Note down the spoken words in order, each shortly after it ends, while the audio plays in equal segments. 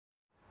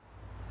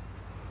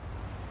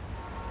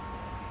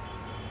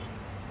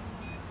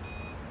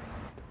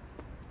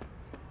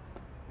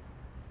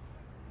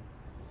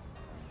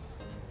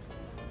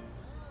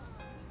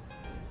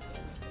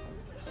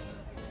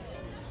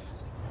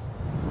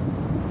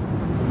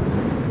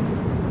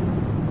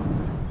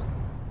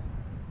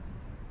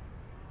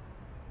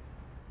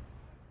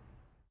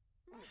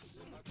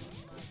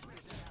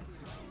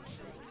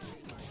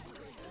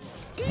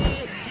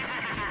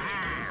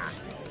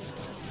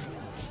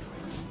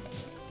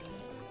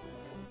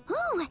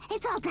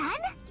It's all done?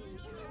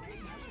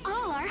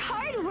 All our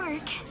hard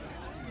work.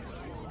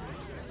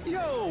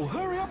 Yo,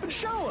 hurry up and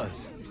show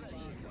us.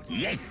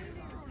 Yes.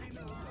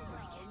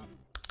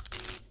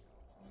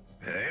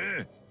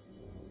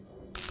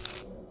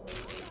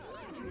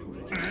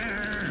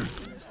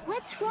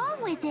 What's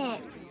wrong with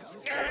it?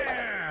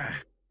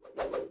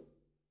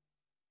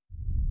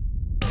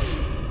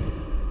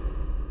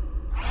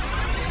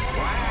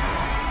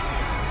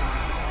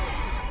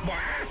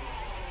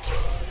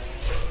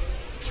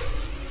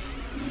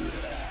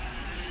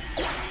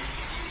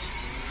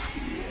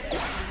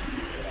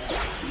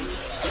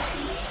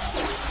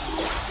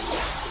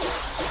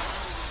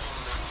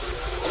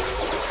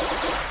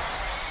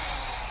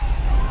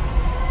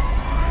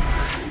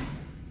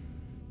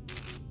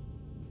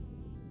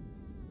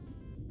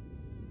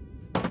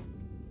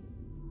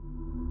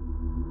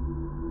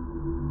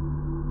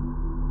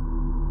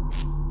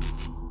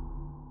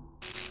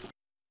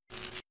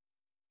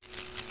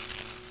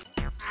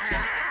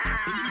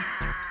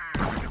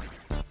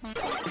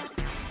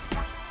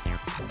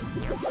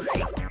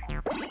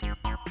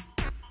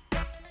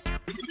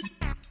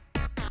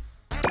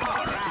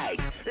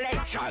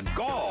 Let's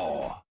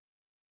go!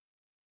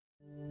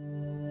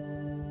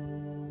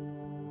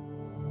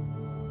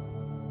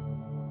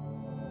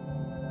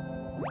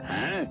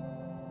 Huh?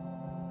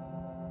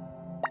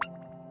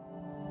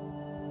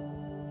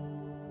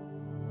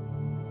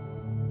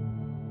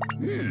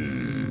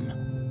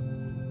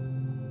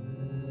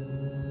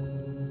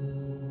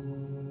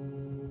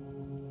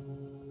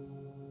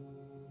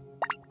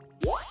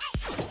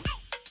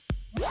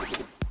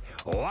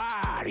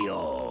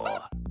 Wario!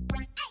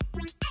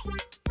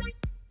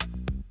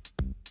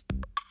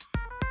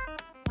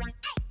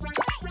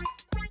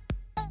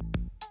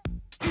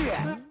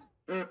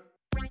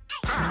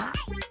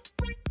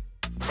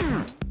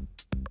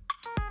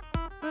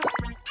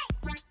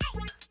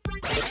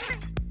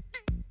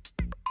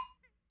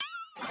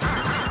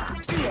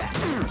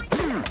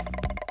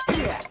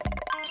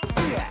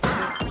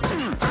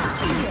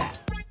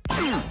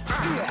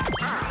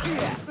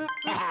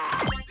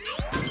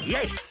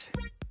 Yes!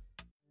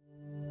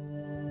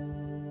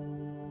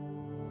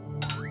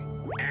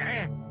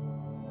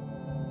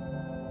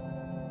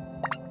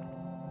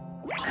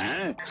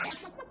 Huh?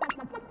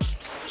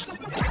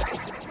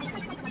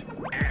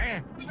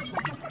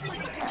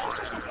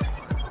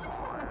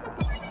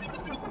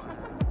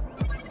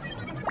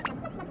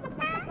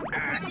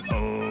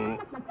 Uh-oh.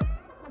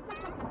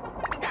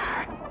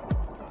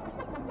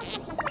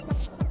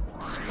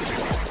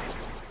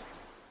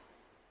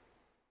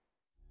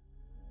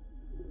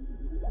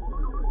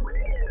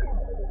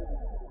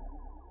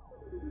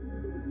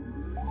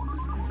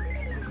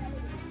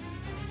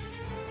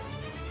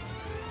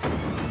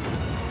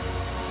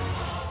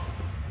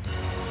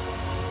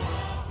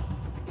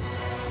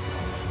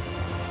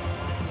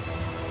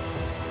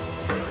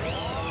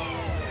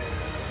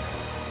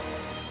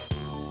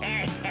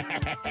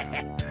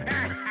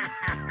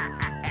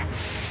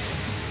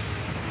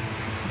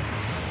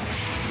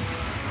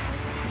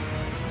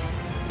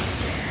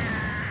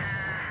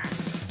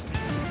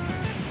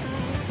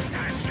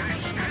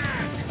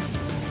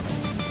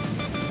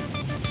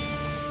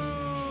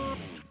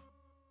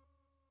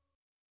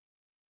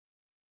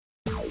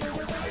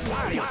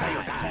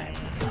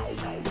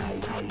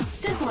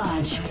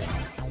 Dislodge.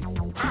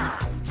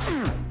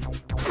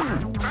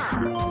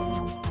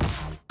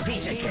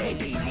 Piece of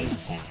cake.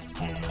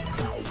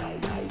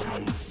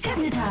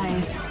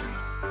 Hypnotize.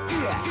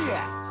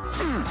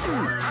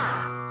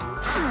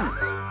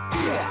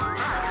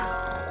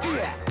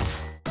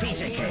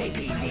 Piece of cake.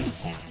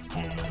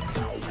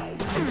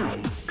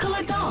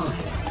 Collect all.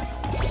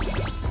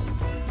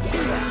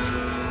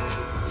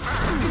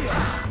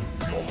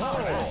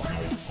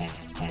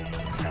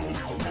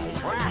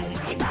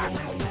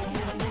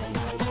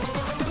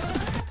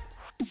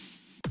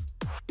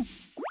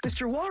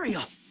 Mr.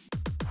 Wario!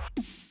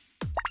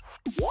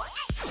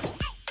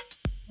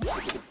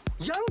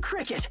 Young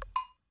Cricket!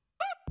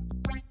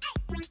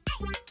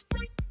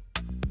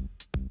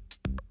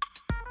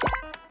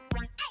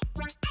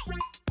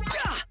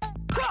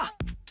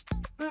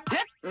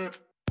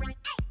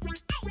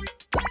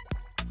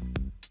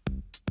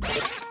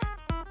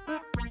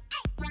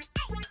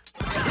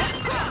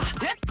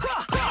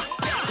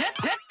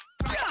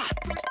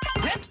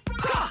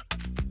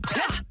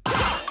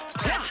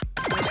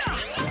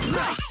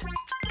 Nice!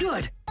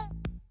 Good!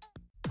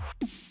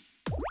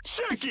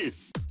 Shake it!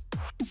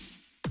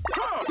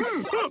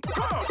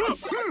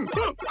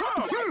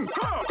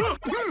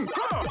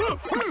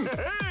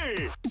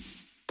 Hey!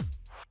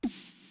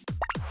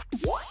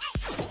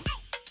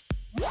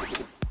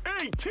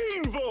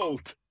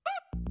 18-volt!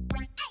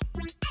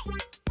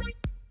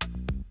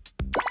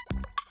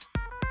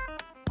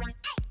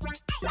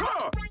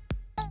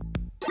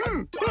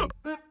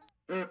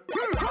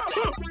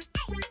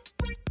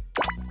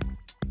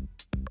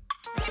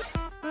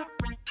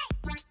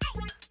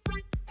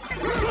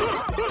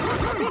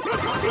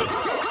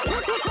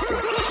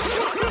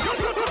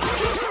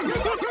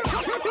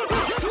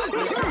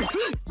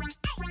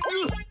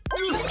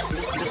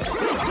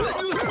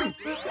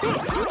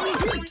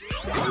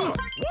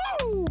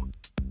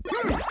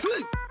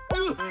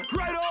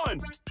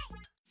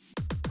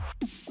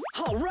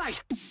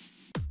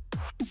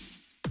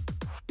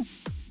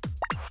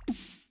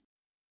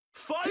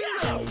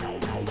 Light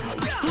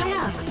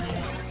up.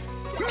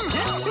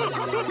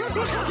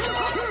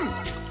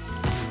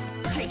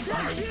 Take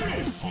that!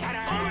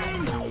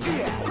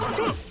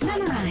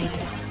 Memorize.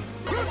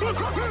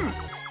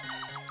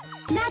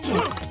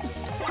 Magic.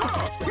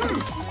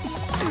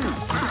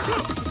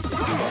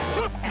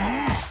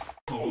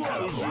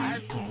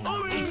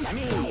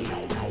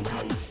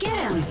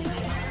 Get him.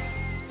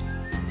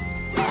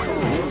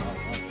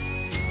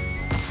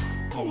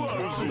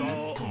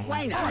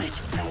 Why not?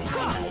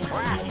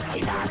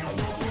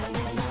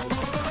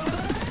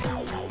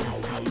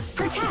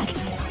 Protect.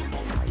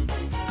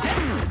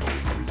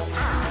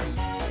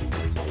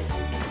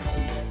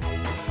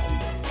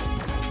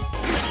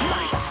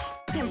 Nice!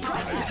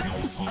 Impressive!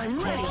 I'm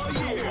ready!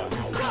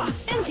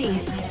 Empty.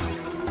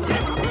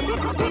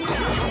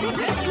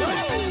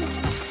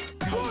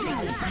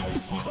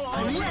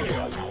 I'm ready!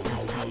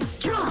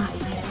 Draw.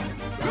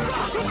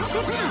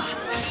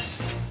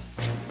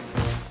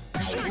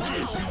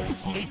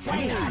 It's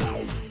me.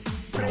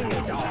 Bring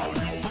it on.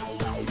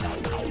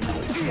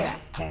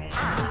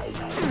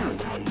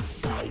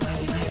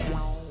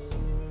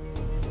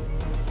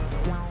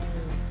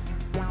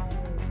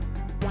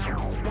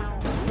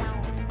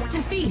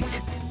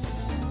 Defeat.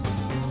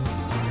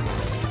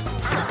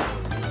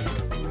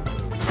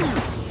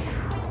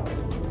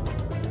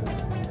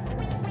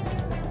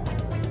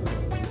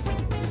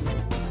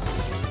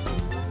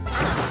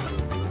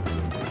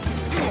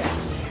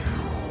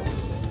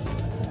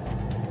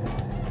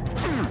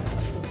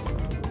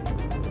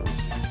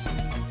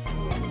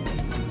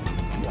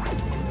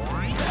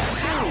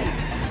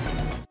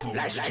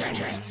 Last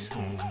chance.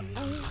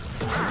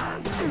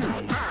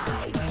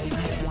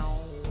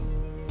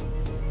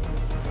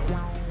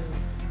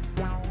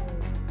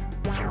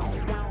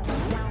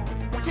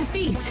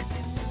 Defeat.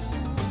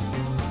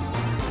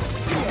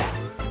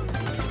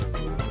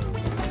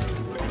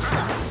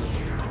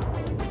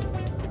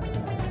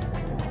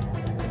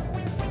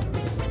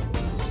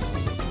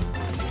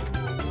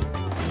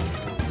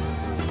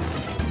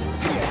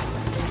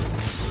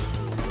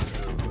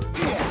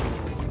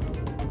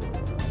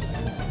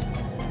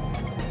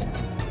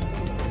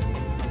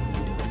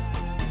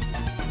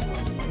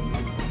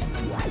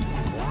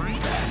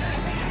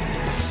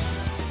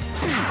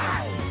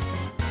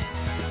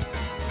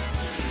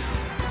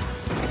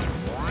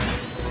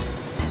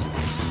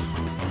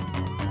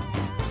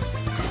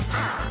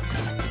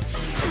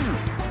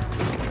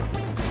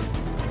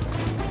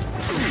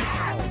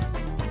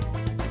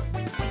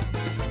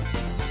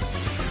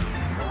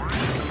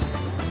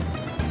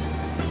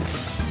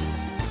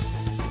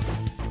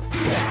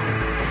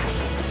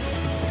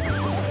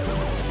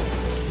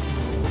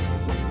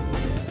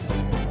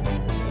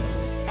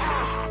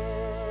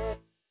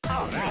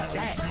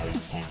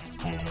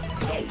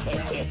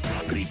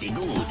 Pretty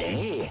good,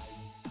 eh?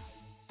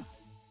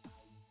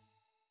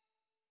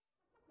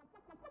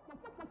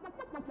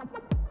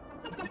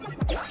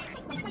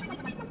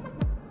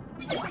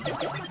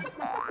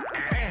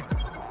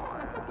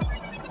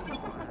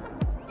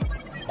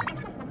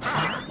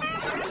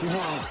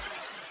 Whoa!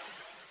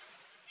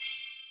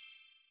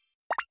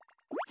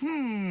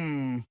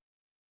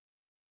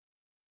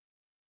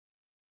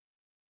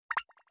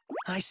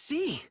 I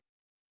see.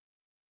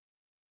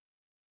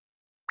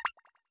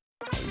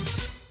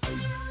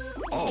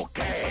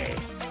 Okay.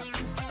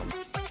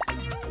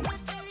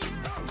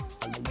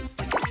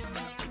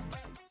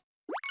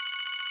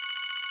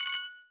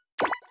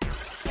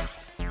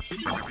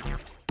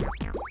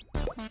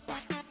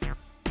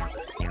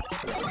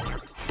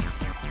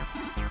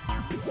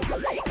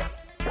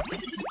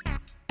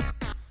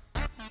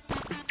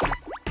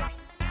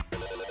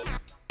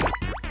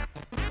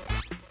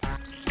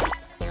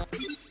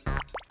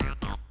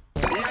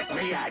 Let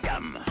me at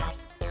 'em.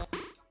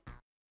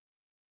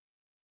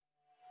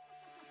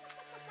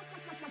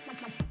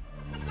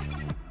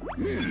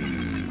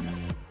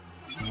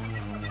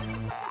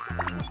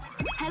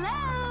 Hello?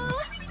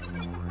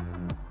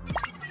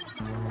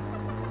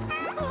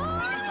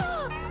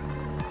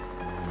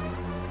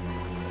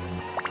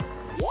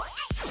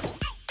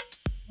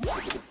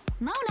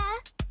 Mona?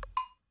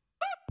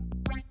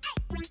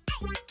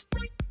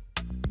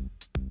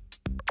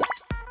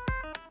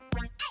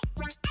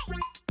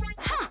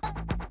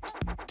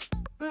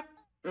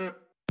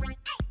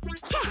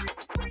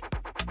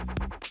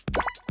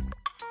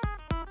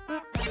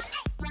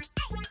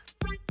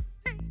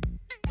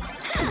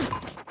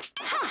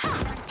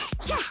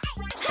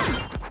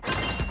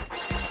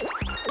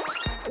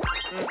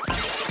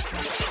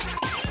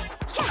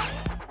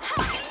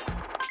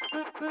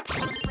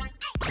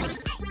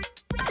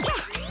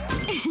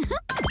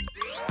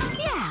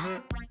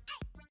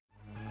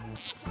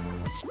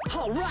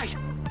 All right!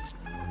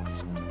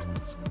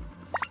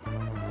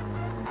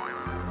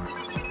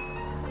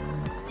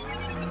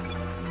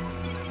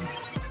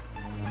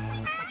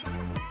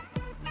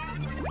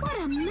 What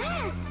a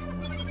mess!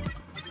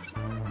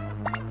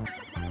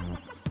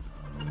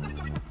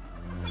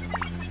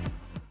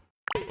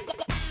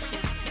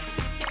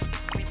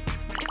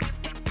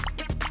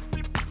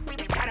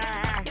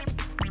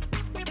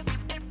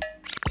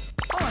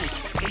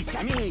 It's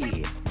a me.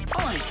 me.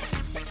 On it.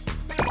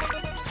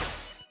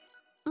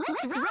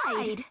 Let's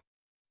ride.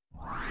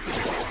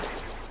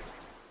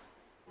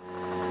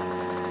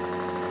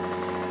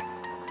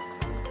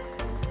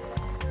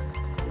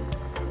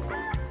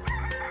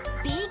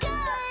 Be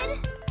good.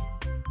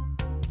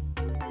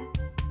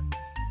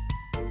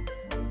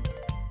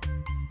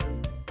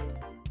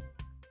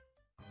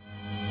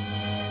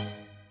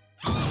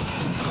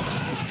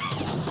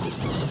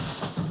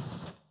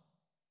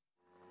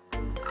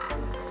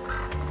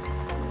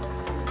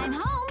 I'm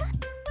home.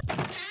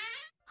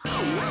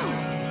 Oh no!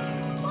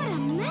 What a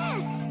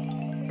mess!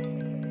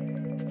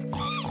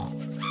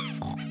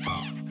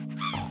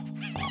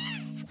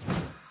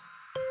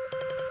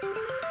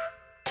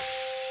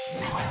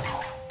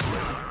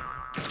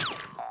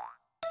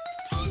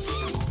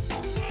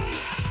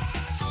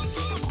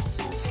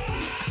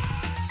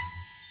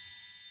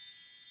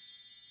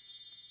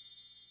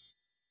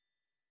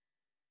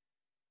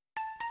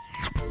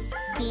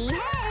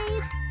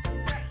 Behave!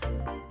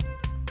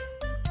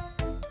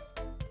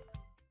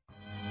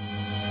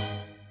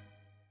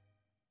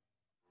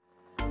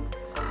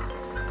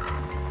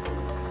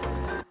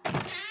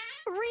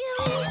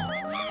 Really?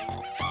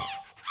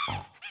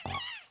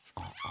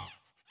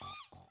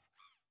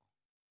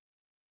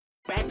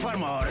 Back for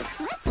more.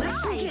 Let's Let's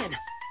ride. begin.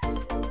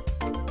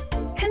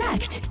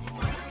 Connect.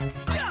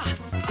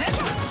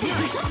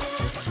 Nice.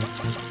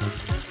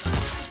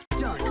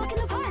 Done. Knock in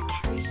the park.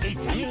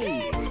 It's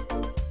me.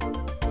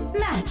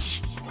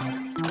 Match.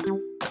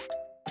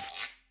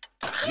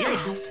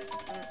 Yes.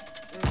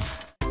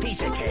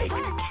 Piece of cake.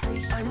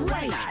 I'm Why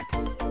right. not?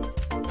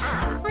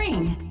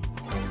 Ring.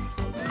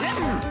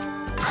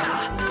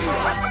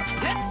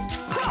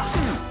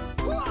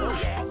 Oh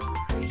yeah.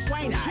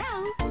 Why not? Ciao.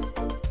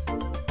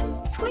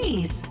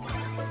 Squeeze.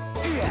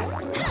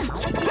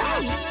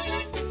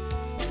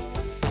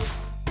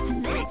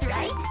 That's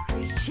right.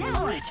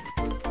 Ciao. On it.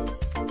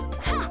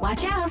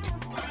 Watch out.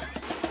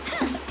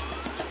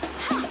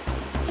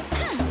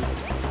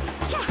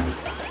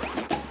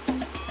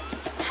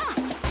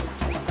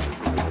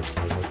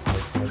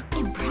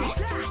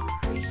 Impressed?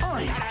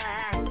 On it.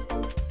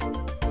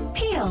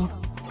 Peel.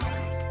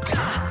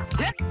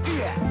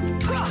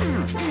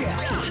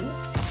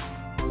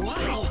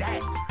 Wow.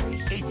 That.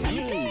 It's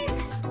me.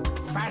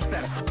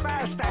 Faster,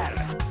 faster.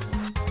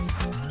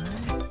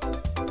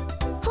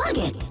 Plug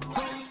it.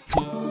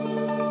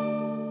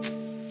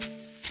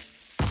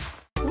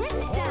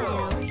 With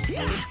style.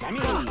 It's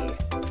me.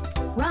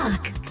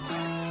 Rock.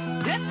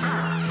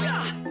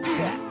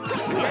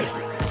 Yes.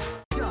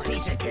 Done.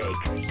 Piece of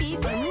cake. Be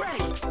I'm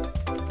ready.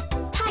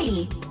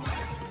 Tidy.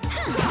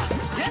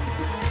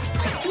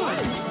 Good.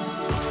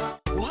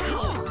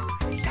 Wow.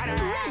 Ta-da.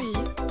 ready.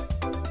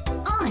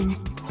 On.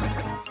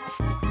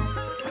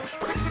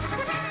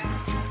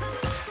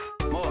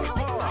 More, So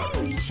more.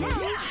 exciting. Ciao.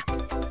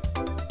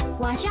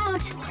 Watch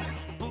out.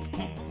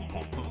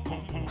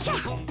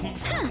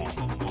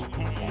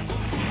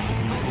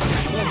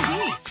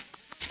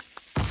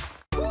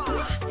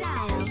 With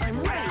style. I'm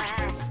ready.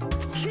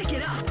 Kick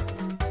it up.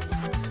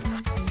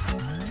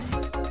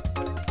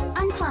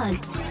 Unplug.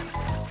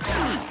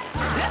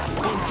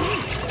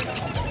 Indeed.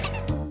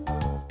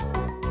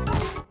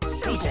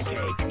 Piece of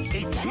cake.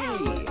 It's me.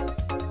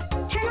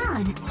 Turn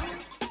on.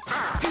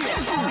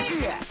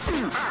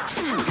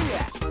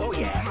 Oh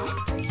yeah.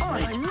 On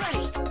it. I'm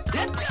ready.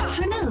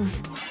 Remove.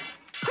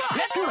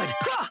 Good.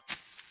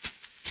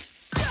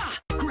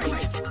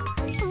 Great.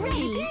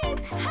 Ready.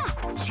 Ha.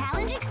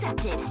 Challenge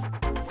accepted.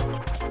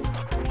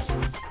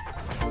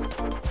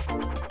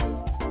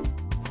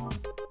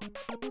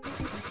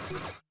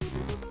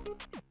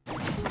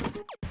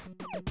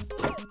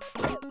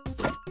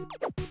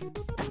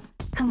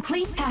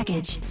 Complete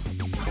package.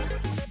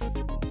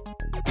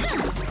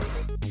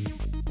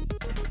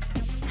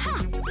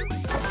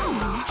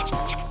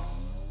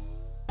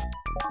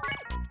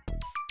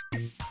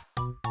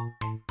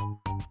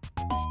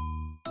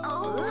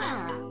 Oh.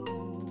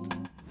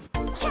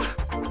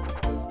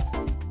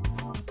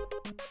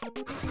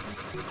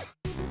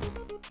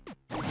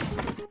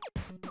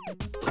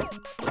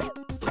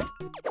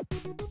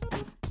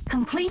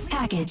 Complete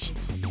package.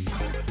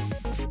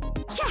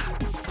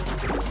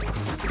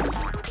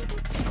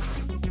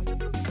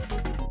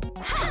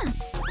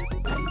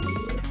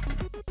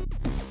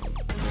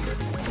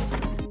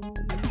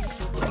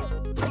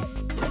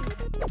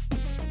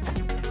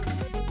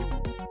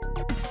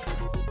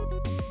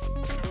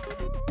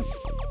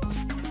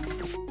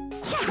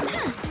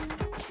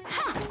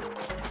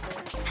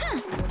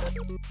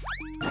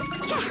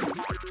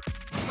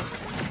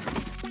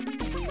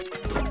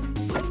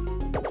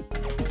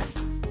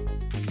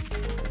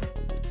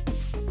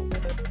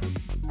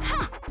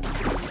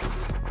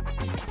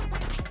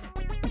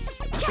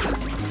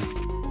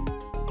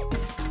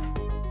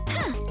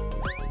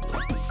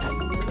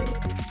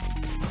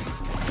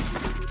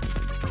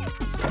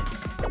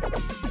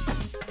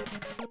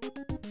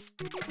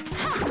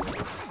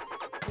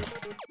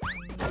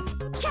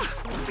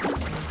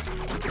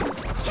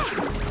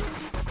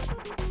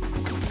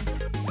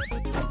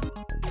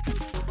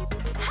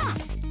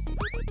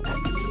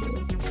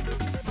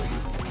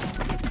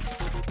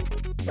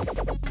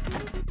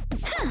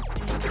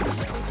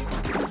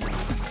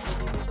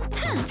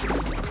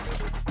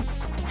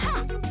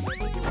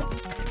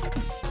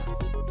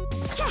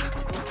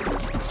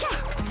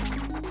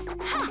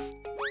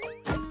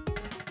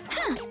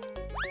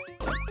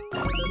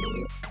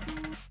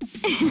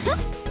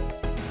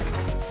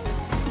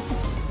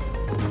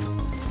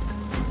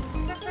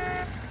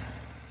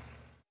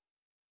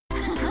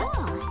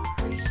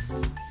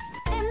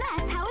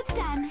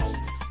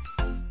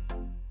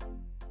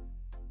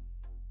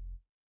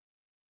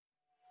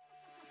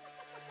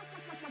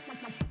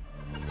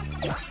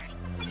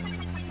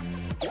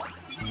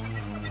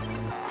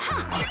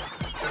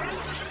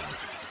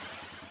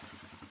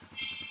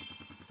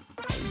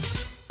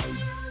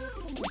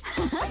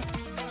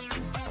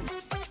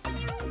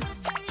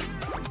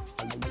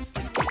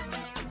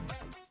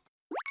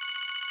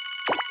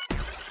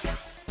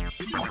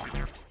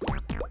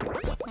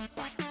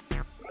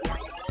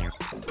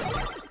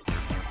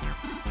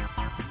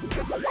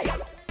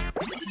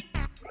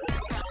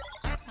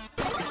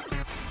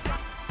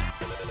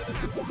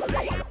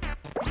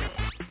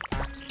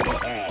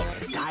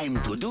 Time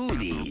to do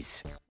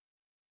this.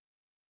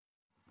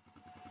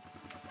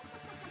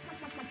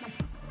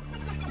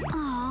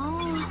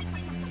 Oh.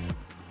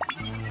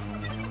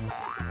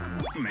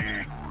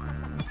 Meh.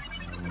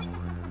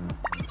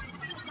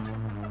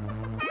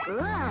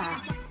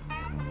 Ugh.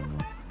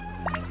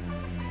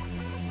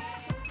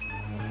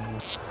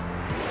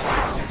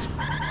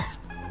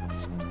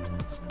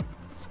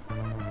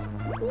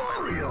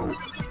 Wario!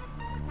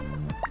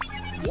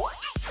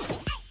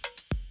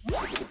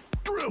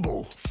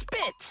 Dribble!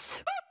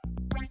 Spitz!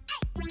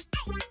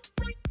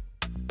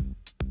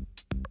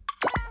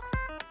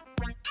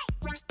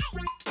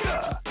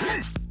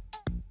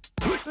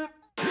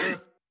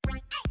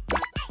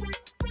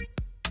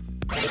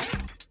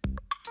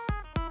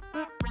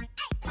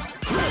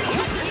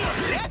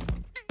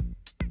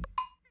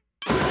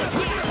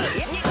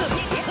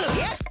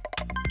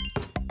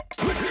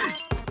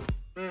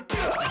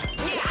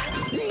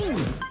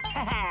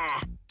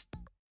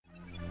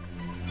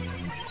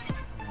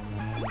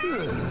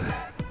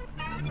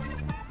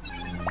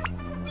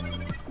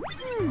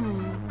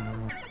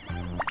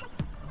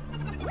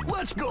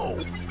 Let's go!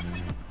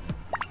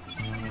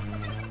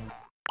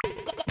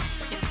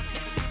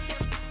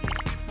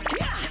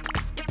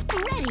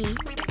 Ready?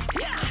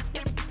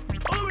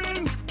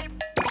 Opening!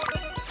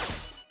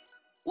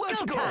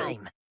 Let's go!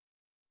 Time!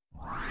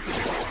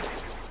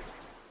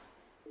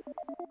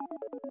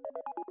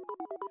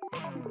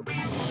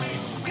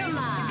 Come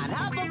on,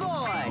 hop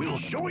aboard! We'll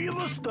show you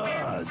the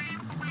stars!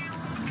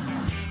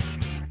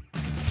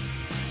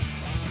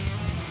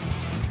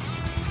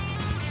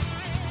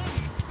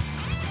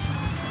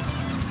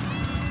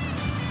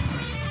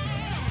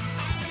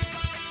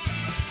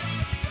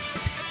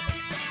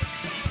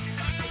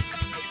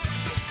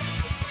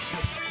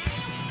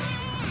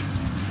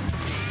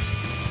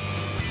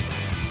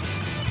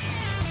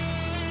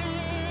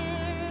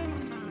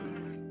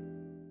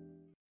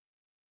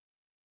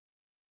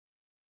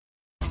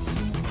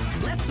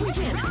 Let's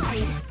begin!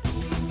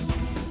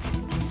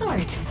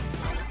 Sort.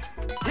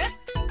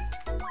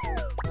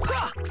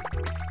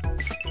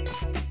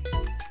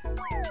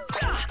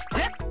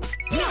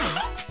 Yes!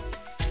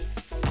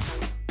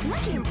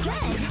 Looking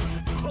good.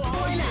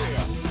 Why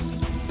not?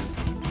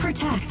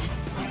 Protect.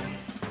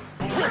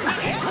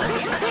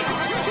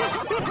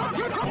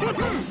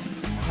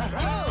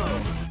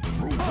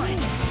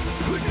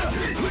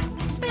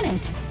 Spin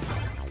it.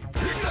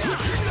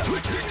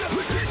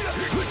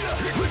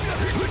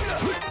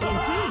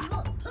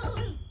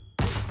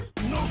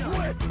 No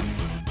sweat!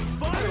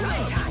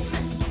 Right time!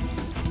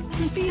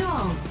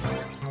 Pyoro.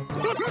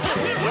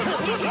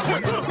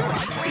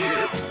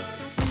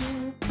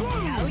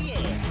 Oh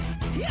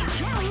yeah!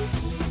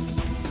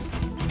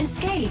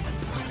 Escape.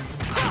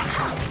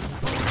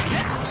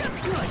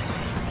 Good!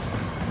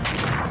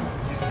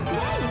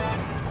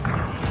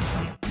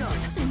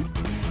 Done!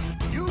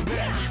 You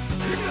bet!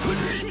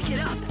 Pick it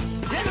up!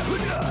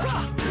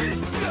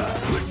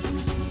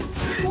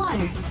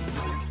 Water.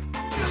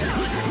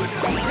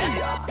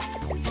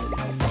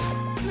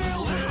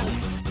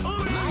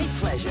 My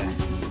pleasure!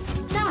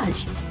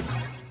 Dodge.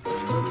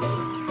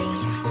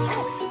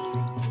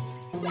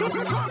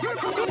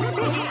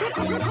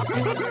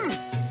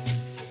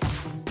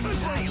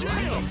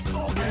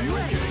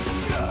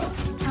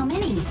 How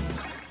many?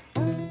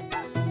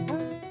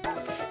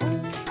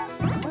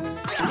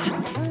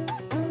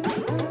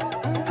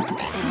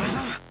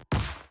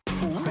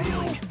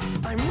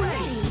 I'm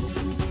ready!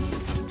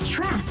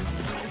 Trap.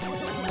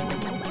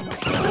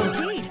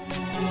 Indeed!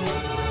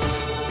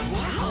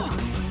 Wow!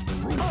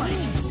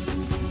 Right!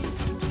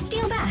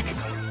 Steal back.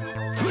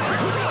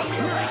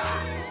 Nice!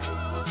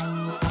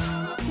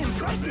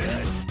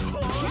 Impressive!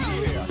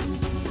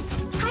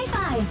 High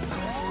five.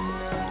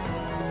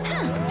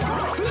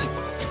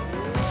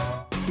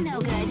 No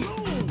good.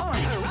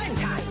 Alright, run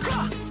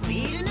time!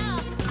 Speeding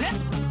up!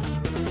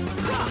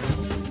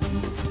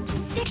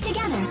 Stick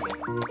together.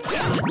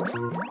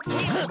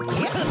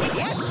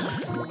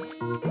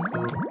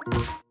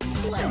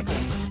 Slow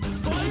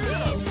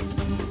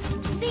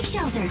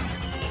falter.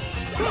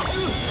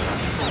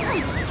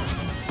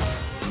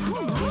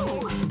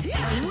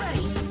 I'm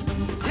ready.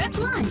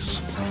 Launch.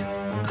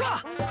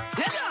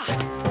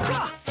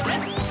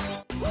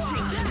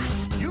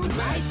 You bet.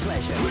 My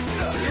pleasure. Do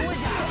or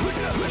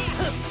die.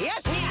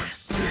 Yep.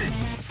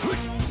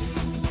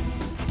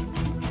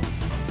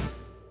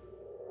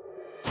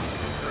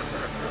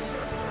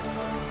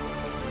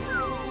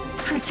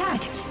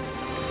 Protect.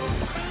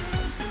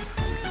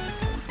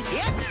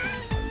 Yep.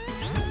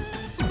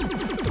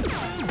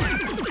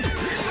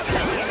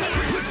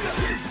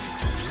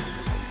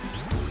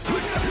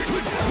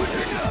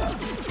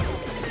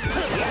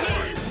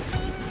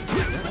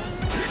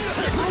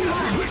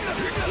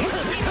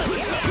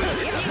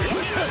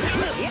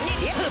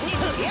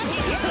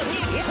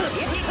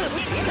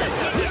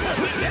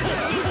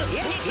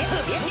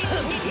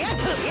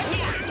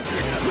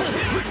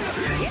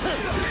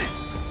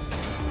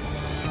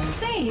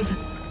 Save.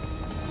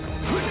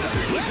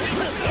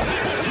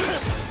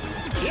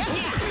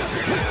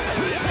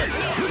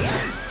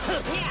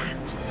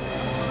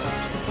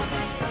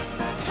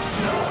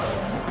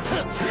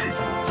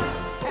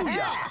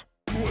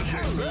 What'd you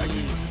expect?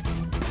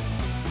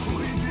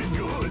 We did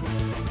good.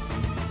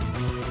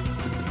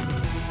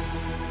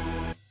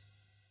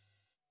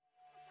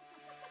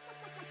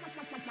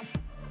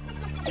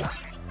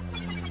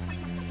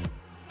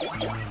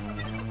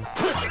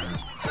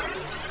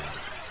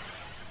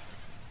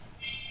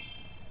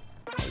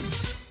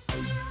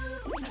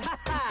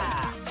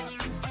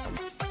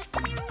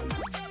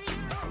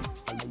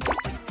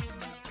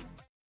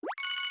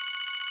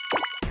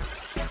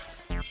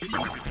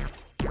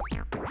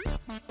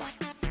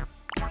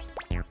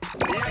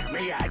 Let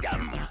me at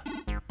 'em.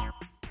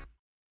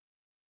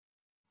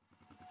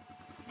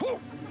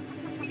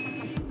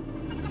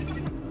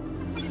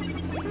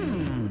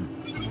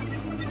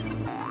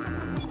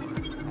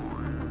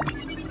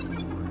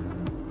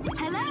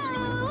 Hello?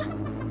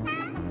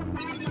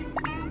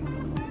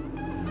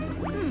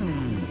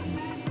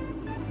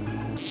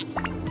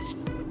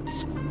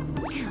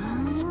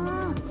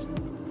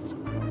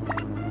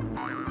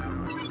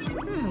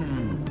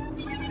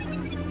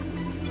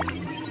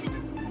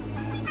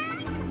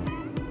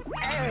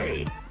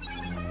 Hey!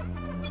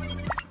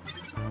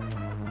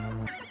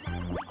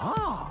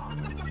 Ah!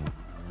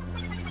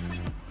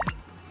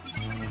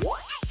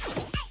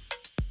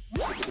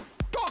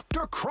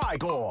 Dr.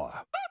 Crygor!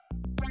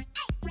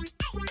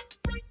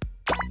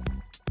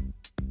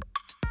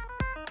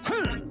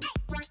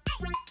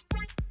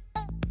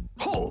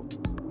 Ho!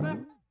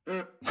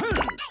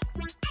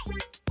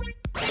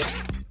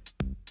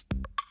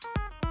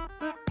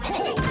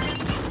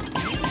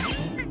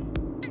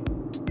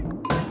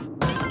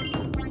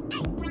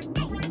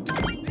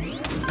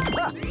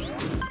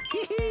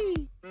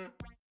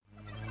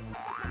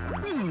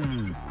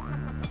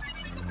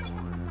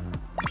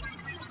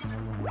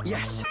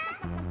 Yes.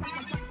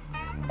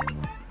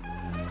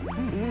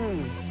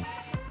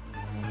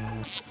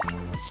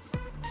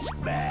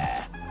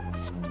 Bah.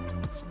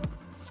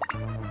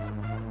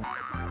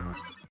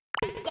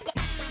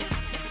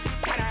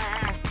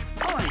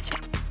 On it.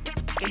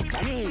 It's a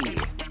me.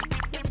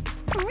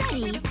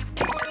 Ready?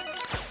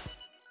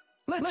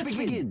 Let's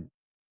begin.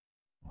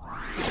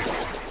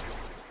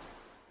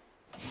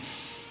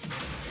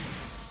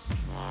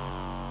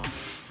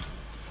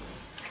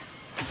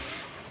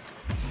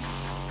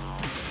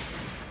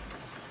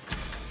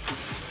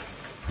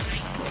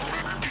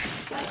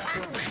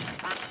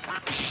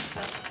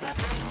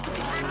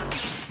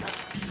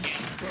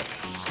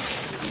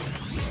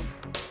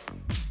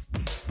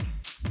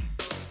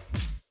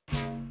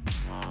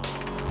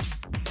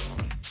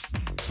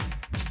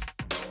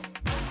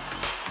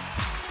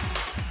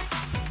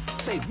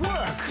 They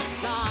work!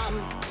 Lom,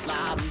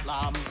 lom,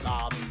 lom,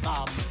 lom,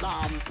 lom,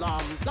 lom,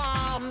 lom,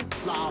 lom,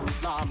 lom,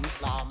 lom,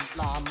 lom,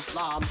 lom,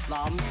 lom,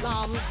 lom,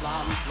 lom,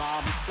 lom,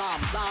 lom,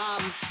 lom,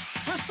 lom.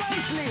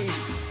 Precisely!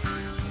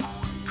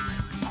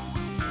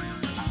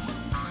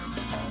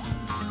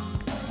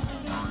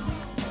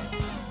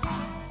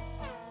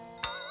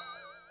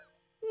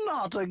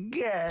 Not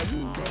again!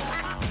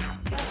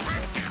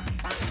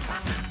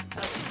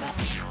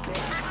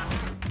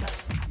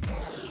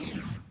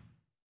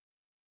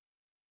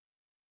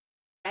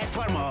 And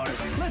for more.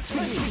 Let's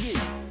begin!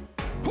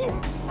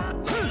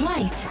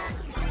 Light.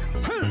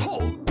 Ho!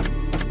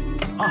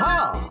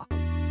 Aha!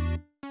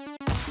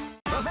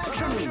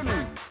 Action!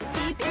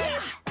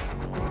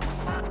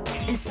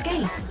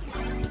 Escape.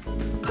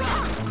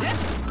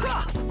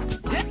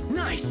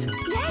 Nice.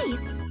 Yay!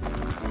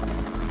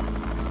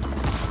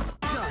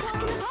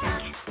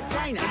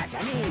 Why not? It's a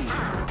me.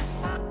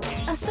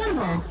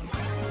 Assemble.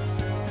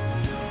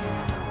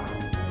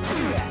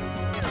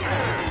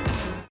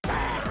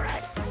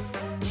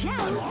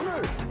 I'm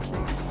honored!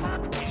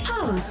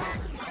 Pose.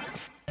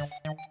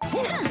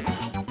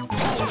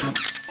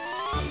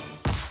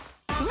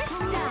 Blitz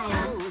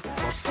style!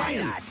 For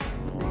science!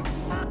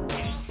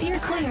 Steer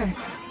clear.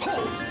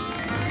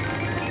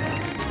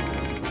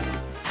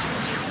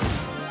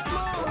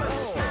 Marvelous!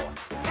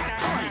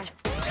 On it.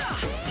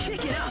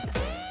 Kick it up.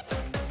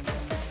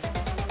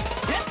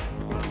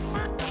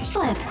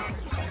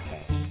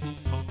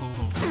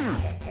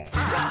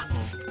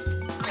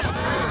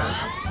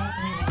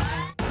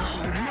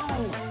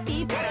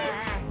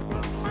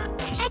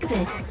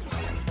 does it.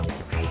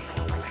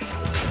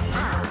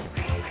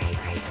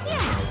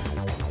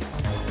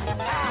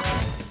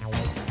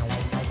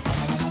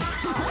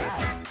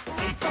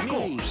 It's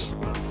me.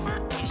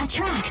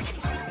 Attract.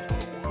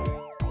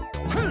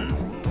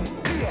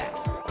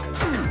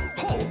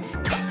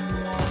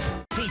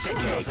 Piece of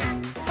cake.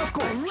 Of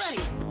course.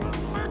 Ready.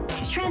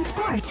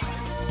 Transport.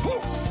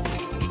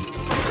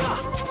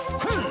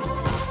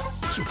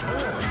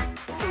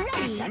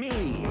 It's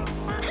me.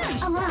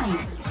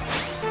 Align.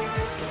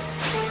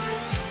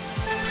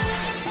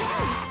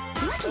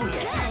 Looking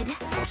good.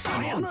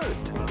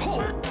 Science.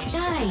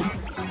 Guide.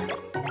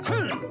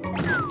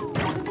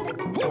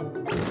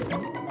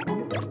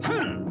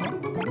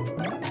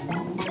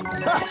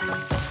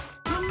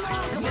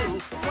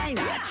 Why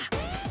not?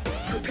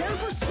 Prepare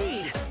for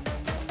speed.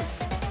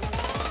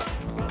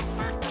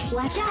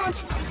 Watch out.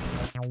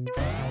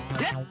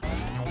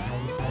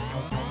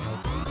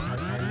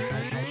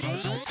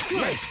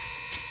 Yes.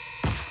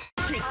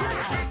 Take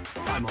that.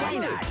 Why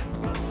not?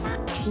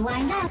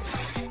 Lined up.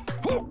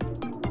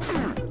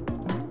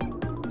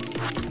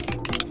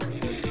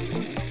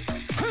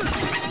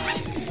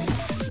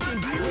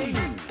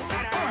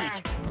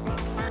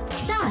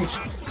 Dodge.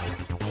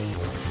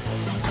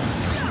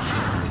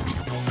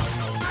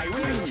 I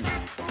win.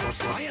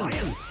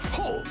 Science.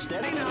 Hold.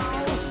 Steady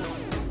now.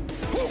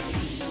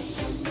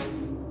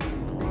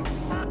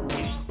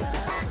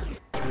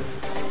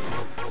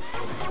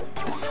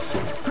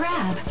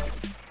 Grab.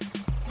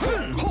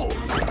 Hold.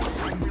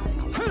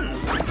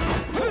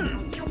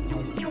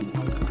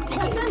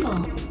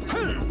 Assemble.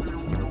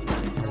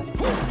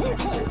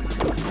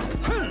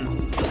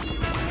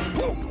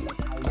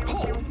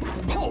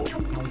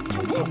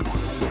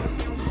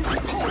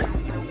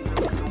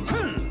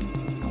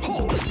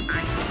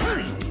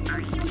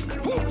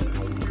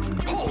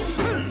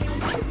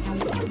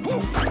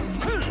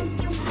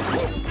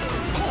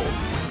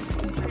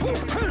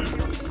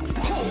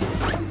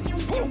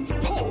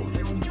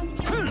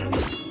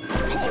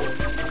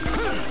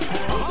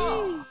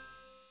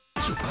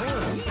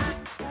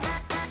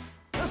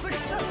 A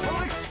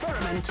successful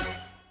experiment.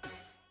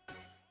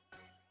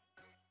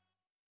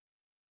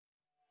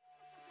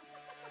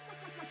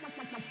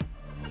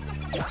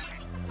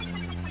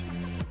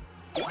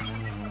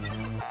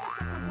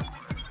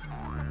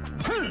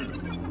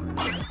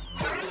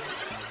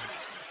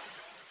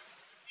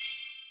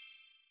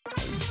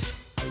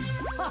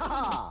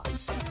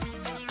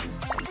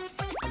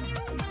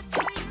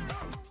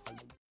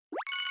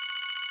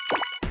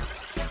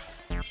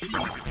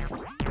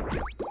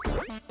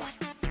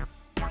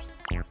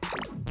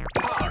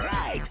 All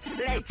right,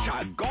 let's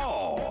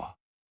go.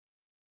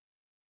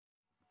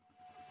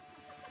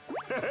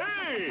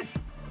 Hey!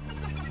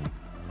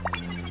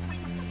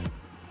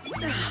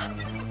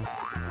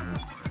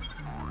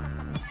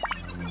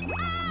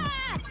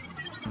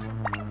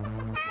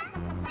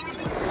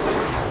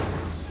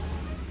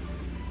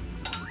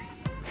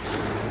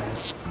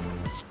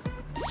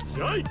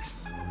 Yikes!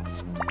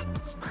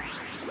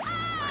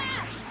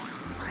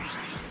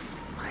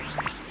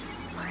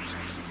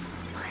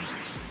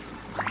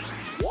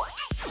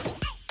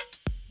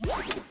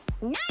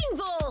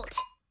 Volt.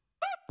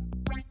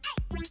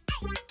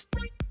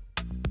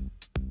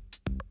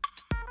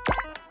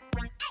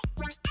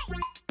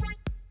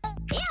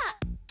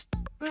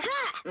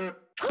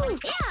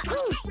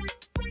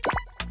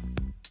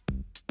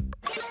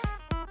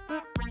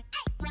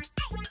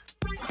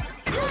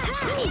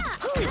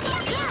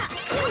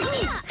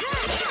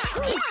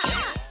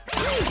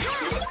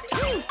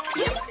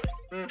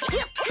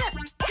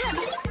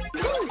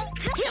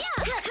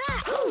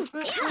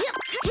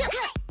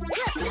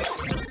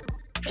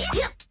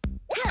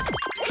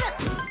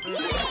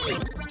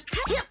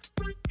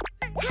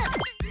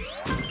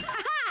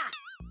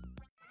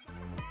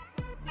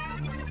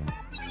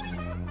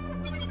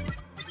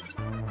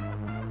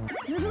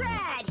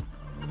 Red.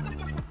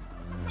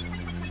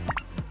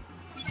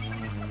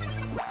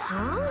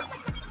 Huh?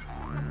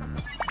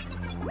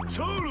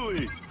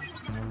 Totally!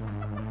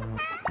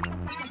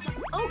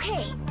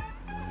 Okay.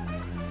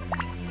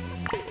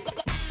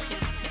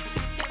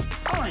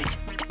 On it.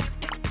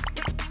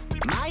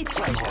 My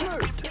pleasure.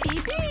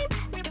 Beep beep.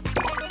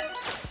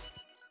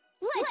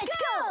 Let's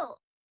go.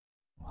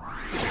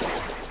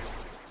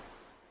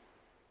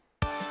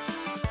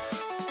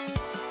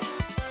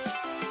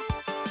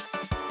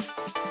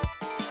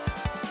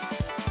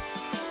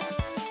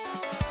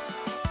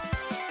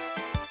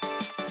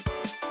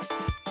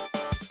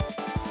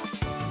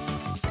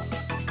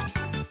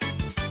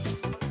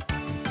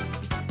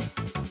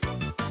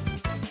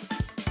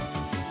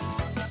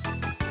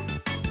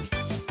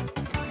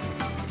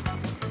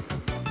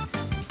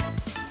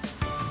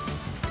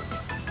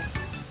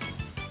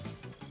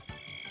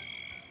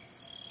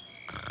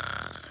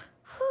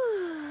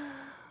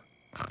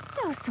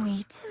 So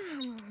sweet.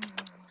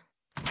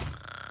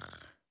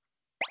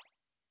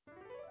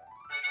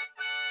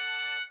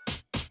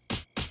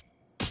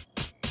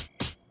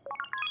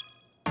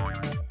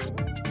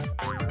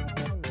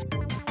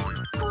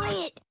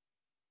 Quiet.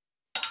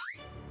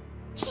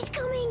 She's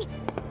coming.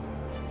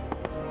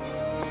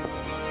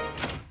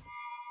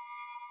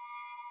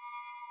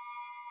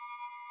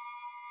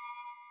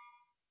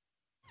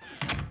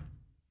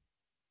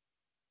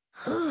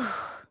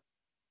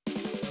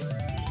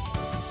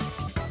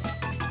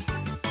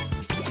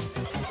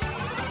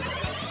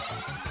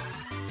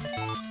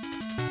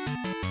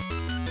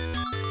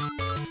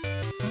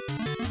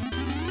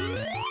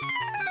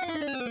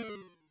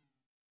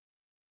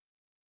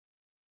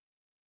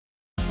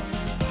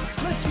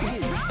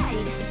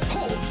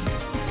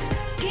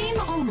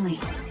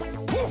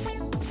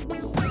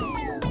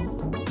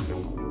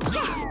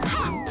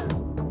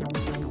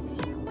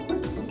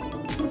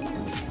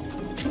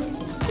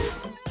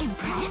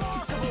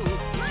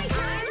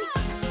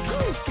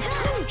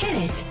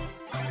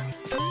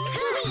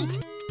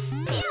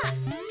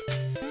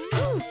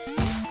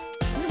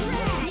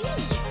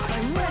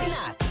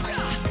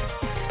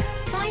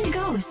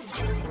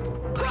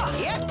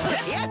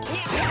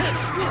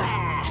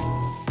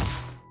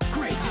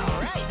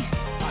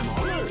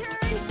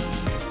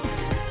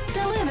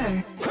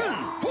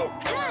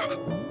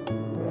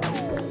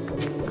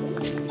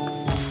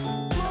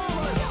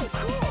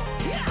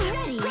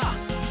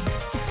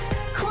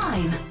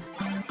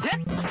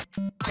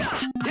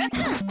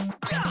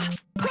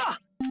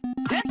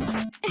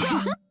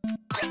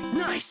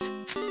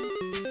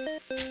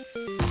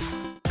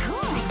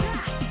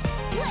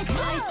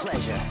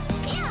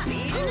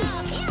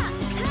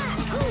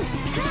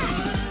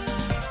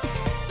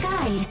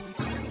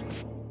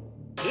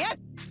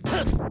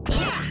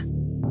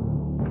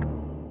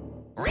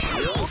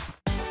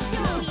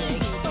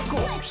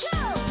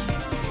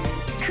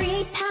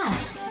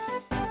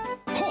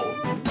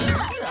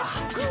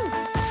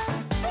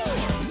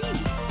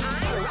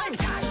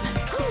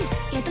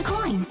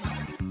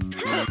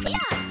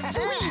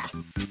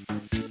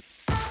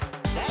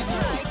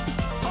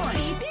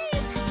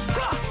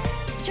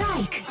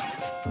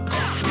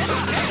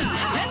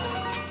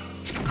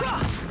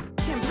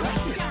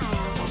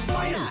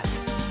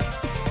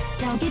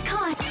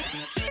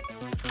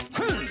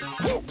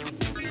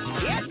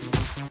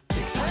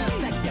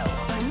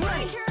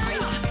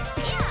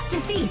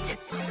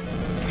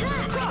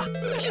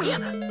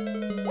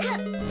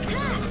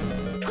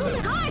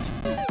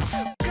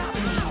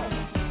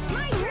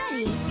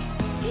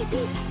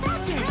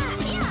 Faster!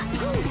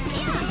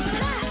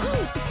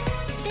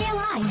 Stay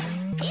alive.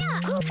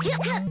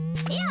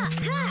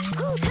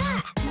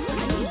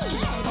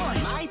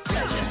 My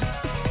pleasure.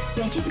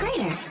 Which is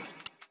greater?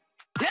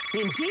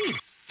 Indeed.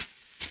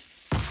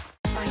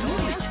 I know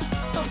it.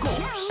 Of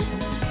course.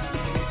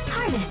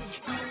 Harvest.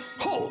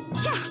 Ho!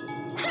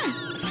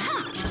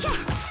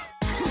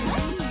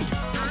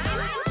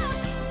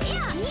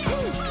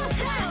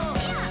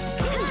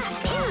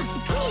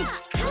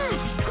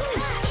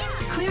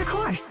 Clear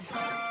course.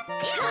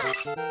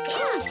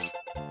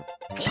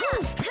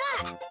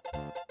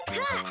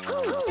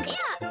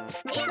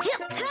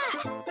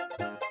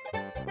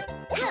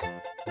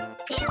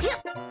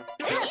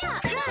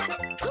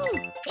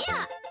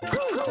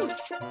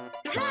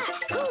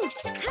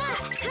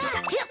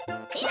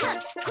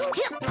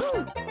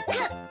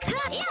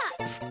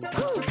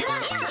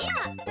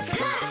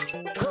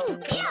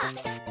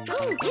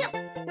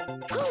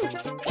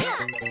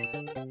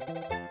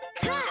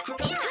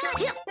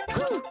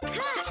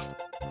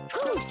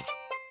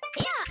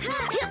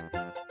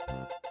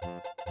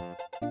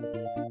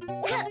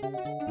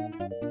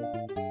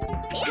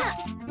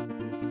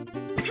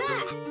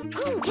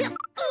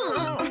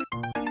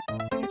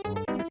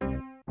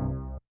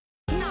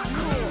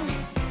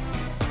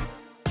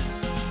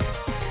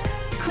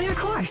 Clear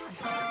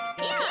course.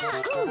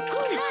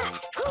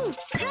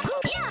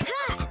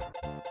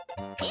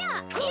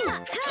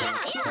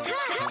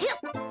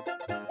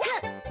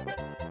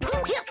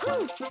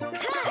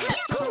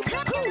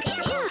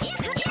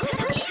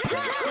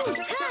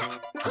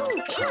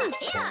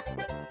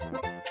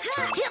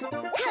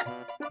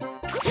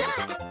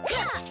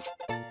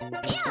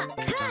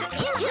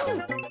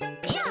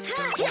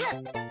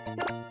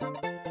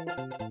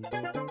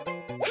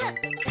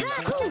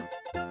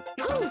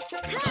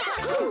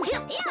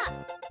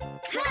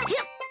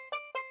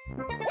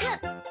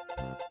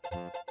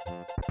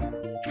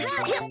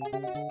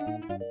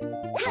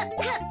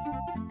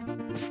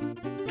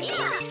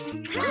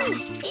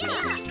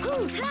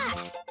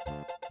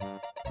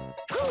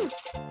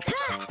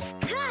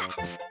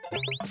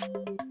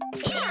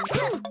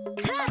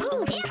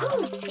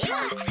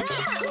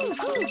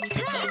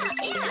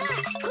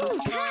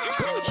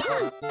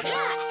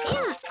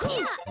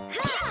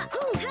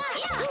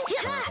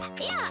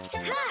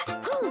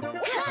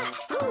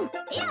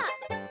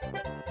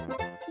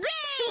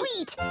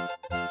 Sweet!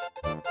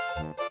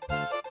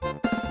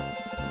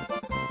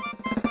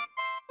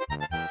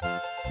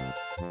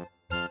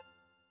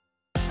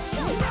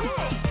 So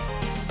cool!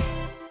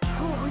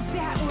 Oh,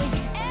 that was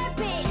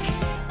epic!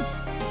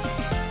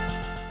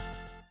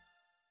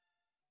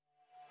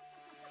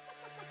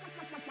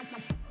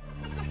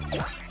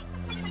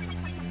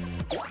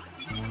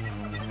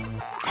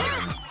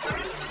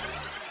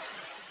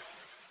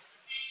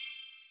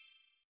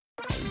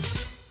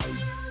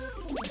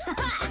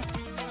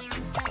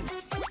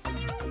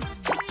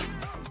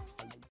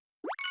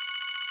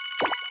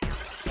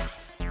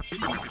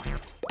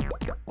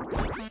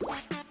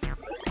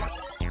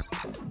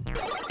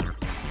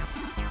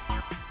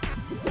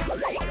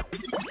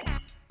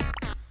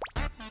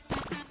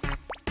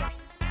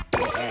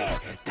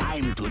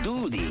 Time to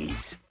do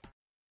this.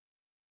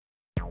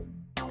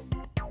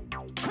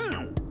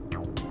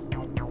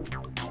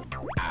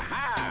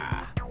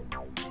 Aha!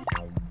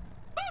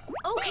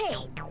 Okay.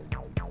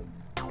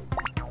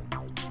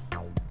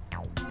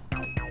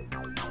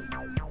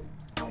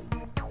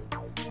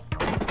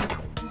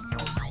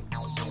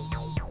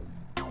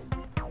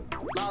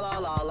 La la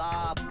la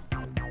la.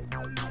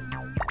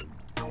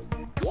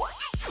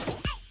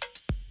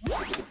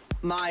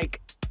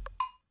 Mike.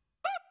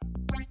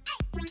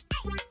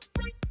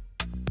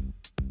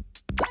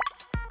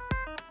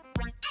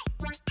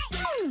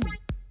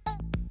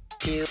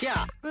 Q.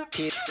 Yeah.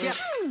 Q. Yeah.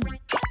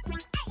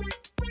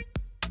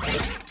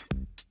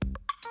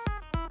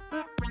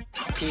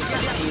 Q.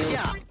 Yeah. Q.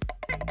 Yeah.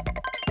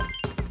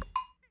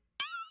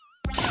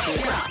 Q.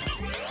 Yeah.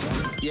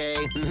 Yay.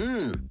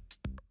 Mm-hmm.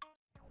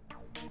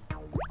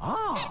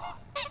 Ah.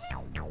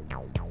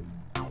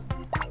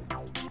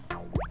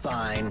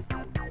 Fine.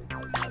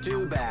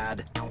 Too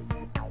bad.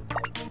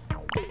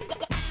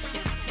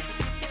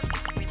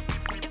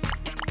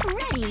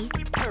 Ready?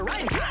 All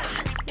right.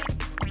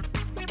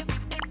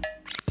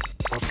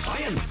 For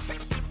science!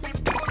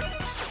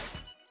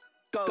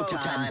 Go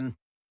time.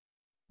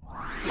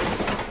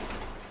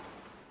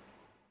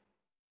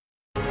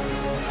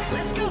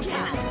 Let's go,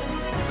 Cat.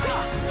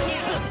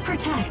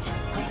 Protect.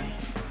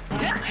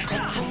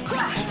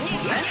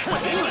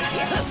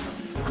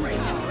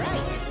 Great.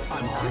 Right.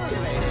 I'm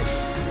activated.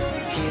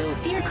 Q.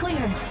 Steer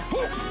clear.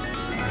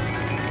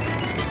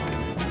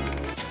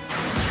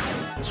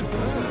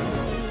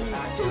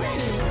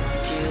 Activated.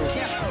 Q.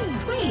 Yeah.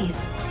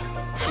 Squeeze.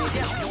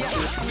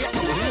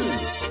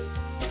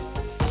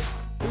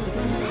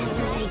 That's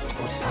right.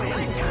 For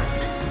science!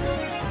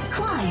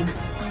 Climb.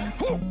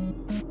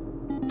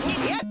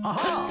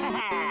 Aha.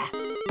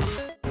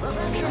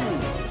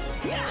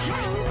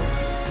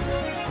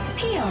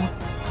 Peel.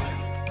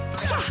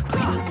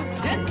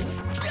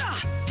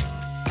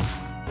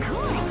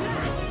 Cool.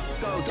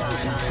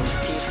 time.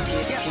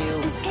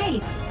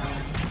 Escape.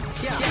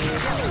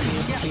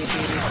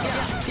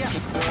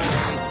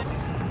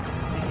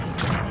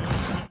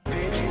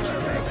 Pitch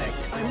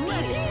perfect. I'm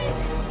ready.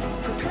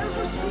 Prepare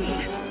for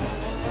speed.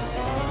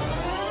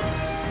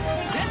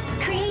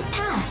 Create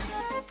path.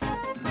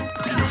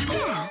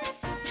 Yeah.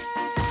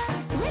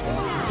 With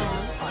style.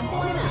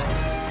 Why not?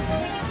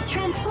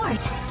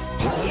 Transport.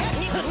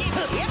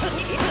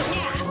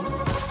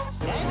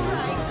 That's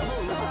right.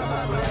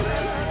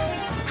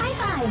 High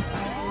five.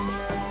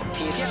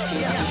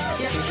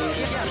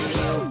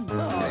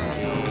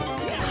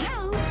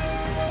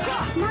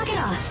 Knock it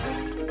off.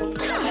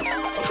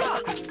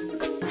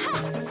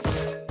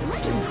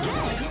 Looking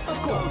good. Of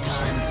course.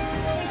 Time.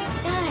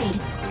 Guide.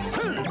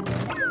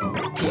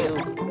 Good.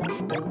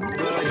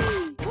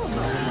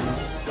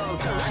 Go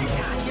time.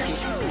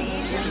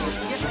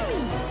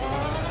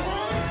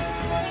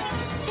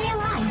 Stay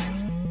alive.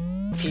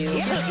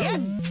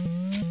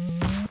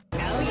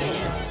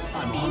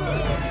 I'm on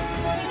it.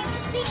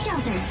 Seek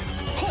shelter.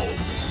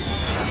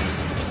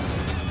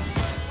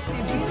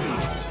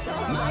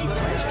 My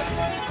pleasure.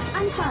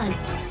 Unplug.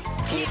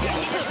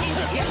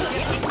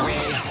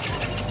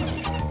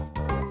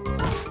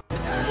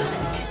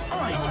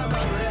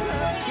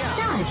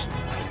 Dodge.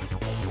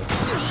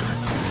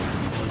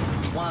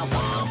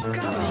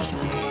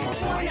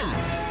 Why not?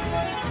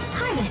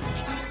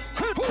 Harvest.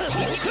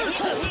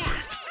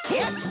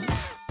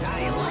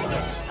 I like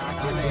it.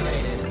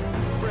 Activated.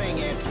 Bring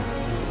it.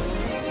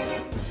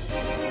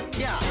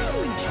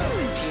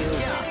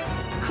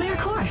 Clear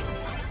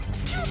course.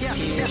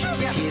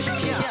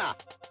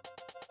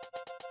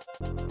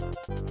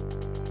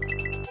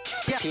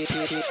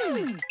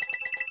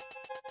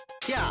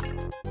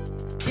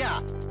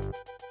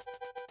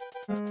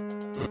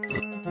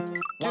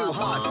 Too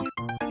hot.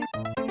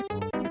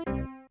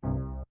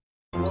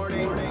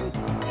 Warning.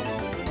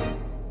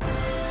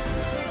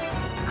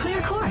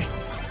 Clear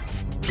course.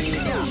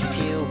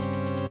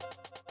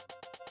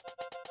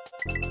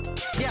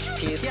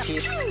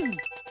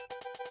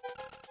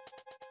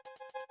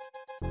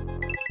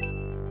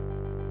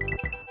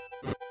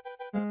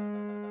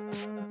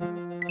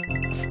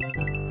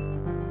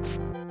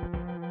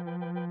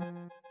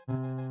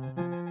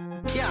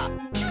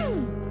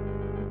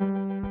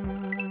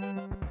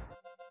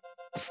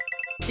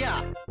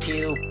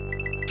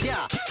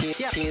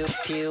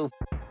 Q.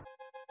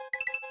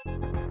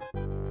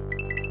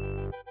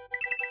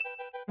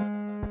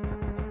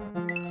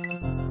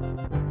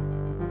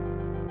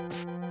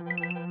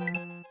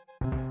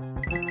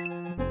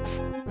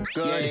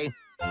 Good. Yay.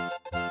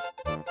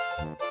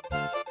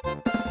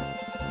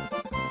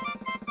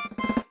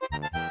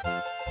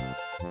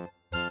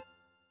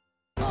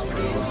 Up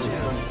in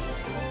tune.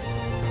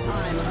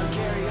 I'm a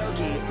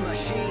karaoke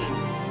machine.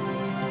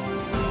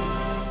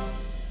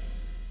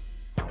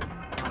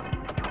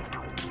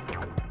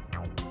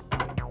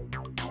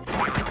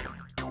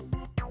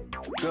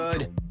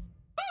 Good.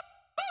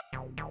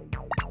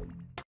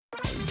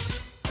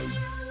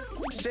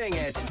 Sing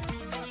it.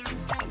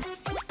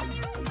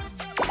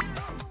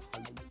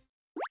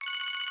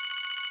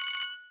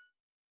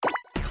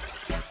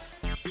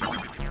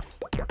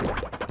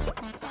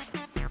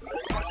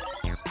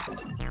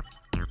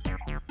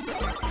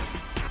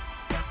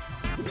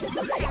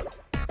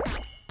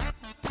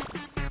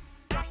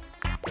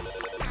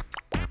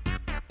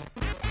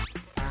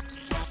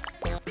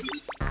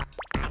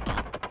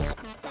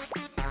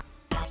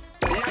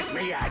 Let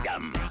me at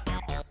 'em.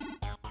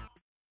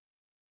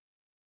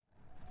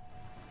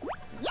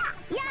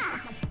 Yeah.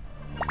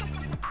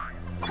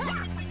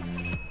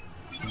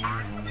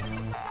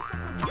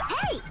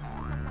 Hey.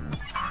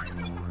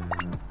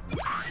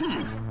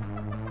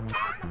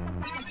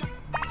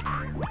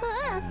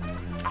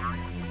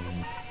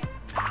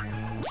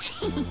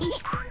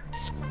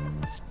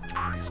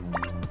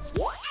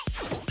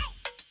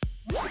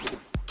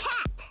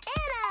 Cat.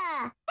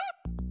 Anna.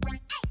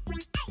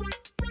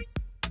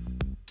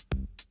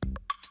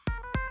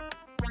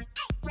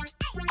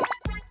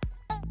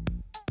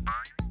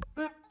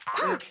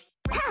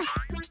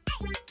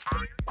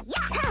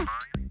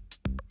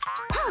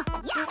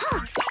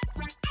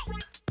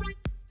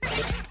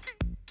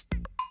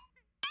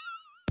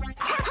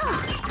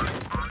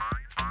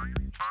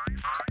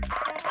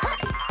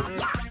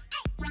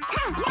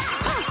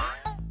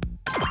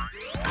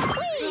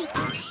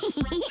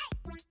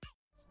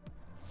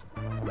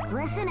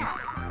 Listen up.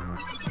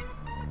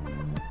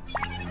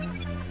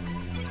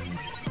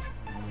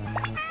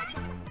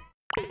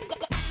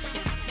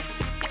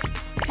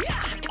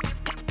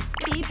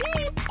 Beep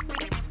beep.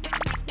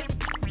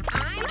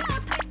 I'm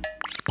up.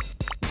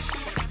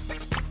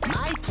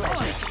 My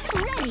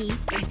pleasure. Ready.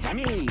 It's a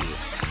me.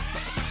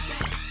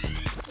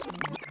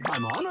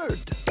 I'm honored.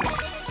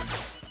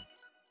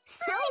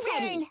 So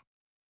ready.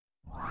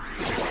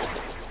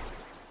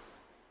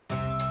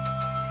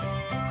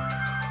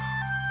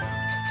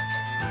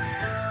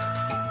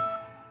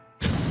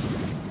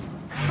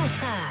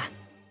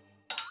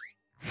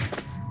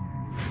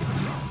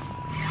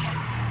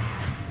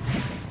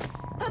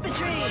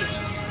 Puppetry.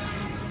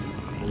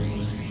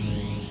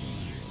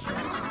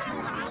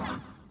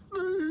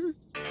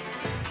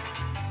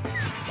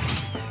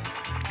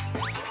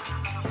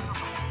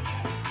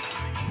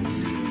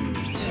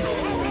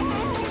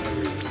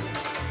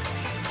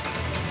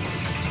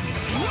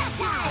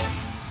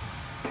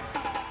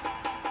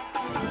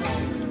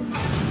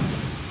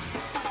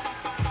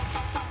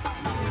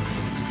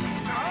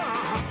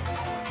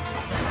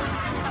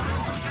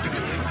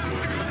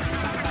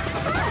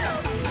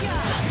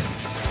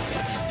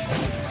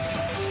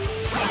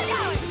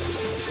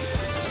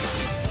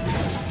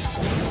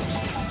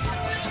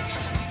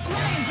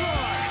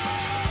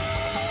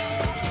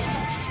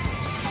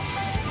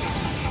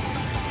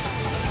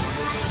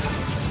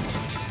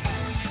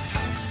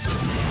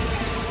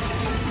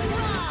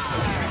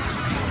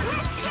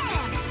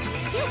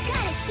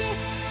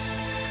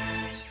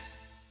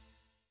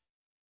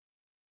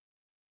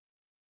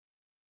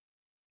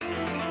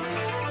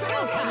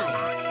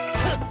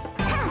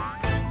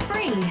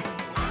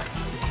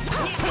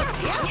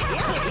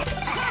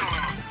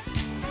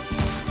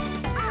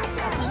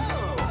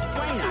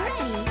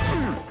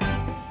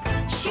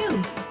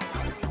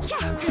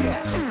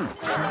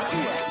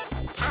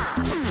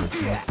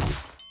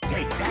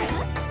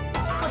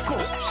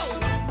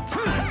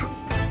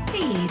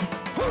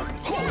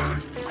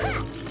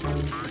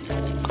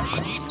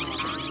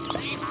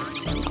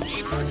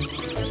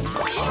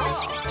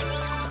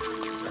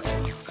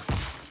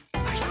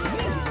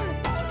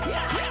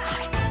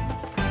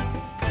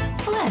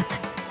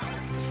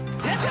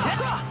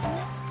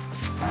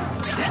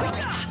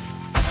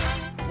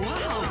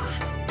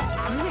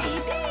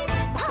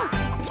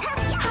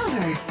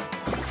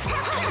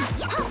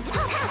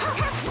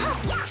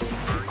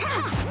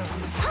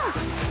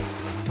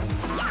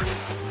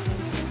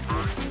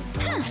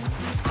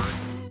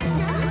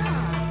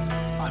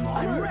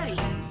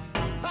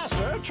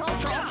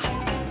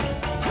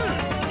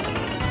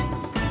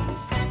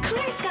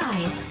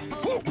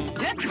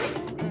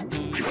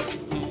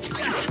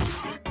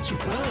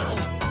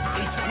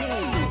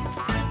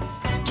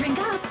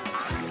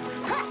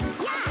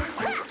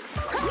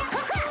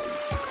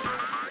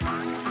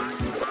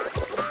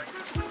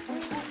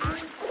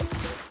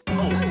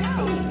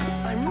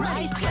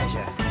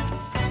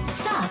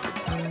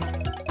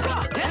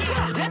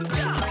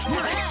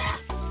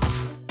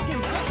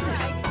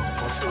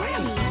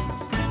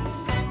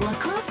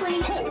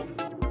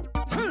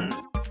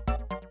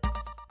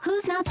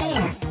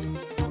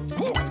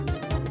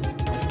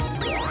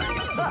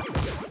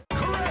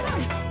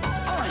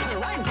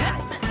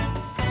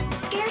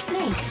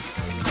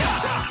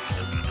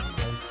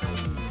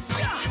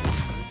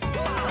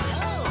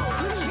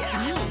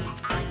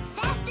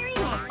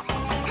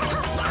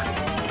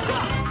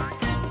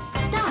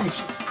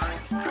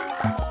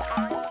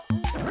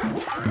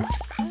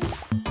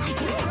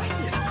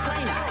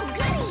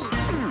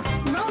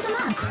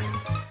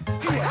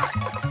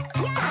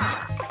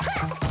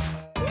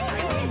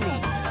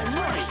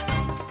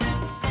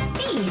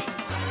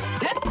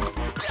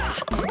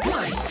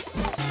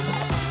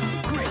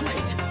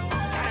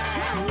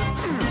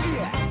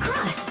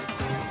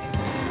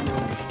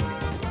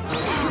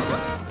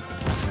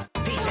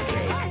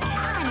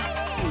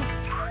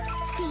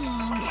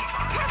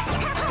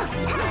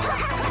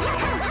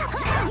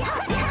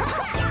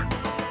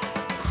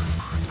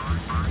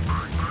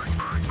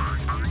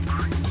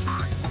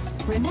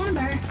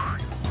 Remember,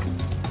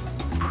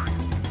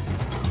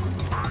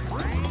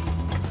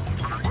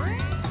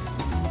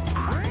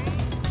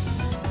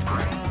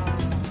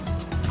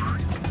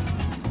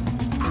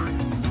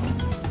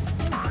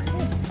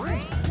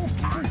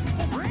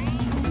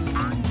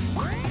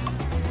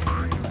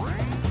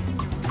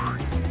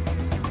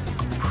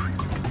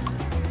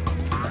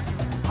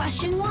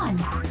 question 1.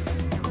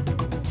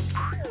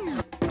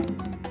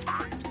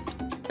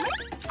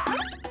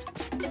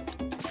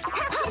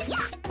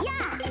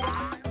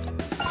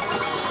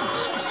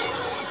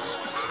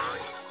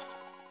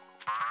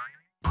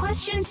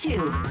 Question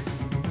 2.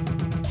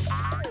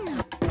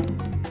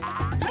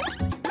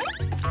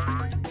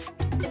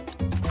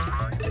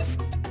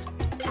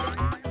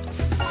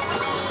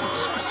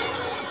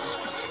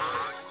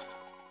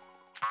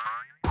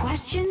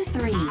 Question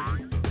 3.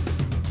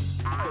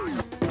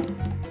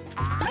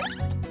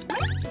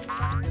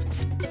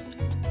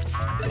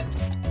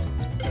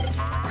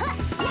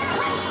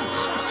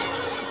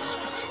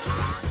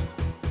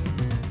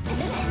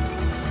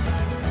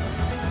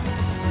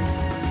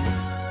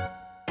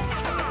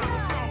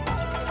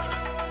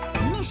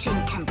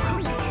 Mission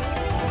complete.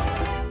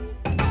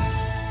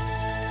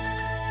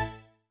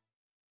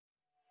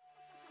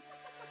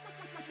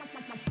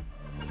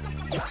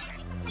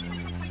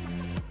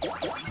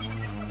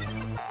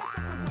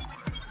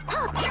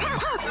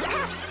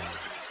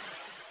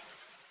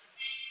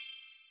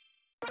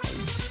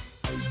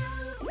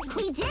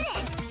 We did it!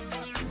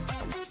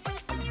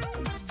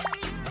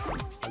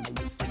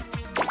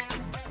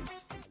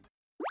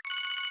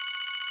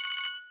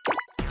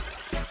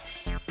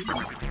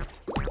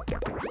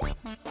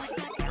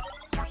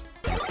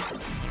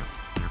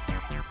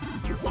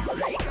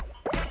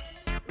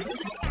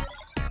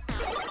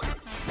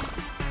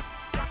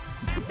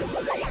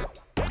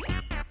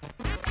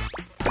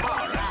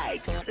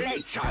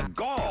 Let's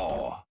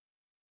go!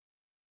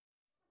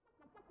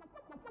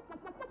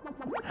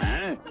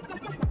 Huh?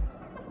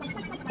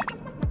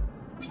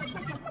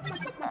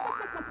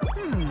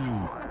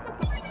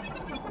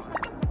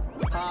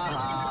 Ha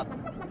ha.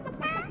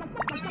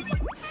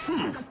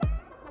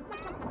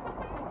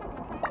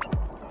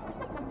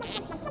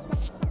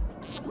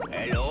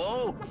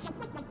 Hello?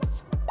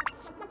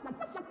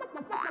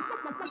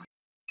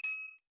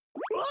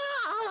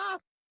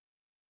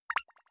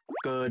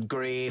 Good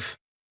grief.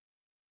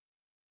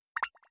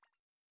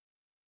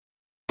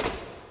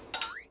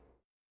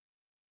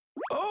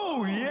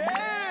 Oh,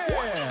 yeah!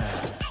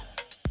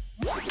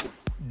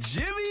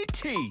 Jimmy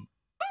T.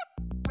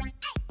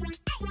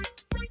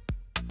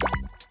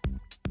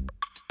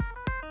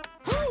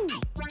 Woo!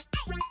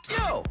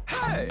 Yo,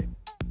 hey!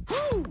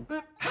 Woo!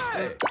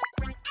 Hey!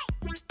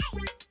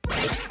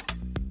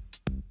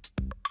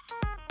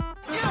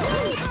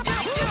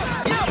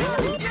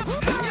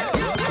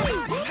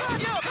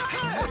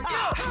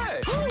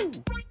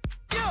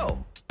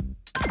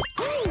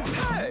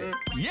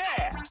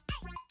 Yeah!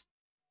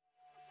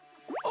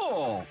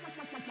 Oh!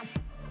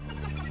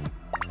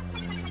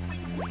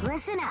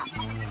 Listen up.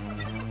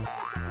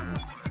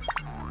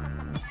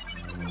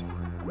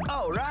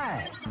 All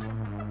right.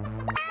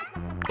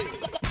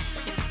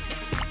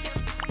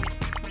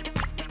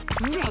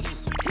 Ready.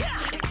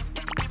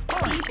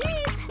 Point.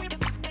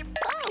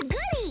 Oh,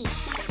 goody!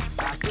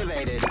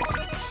 Activated.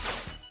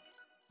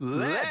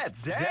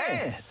 Let's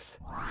dance.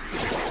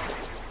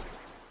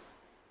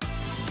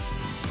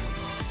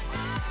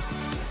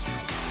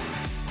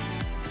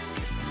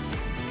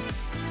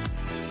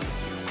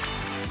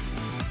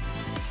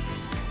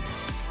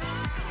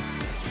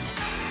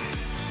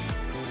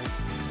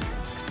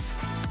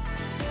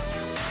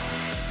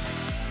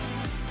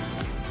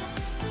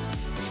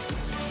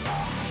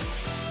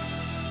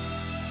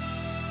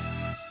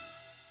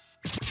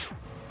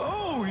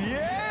 Oh,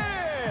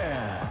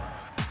 yeah!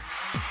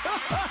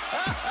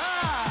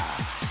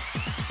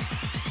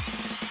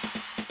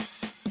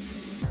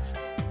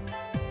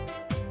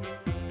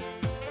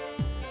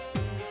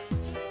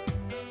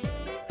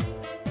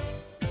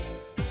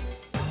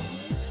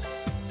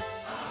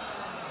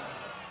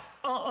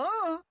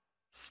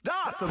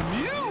 Stop the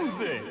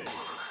music!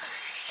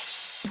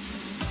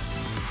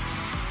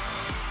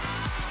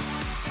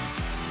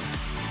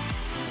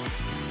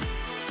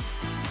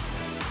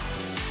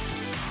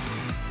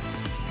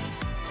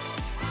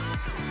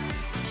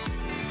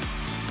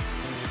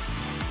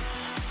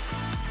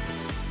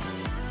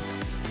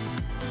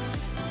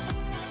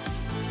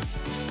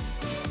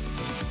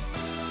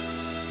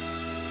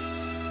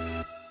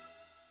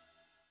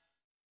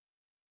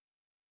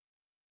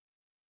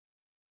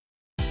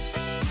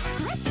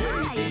 Let's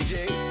ride! DJ.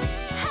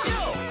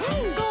 Yo!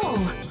 Goal.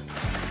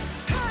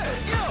 Hey!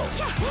 Yo!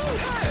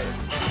 Hey!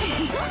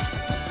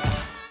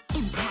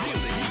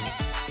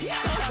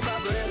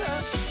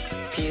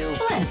 Pew.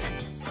 Flip.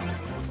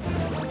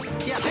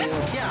 Yeah, pew.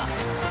 Yeah.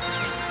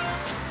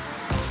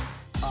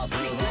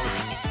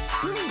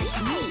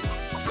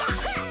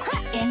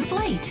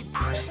 Inflate.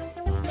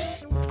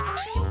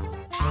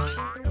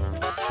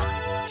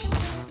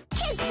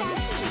 Kid stuff!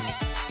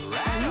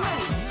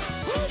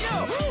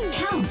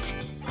 Count.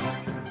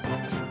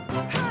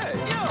 Hey!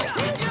 Yo!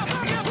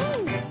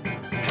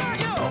 Hey,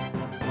 yo!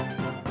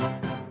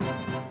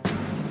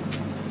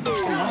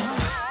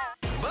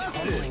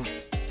 Busted!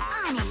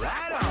 On it!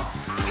 Right on!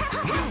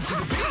 Move to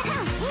the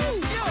beat!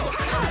 Yo!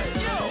 Hey!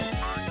 Yo!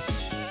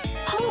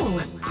 Hole.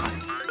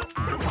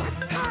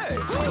 Hey!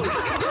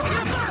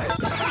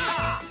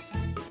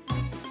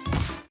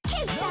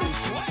 Kid stuff!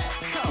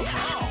 Come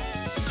on!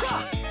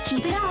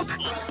 Keep it up.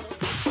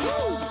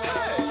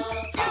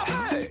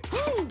 Hey!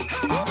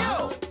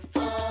 Yo!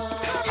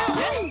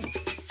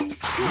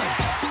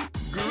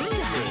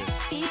 Groovy!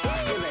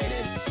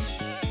 Activated.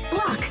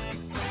 Block.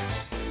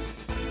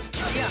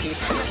 Yeah. Keep.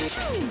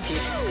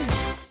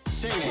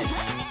 Sing it.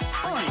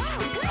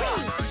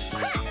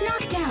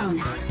 Knock down.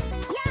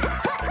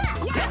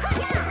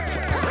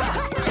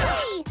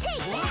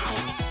 Take that!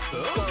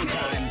 Go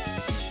time.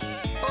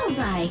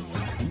 Bullseye.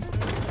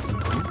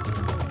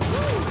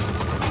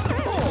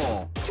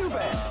 Oh! Too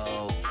bad!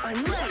 I'm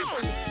ready.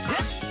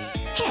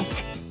 Hit.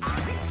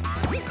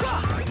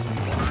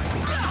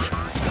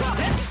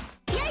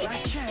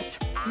 Last chance.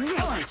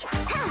 Right.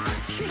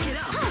 Kick it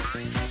up.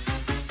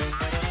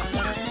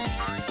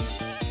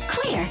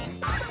 Clear.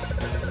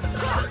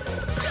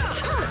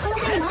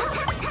 Holding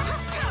locked.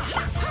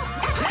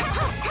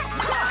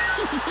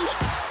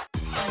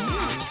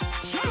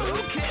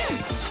 Okay!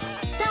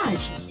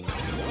 Dodge.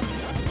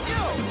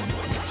 Yo!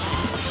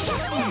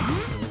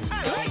 I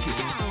like it!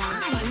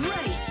 I'm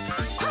ready!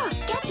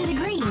 Get to the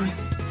green.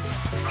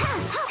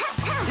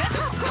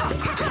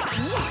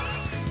 Yes!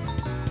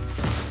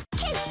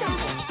 Kid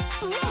stuff!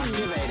 Ready!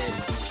 Activated.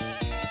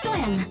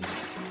 Swim.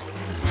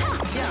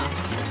 Yeah.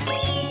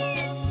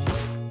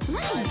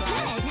 Looking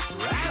good!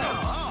 Right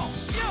on!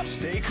 Yo!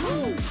 Stay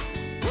cool!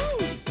 Woo!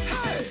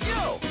 Hey!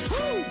 Yo!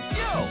 Woo!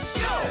 Yo!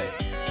 Yo!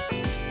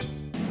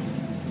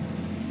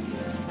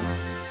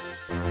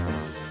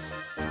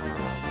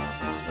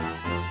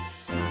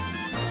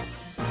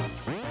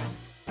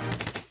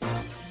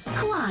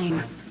 Climb.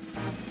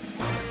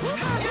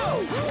 Yo!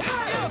 Yo!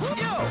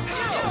 Yo!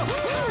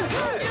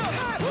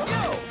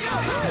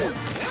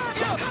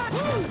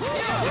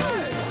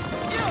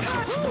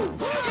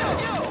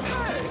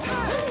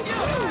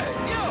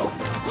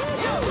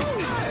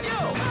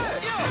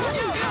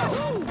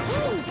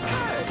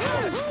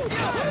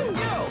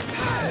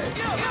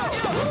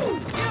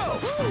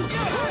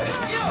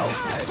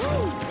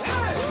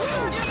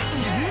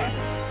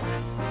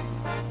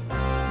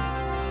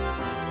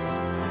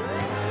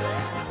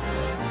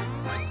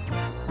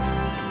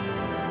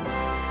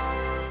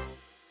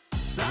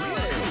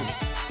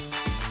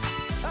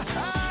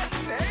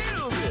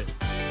 Nailed it!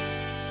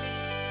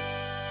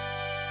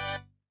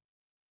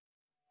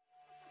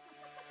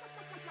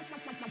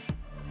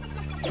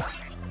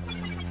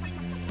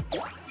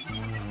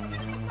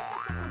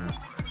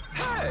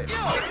 Hey!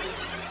 Yo!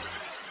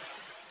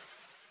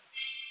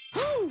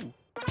 Woo!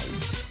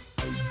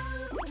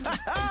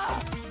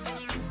 Ha-ha!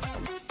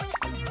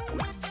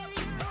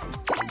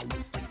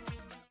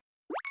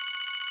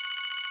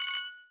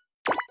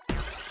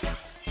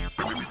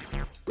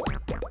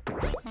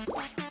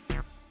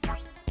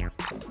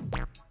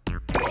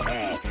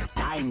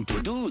 time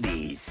to do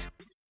these.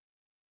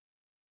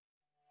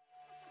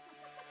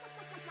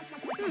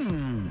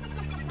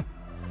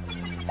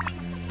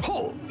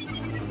 Ho!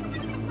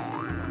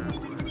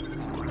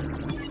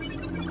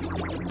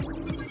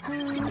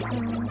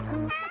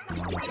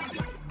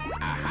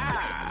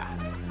 Aha!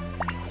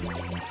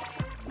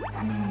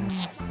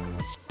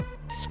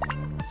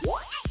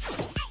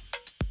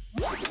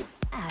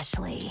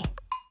 Ashley.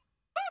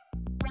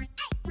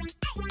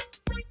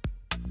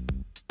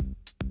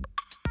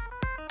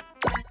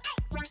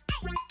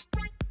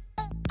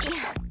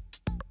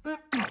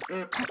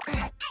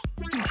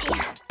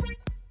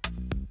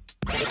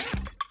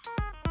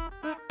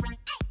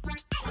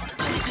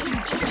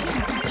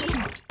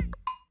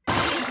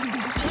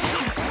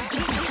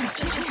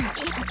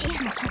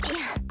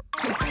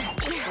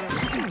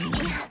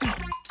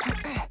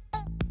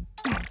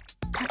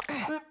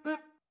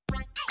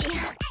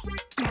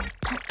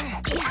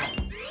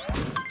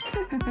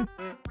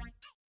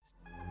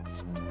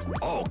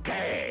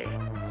 Okay.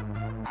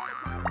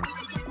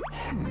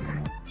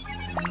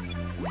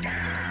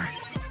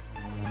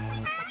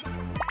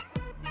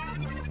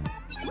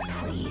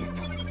 Please.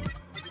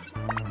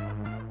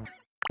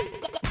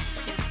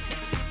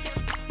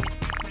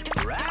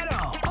 Right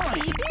on.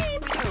 Beep,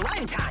 beep.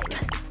 Run time.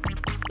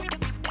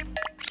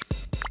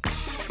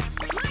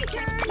 My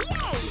turn!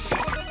 Yay!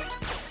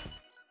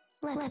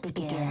 Let's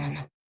begin.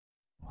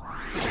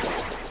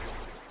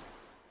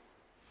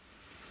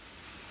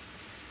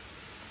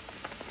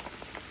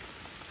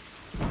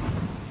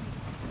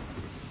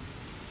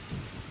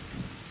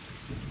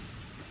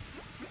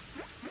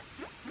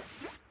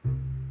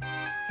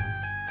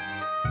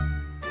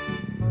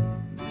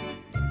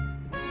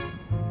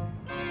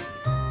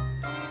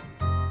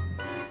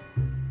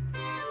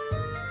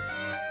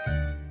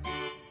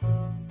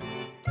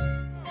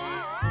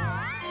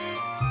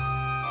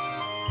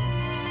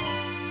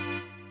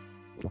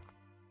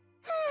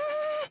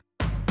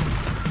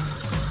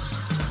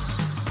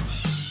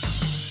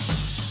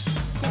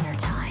 Dinner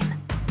time.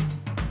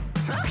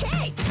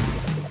 Okay!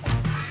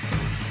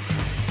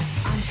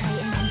 Entree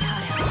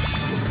incantado.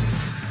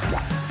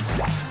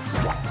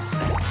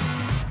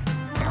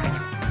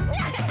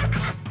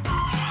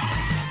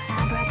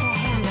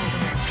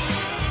 Abracadabra.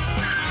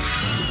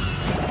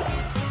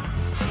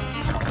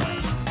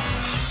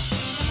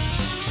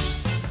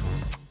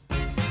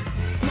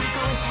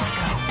 Snackle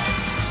tackle.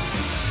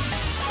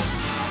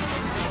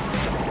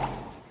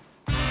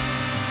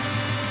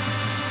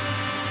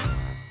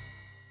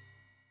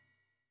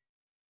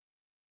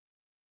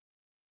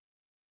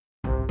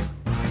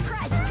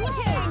 Press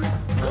P-turn!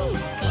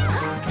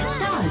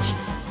 Dodge.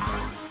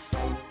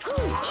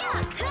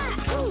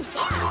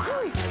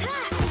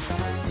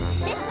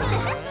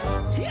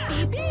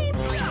 Beep, beep!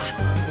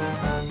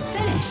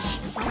 Finish.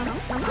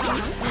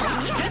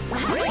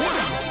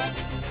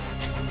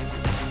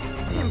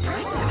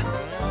 Impressive.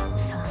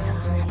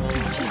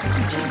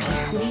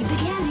 Leave the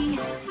candy.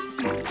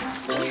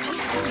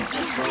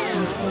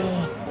 I see.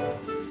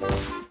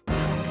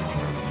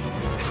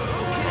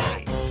 Okay.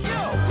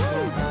 Yo.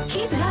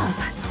 Keep it up.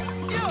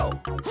 Yo.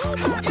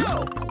 Yo.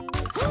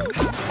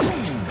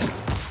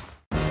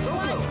 So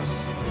close.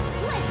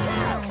 Let's go!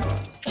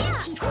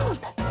 Keep up.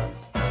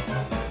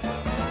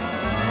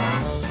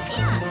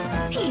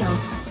 Peel.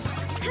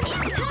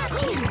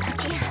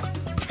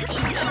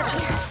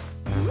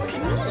 Look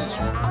at me!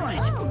 All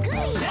right. Oh,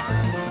 goody!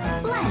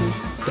 Blend.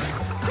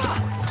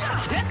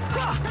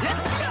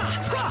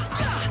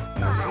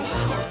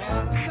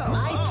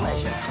 My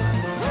pleasure.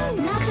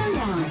 Knock them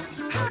down.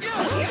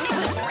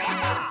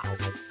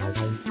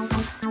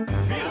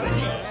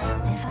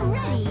 If I'm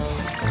ready.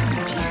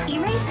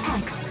 Erase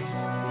X.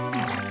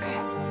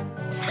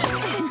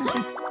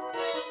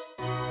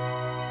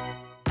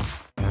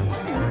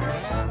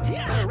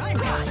 Right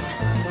time.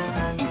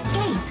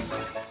 Escape.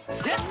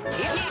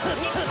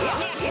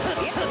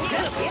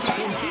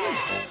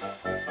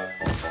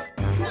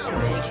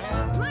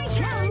 My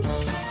turn!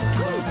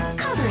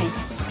 Cover it.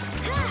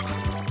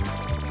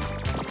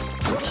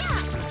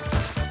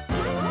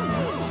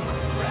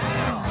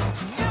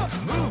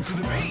 Move to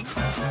the beat.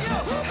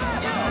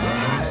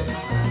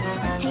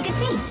 Take a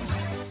seat.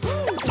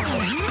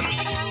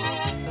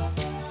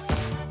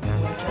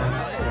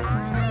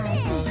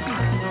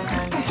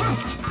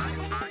 Protect.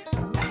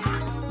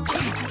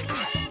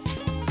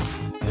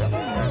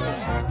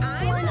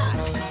 I'm up!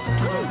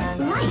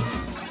 Light.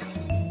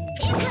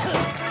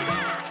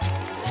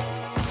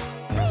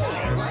 I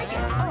like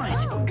it. All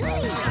right. Oh,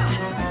 goody!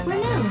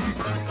 Remove.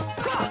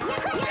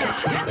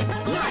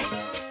 Nice.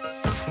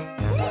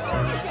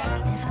 Terrific!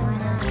 If I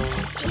must.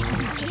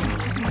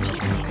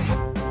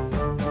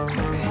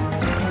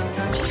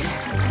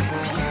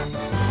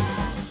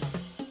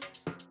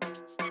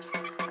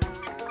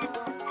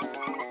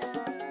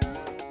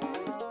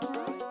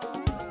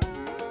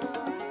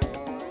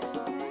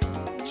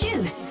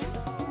 Juice.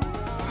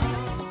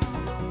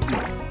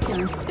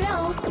 Don't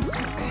spill.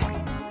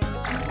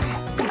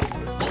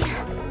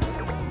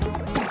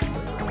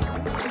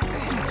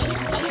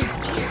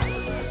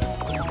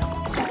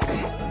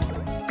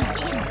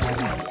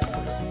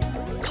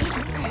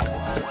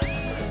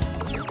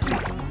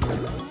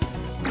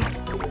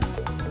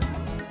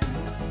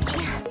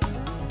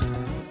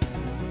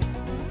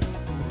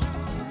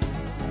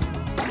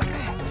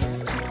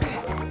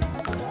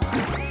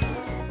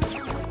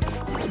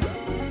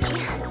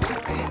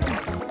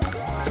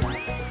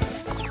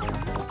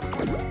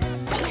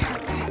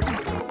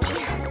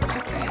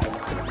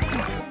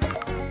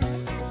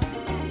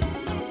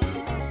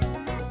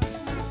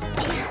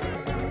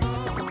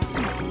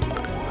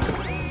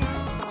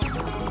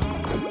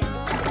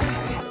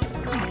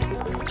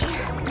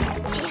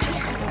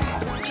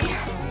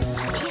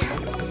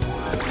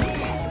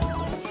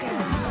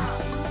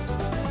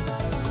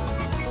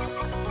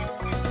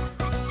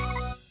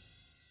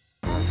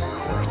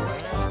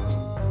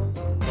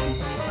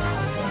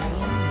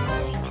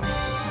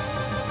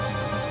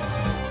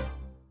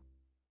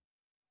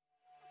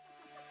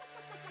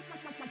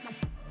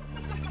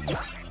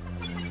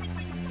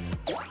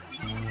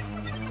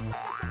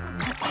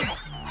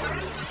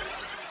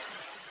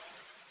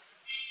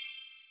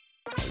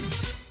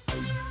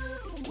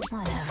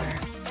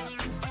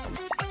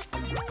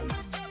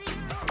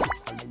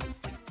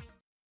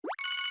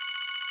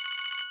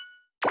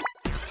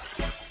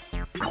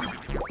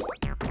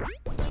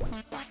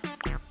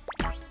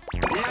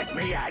 Let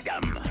me at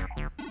 'em.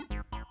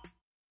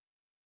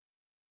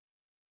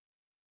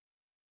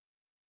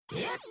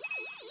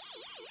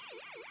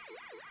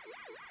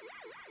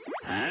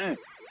 Huh?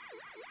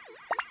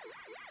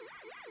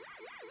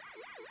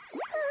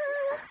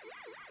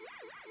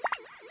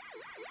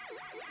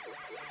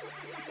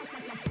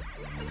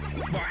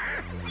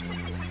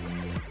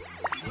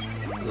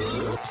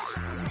 Oops.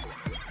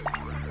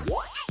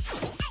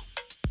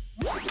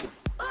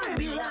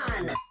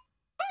 Orbulon.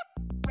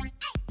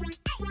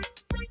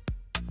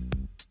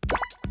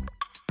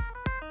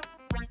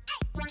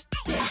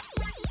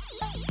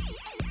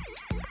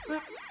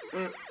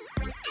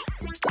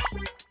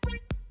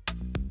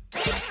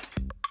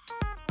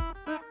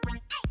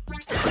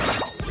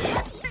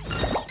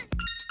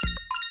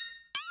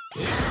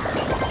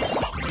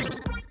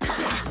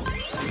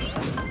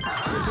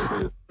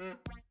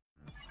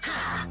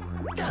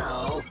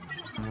 Go.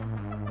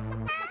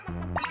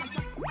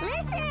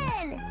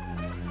 Listen!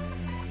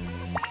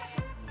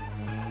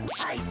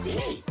 I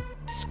see.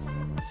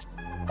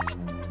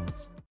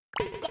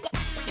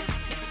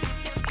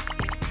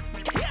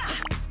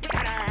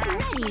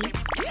 Ready?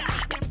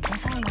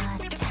 If I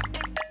must.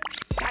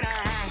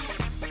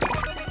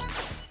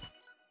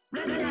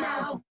 Ready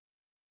now.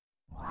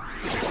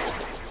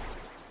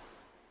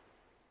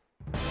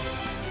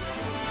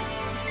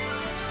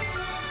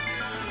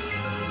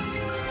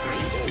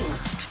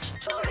 Greetings.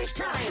 Tourist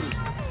time.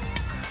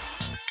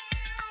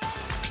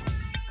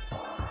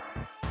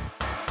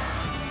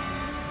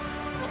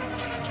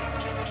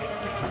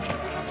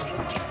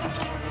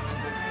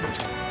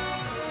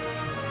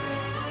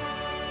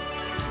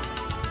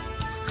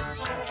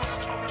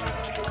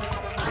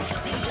 I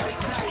see your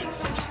sights.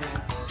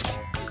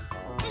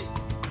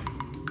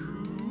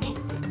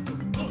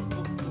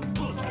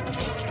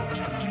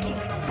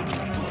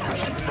 I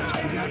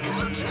absorb your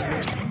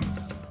culture.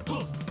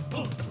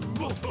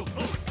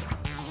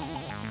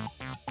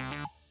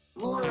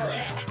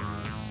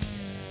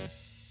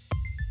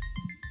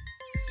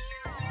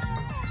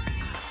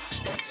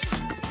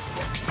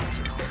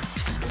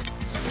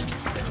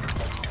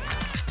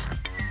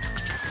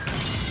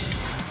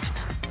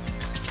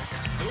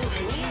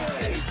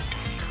 Souvenirs.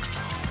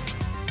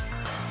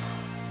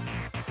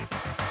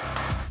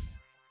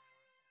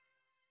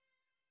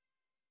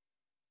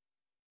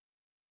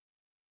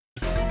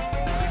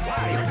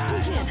 Let's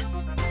begin.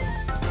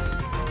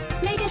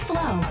 Make it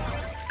flow.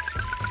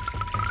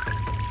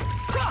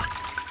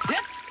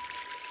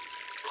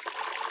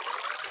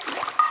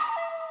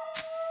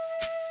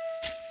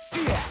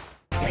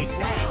 Take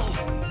that.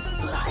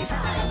 Fly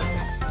time.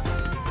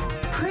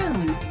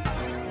 Prune.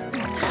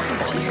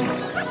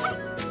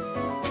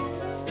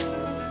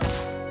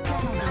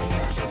 My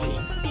specialty.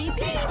 Beep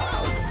beep.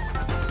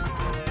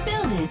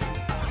 Build it.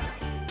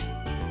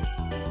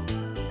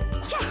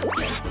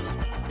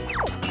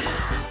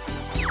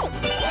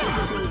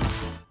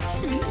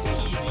 Easy,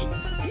 easy.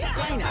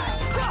 Why not?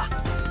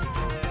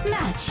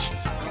 Match.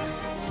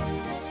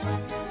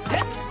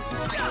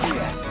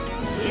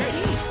 Yes.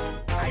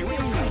 I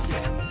will use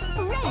it.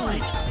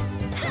 Ready.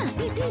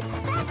 Beep beep,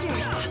 faster!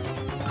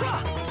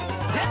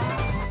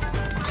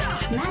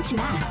 Match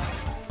masks.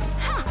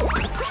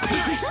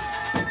 Nice.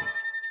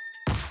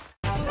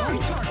 On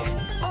target.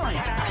 On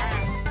it.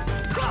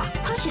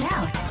 Push it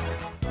out.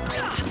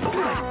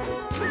 Good.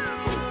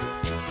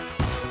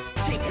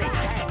 Take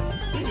that.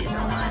 It is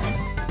on.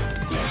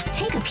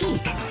 Take a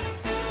peek.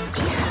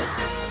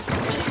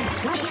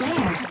 What's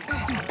there?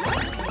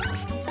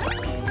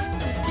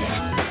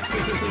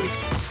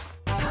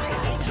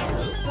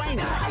 Why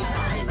not? Fly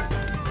time.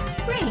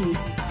 Ring.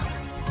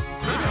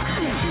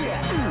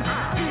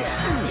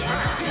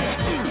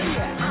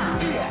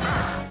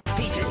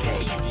 Piece of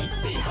cake.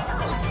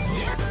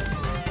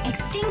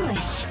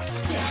 Extinguish.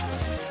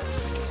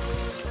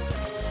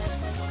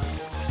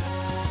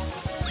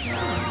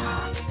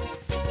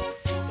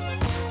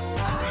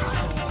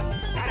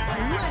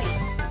 I'm ready.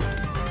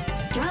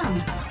 Strum.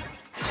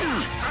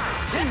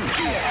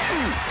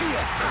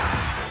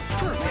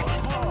 Perfect.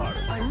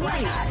 I'm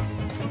ready.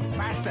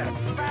 Faster.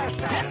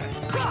 Faster.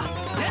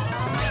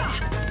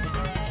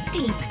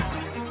 Steep.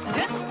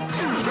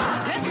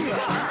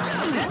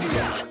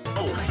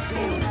 Oh, I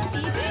failed.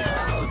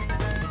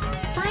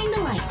 Find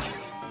the light.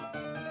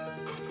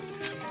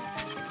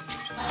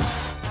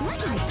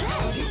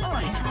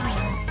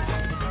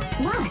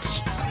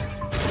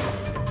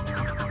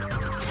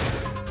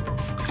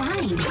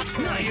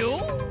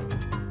 Nice.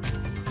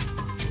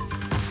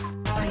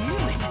 I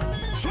knew it.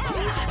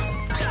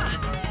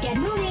 Get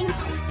moving.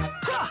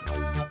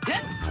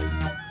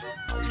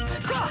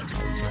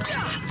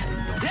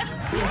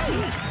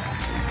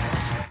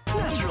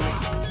 Naturally.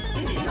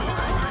 It is on.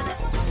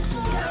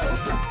 Go.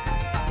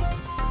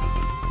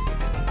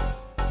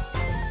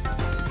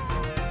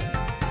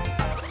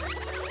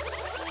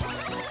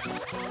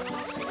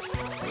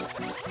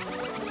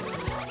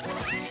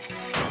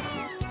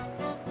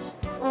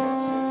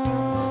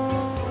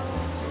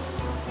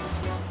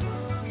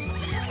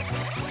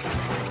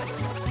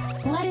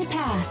 Let it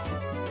pass.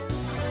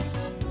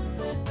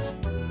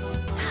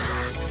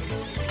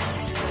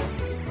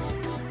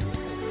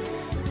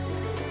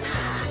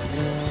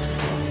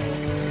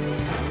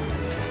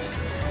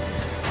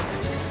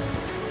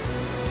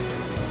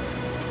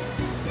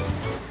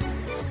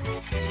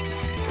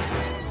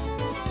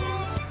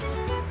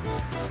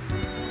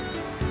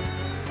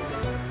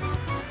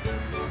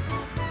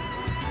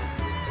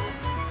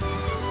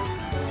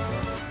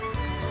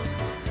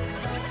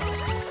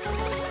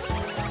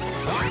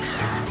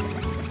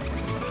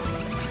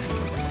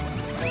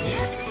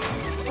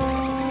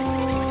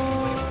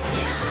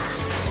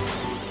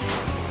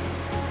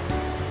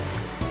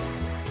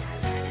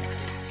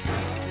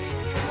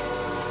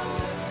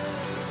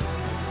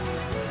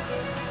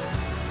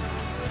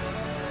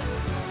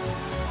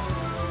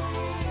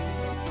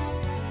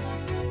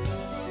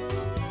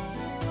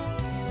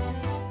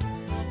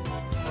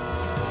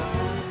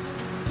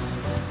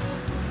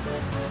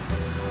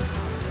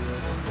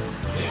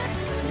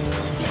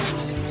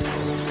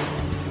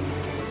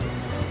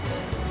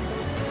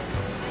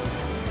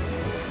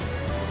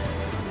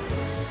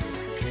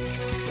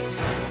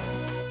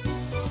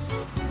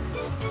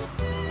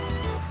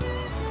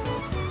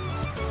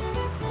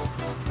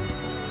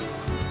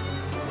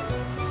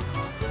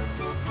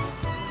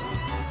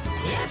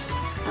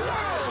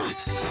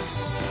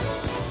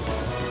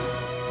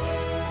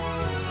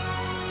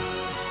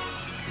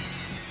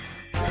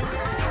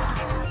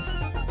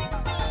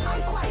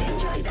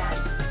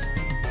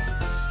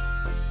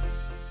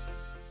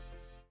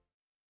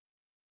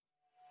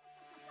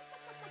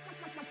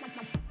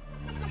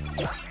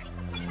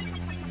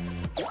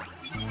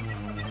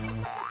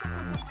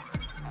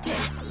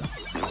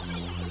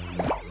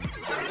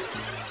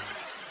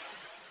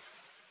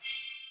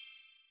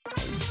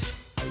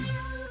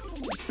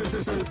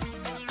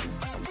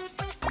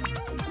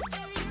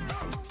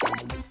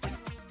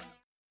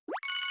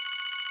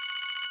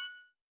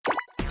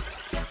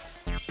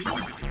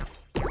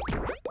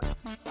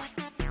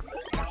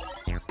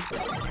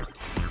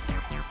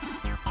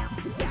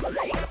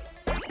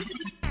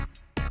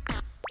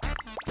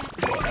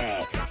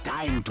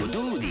 Time to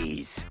do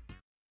this.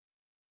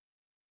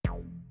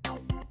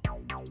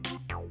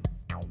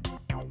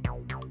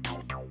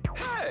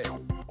 Hey!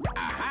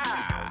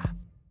 Aha!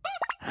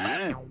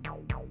 Huh?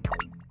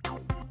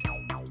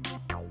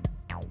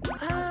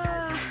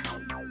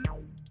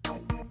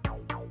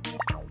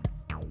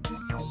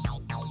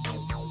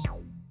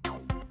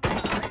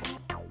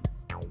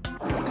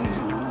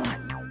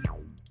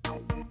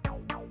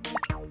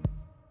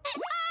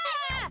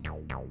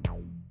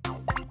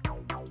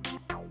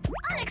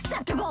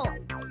 Unacceptable!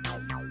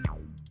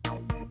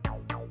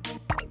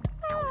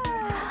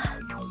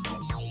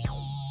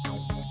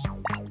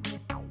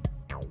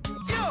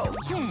 Yo!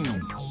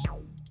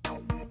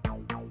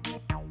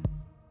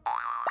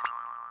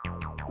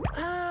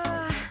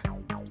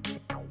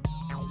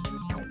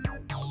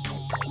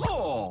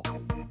 Oh!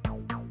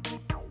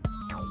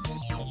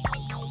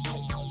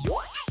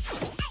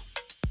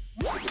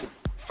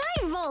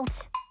 5-volt!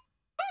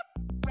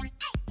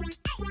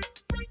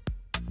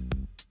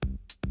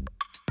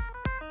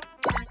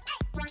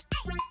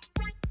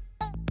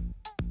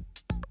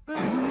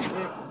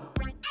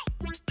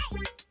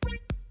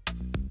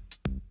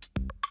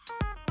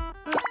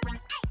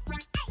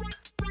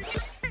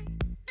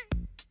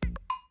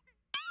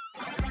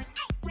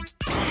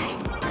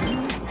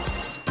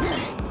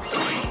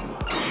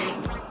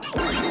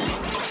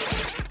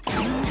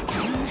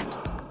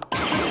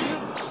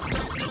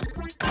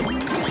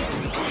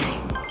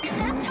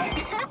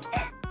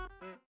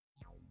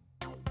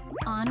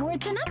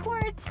 Onwards and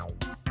upwards!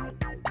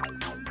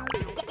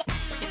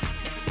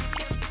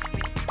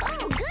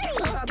 Oh, goody!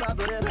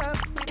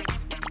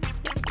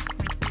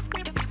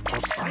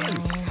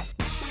 Science!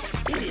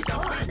 It is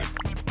on!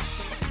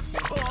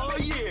 Oh,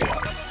 yeah!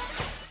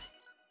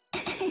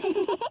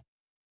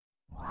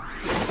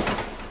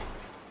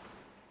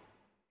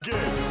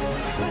 Good.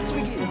 Let's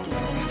begin.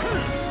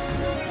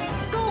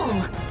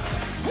 Goal.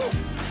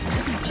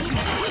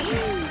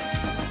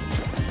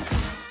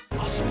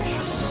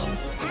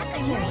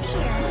 Appetite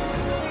here!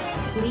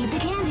 Leave the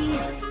candy.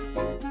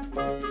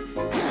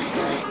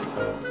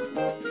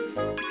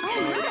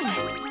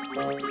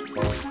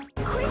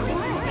 Quick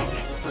work!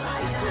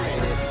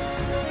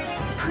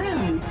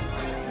 Prune.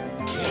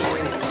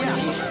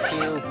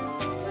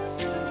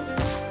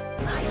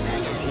 My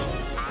specialty.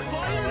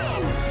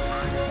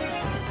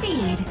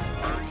 Feed.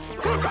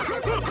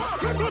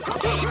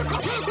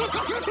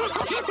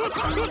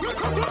 I'm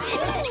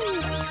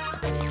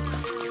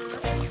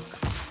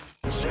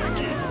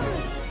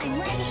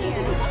right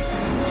here.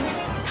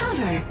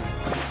 Cover.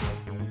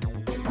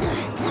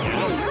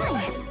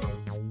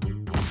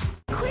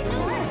 Quick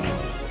work.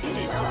 It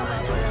is over.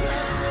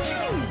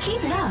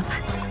 Keep it up.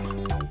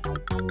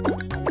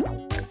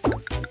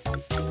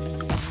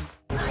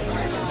 My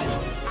specialty.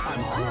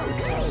 Oh,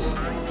 goody.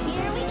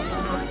 Here we go.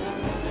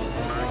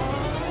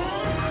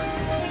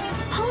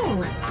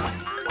 Hole.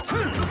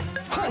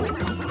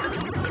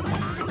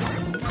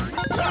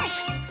 Yes.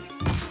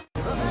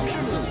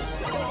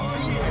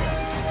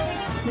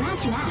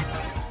 Match mess.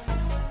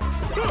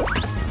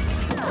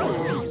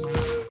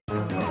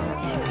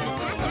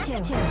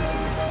 Two.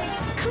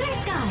 Clear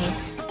skies.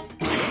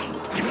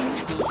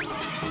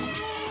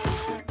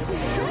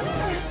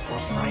 For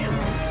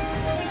science.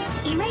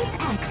 Erase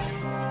X.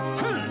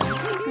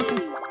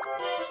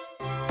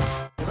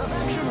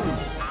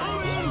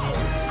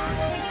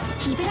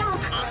 Keep it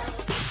up.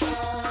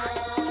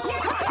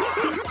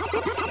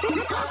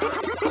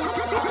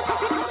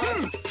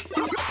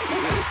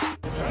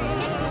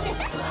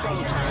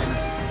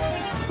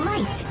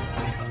 Light.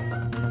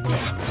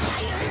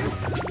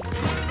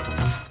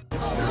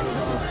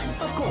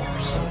 Of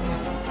course.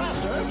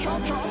 Faster,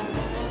 chop chop.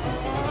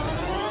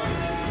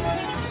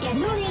 Get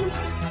moving.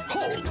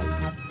 Hold.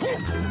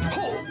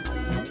 Hold.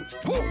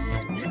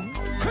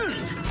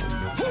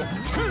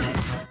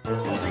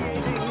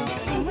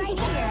 I'm right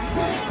here.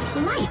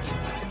 Light.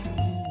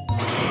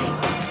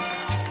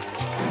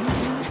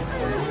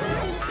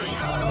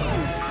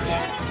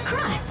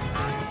 Cross.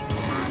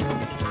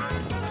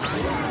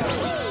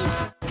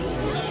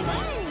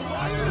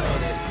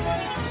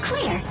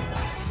 Clear.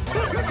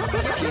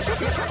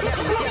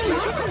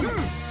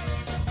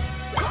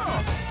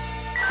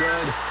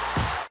 Good.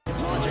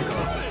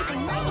 Logical.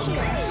 I'm right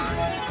here.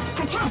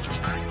 Protect.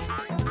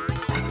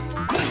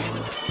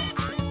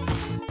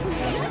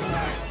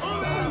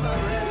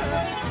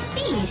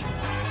 Feed.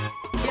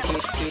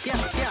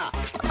 Yeah.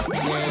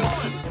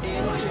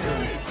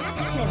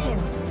 Two.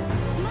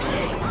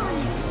 Mine's on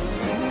it.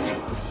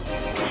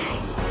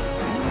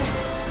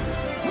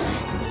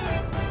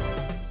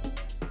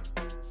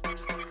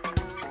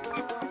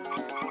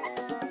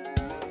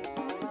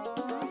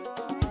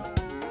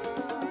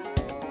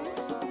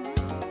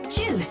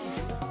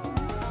 Juice.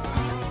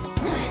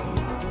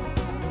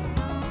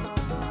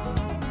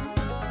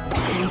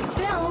 Don't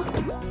spill.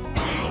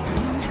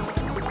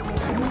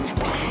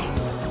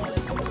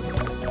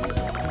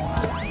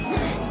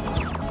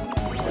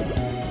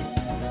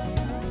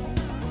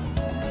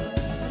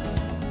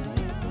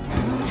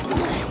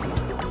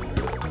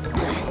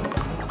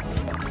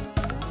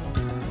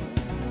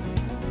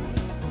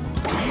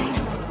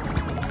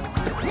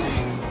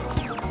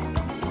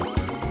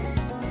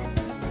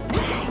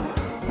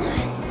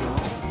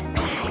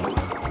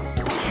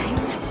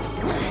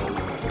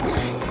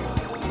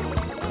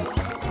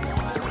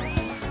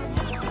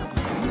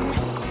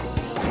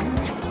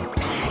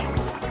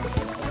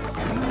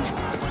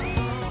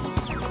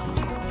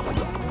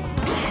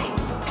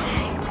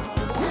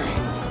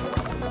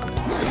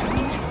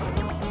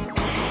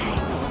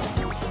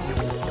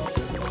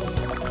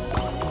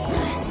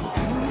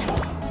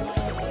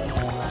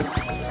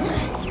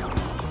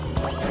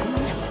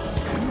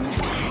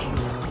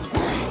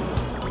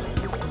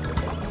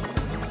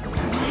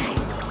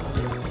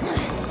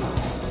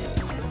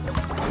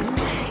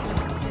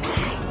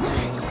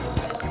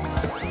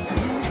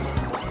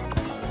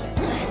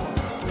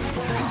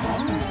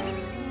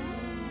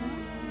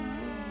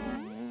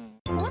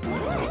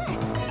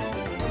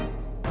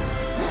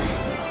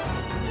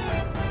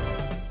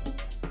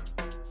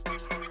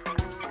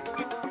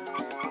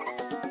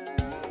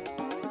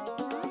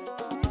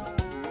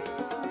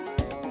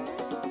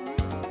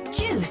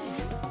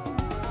 Juice.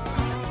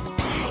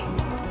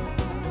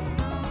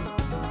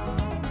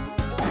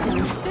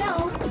 Don't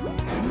spill.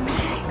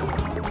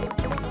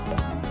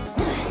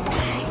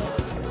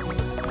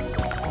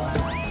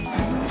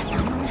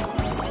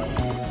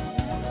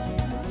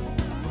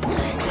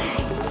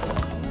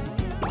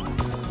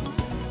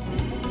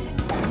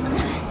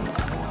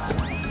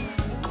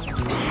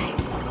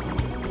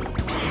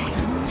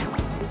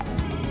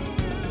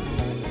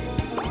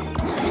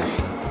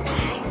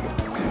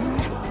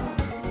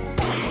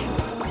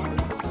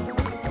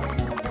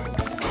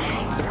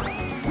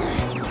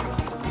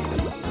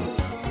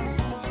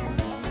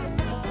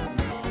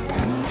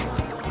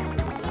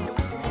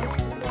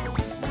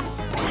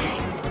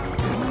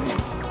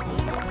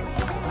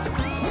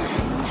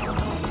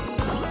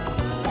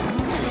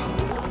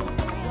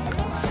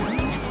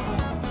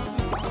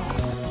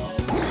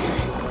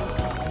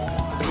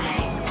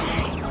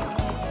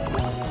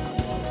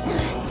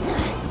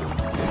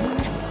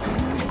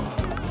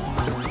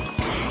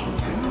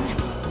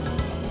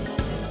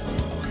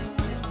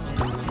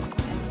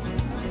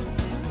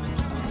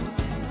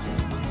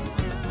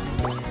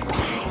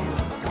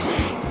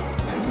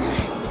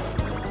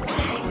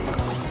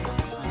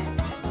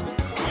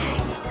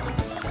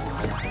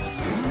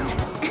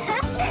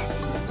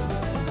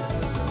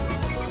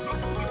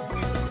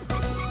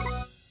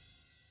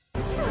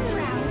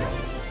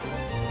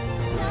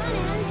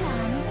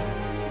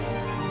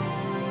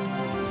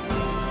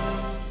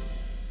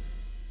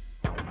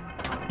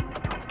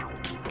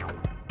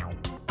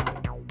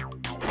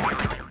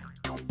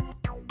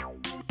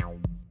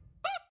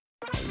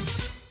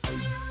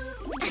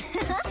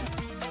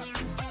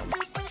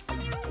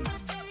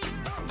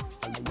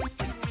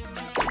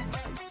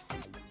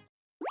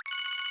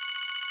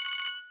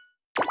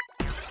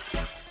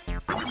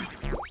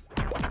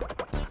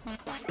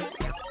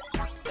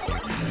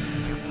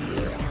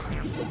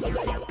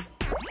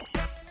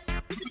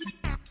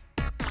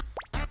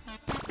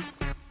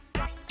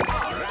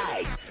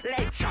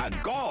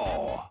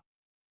 go!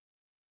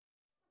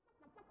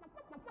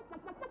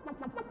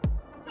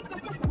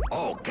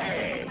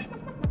 Okay.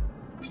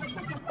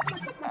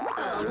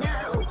 Oh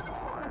no!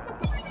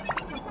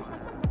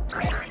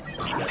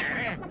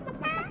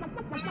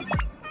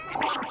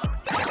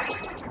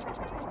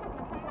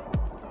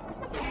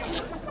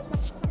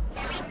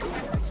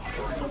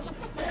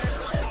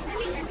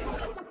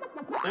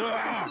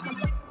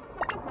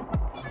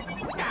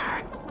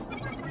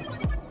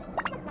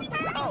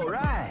 All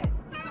right.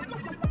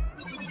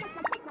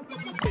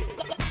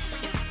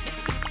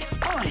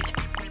 Point.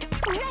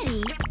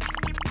 Ready?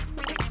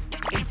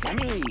 It's a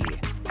me.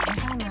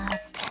 If I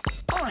must.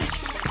 Point.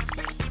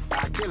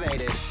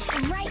 Activated.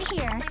 Right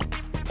here.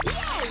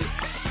 Yay!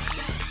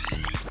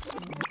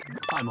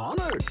 I'm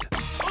honored.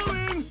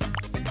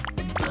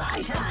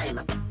 Fly time.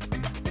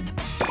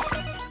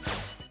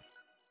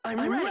 I'm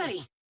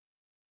ready.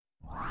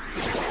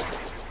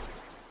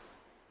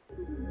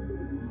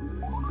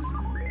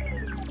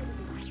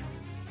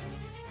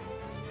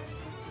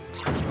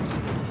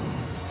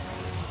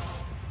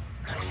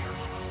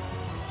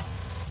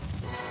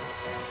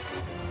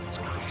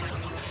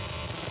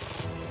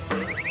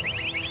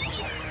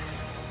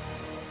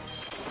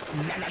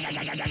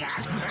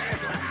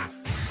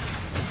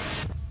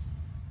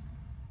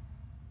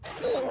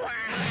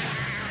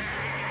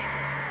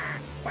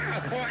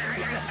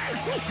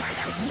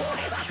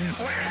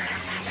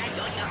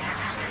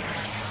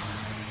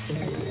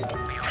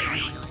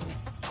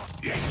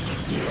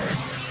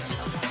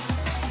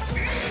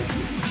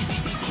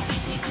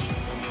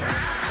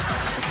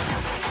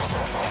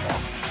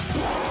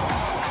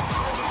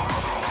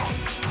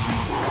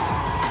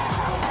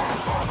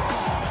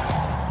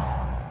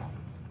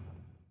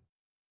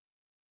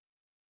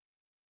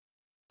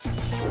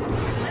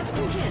 Let's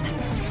begin.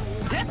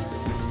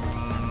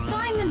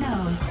 Find the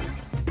nose.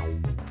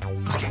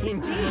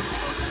 Indeed.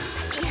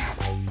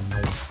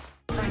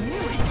 I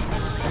knew it.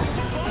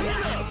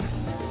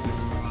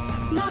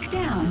 Knock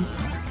down.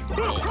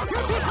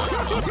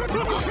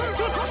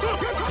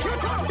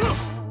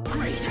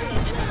 Great.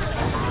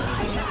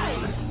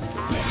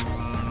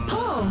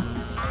 Pull.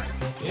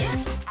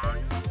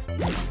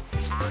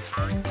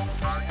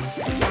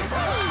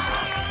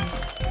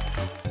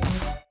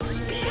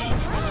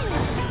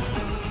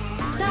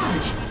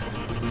 Dodge.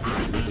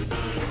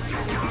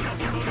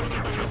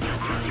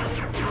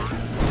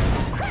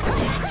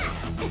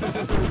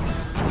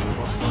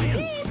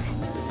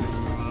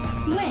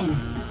 Win.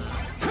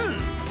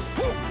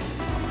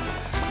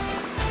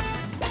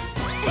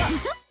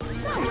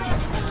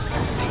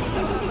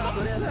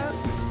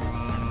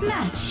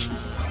 Match.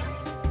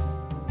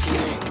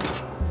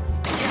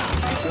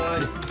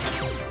 Good.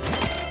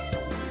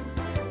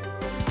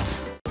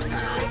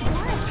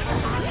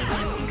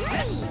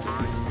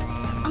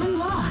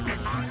 Unlock.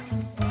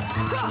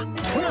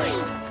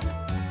 Nice.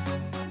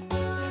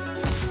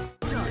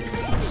 Done.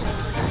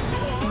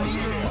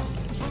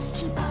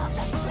 Keep up.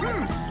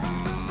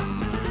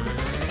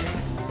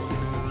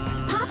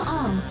 Pop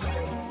all.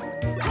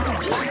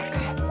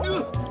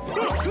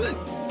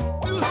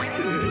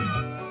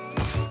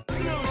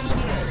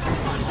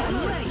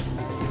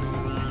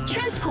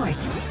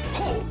 Transport.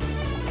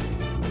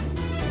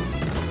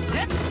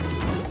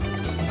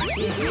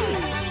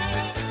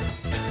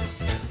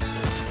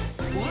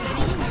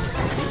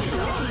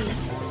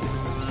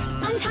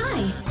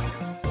 Untie.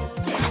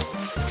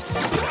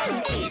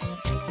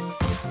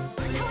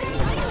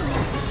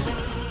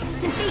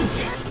 Defeat.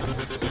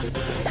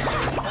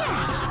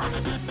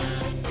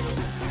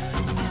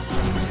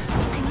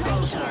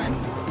 Roll time.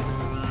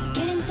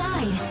 Get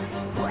inside.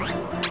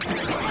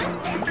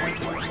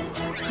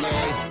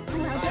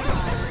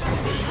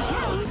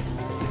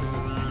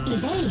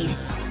 Evade.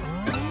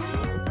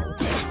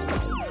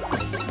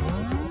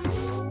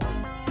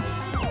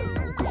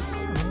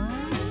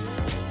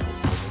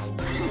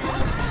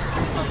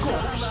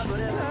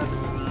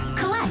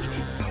 Collect.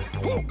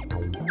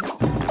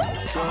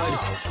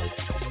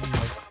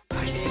 I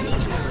see you.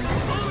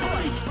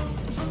 Right.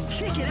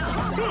 Kick it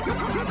out.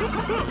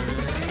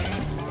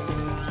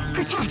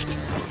 Protect.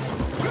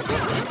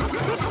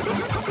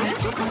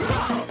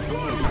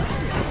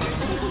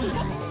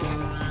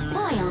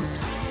 Foil.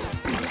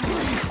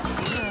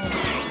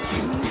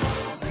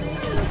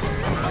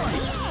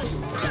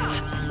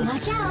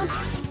 Watch out.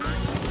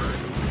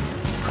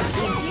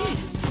 Yes.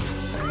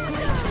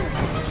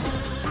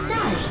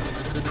 Dodge.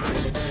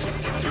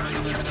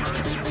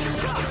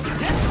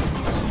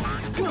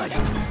 Good.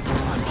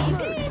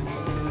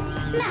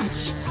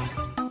 Match.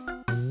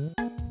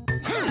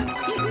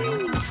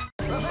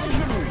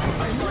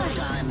 Roll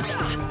time.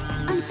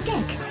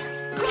 Unstick.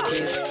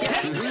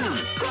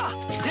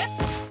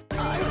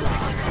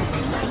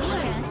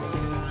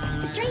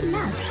 Straighten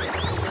up.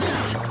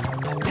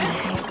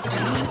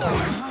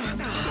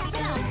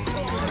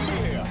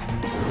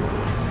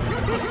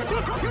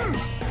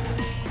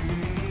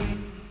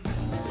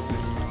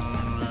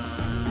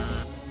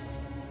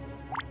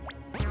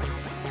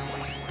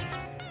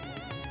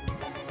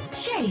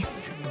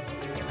 Chase.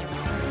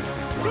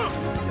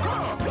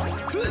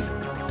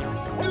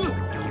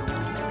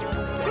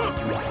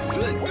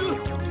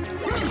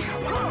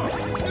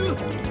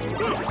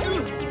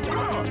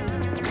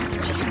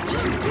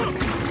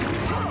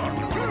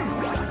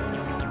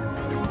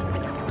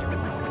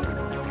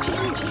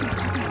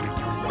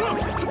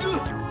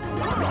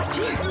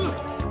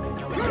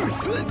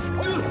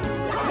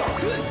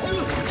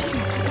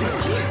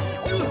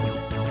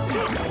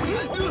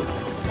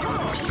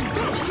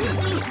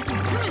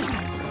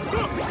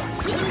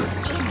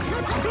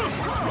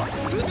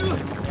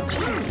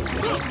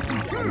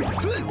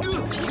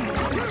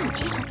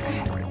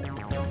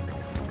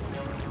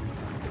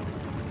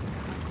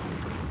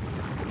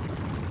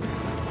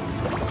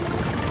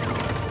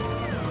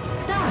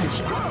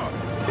 Dodge.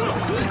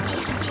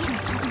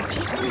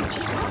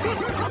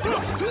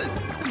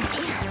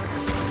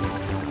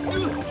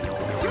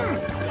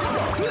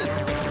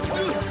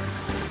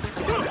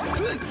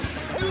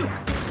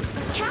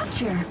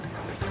 Capture.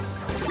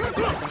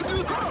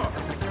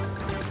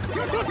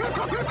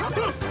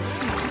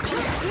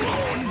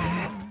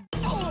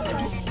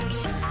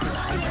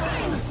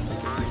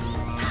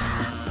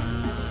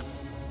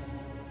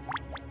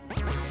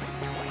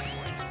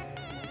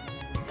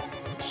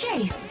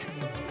 Chase.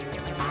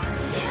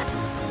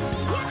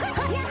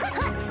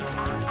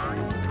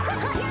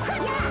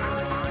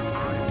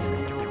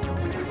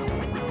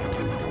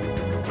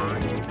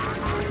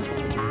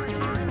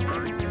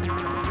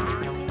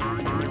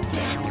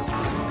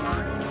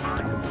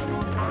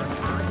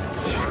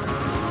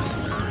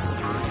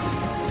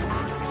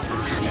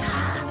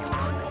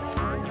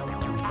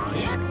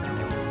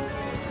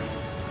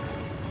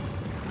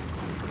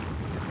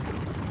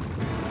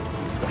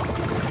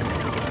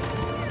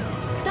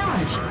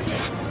 Dodge.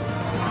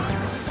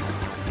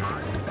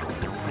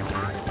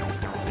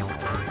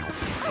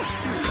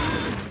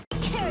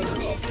 Carriage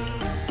this.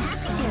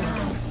 Happy to.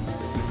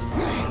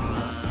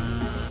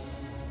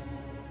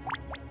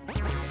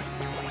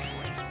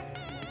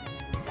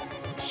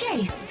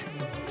 Chase.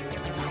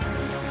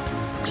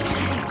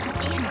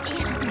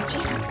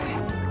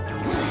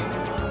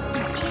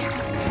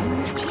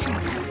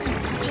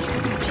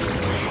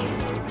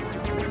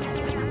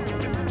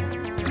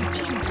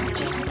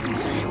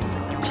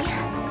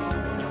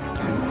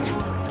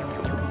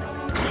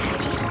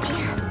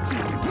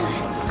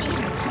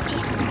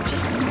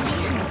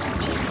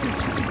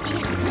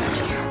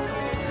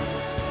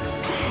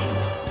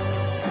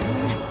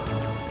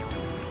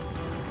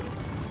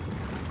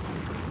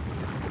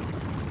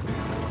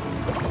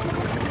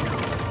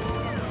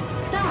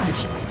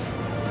 Dodge.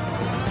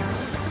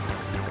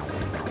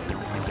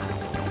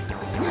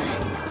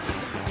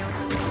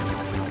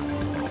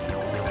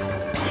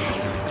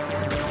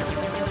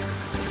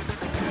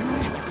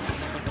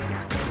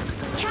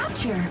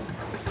 Capture.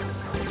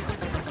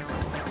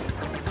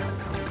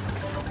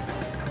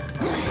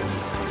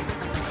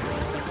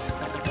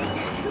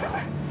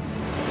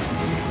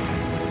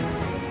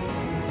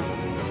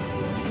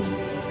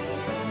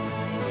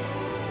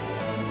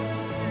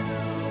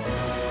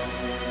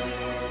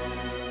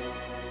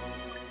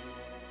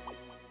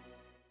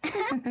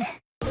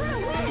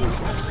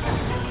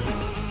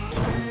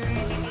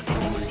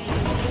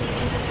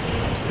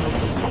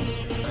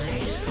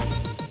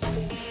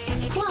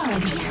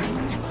 Plug.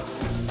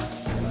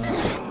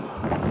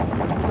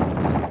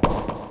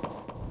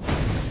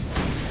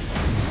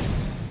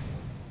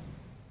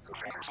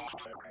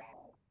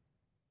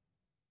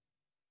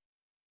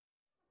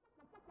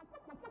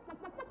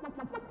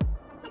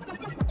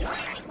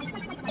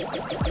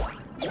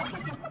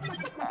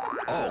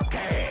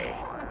 Okay.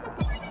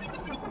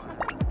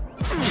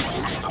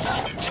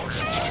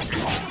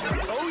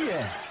 Oh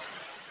yeah.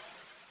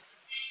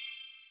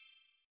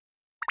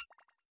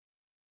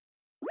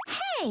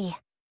 Hey!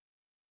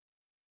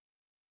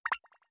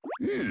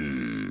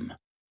 Hmm.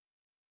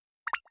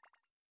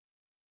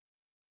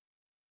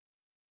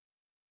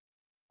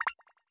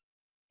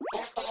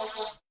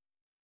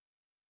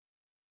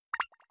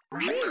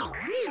 Hey! Woo!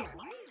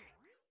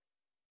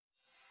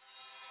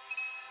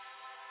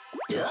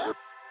 Yo!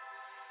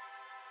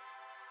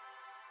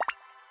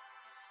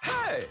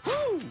 Hey!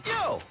 Woo!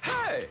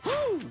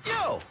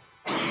 Yo!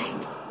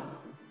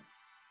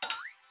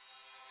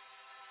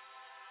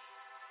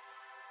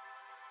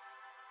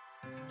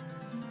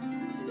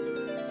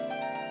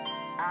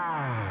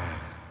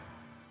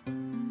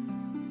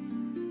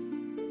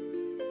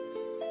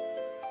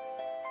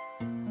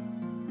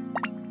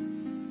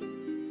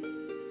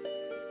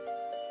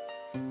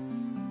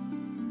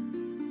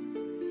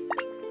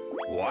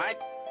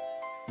 What?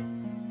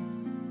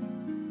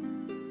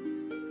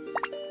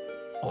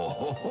 Oh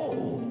ho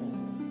ho!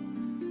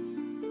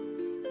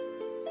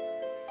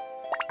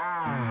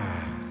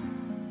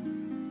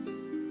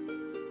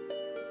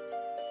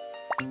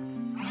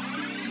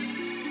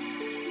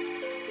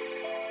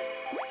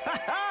 Ha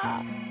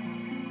ha!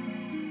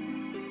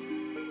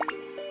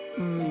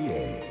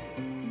 Yes.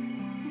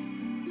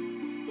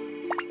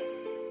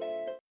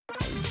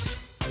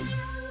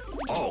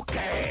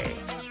 Okay.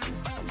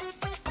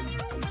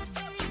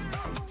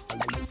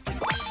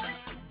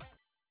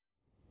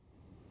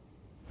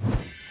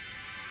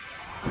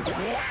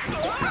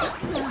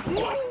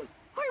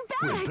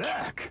 We're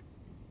back!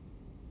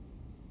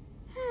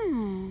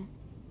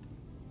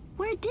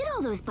 Where did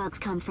all those bugs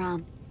come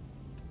from?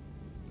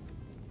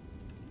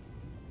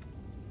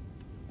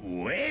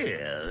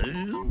 Well...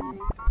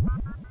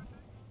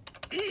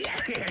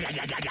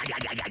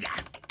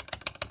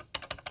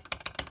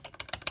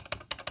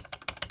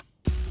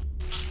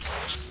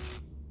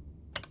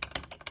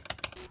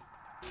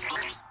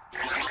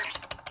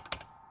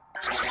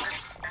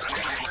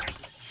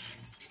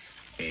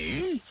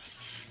 Eh?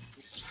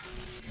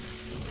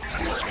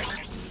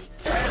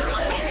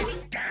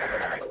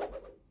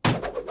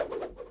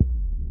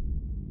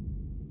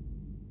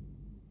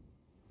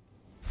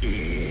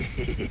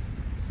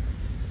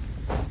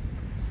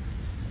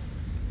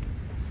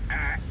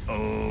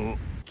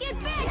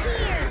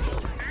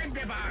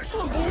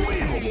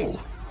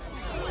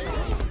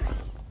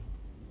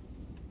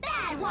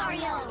 Bad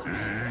Wario!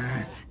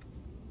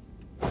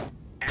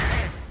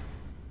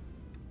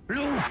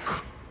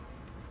 Look!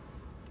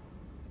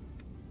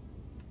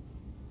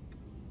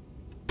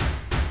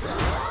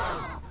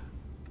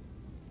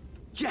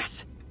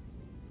 Yes!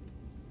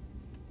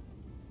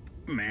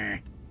 Meh.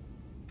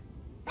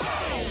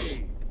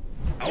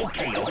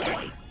 Okay,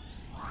 okay.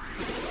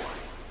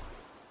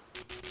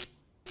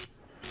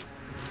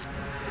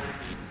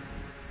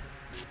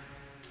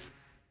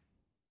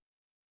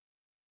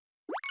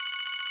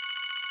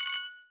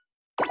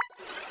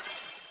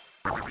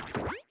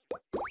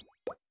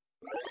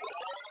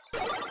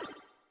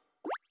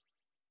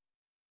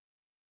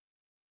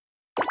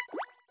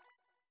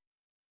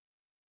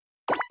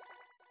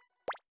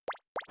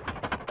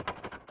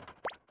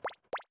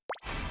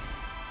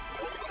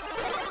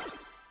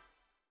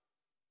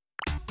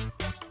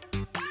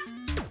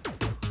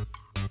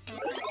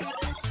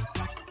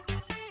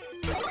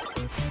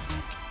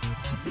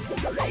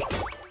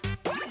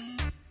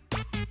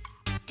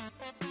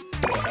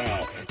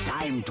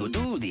 Time to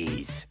do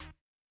this.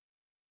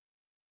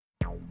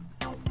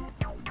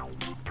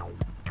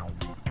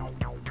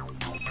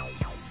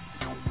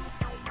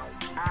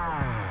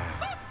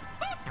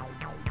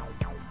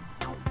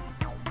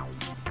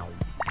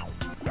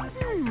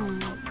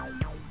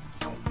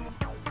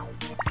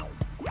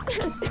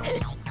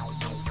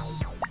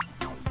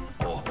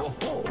 Oh, ho,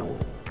 ho.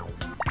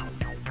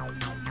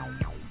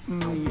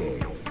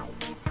 Yes.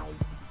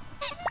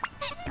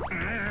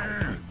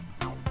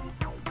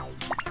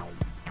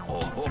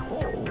 Oh, ho, ho.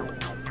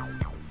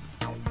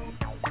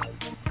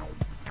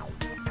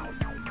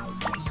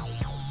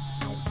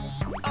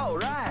 All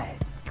right.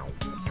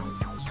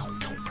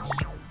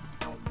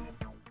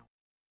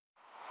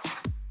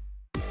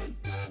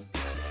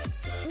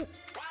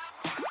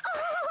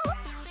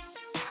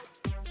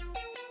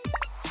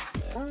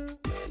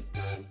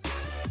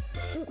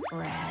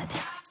 Red.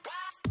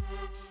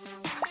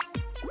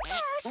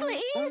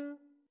 Ashley!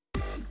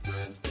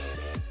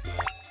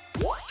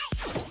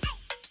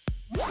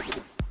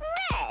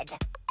 Red!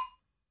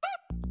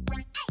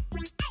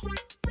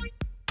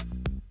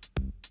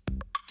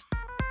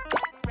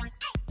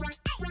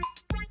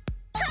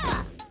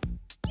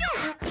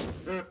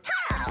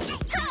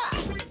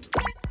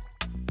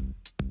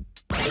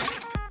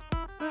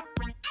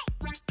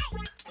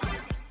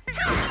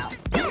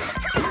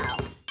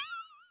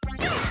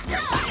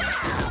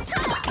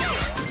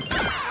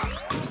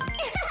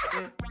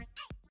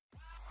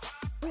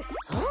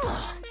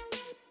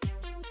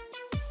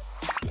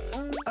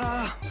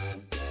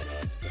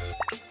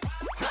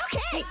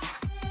 Okay!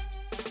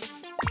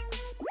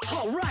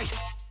 All right.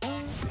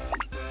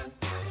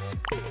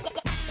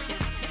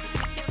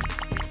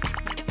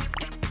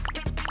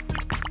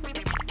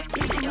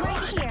 It's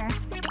right here.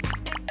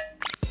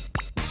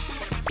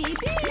 Beep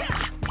beep.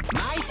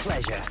 My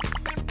pleasure.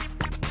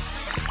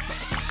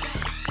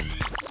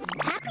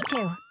 Happy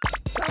to.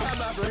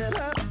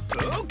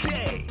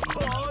 Okay.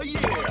 Oh,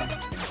 yeah.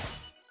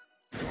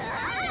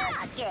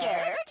 Not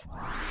scared.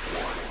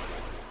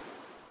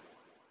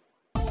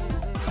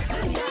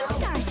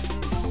 Start.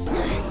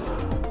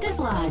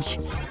 Dislodge.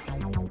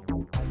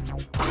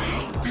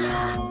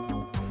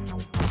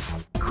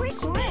 Quick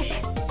whip.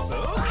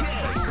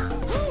 Okay.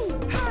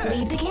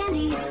 Leave the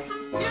candy.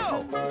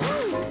 Yo.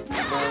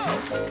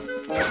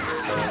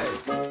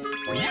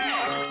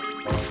 Yeah.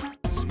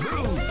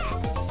 Smooth.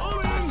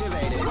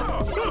 Activated.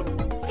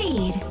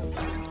 Feed.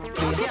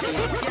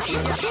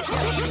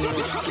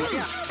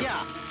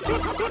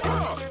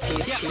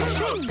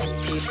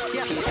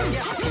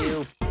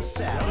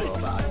 Sad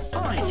robot.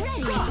 On it.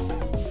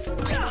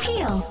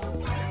 Peel.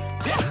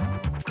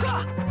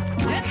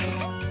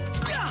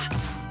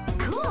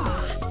 Cool.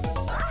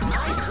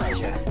 My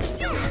pleasure.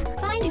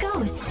 Find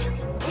ghost.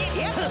 I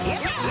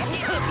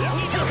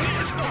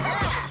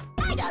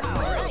got him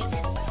right.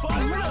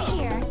 I'm right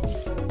here.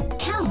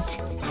 Count.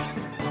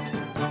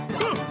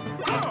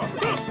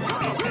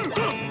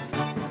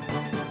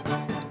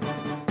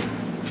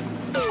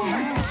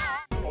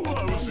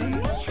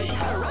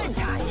 Run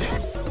time.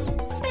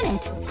 Spin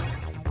it.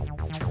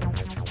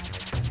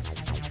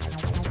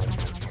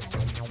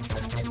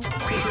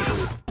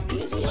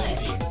 Easy,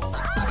 easy.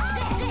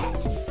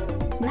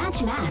 Sit. Match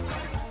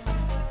masks.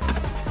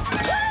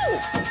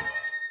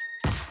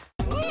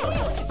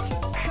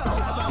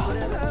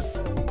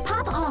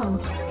 Pop all.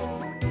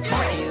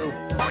 Thank you.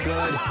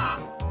 Good.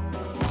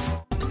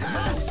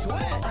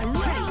 Sweat. I'm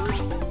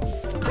ready.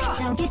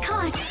 Don't get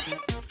caught.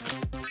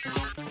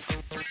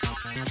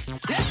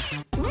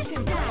 Let's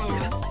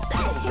style. So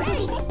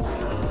ready.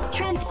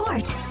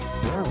 Transport.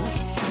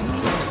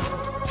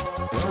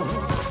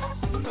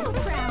 So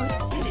proud.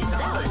 It is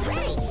so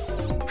ready.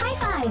 High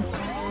five.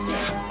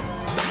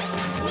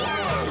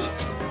 Yay!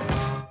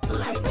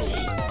 Lightly.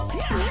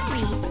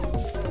 Ready.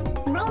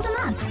 Roll them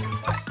up.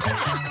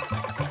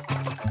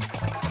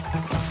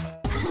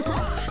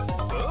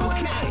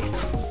 Okay.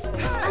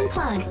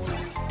 Unplug.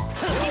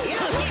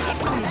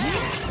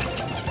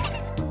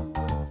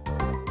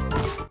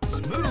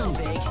 Smooth.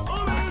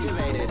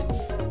 Activated.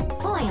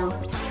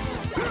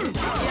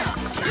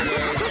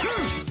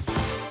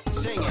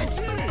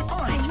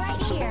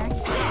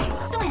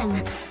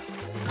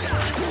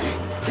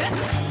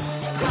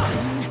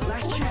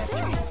 Last chance.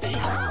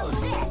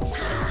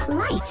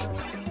 Light.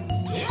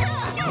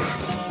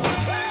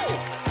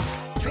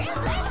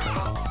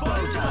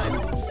 Photo time.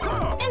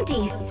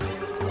 Empty.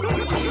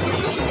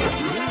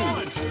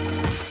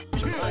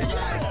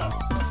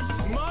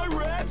 My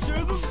raps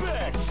are the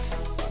best.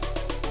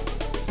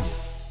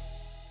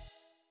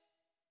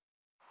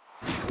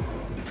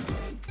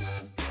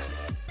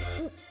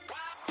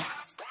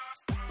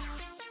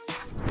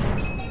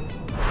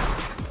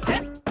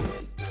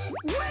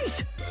 Wait!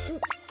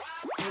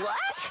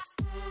 What?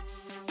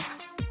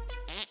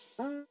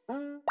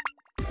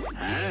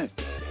 Huh?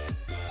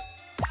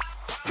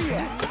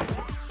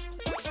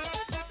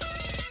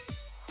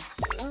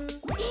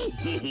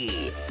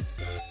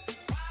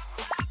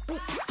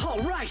 All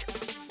right.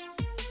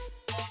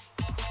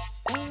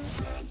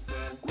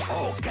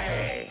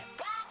 Okay.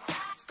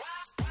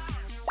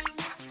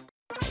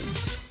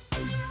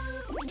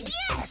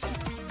 Yes!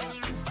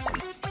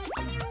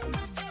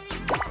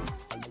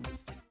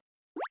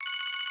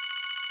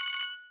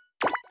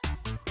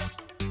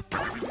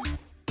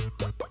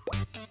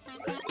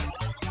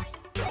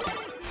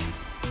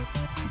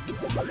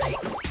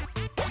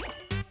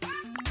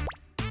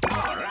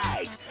 All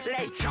right,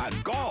 let's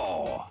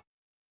go.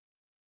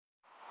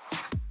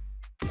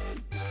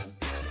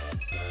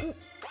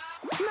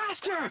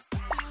 Master!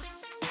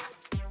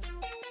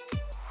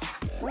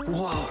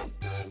 Whoa.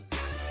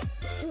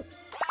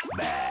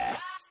 Bah.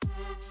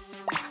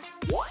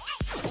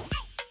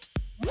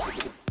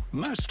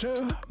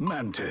 Master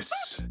Mantis.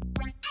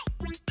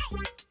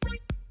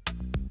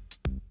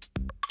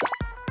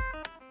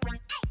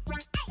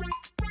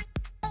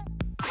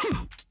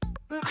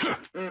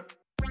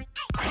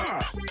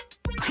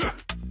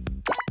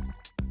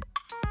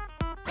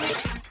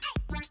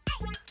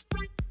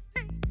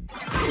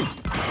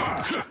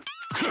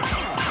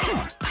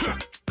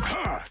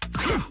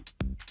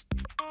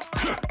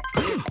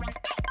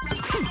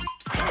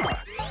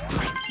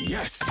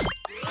 Yes.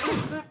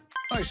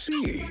 I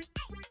see.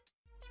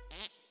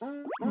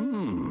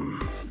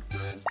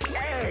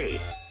 Hey!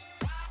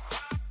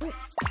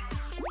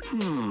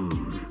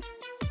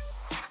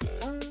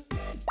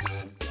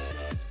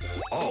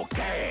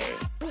 Okay.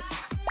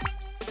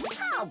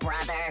 Oh,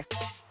 brother.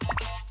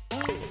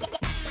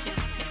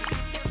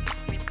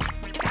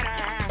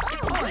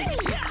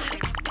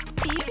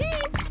 Beep,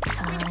 beep.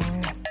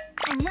 Fine.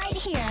 I'm right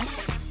here.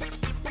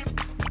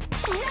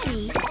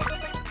 Ready.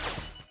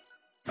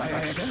 I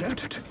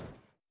accept.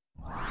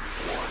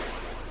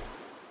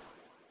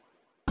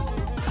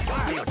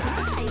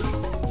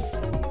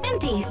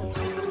 Empty.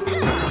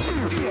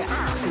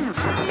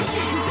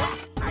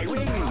 I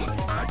win.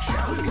 A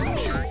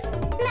challenge.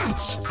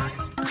 Match.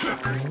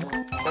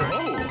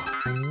 Oh!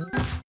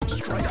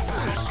 Strike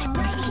fast. I'm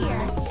right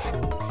here.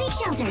 Seek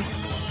shelter.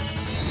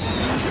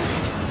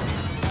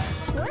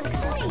 Works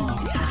for me.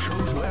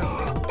 Chose well.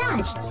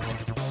 Dodge.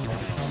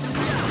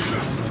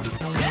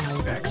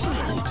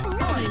 Excellent.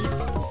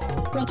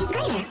 Which is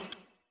greater?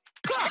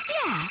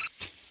 Yeah.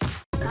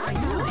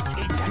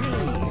 It's me.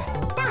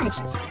 Dodge.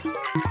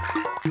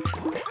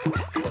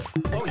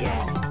 Oh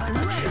yeah.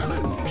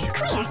 Challenge.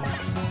 Clear.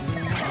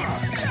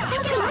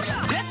 Finger locked.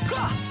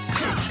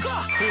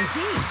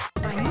 Indeed.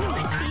 I knew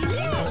it.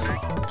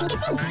 Take a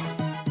seat.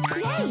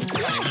 Yay.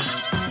 Yes.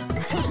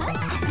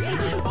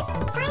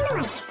 Find the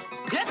light.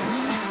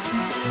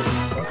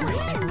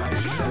 Great. I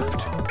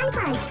accept.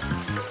 Unplug.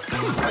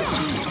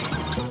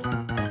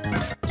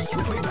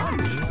 Swiftly done.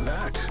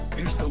 That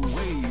is the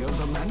way of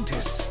the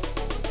Mantis.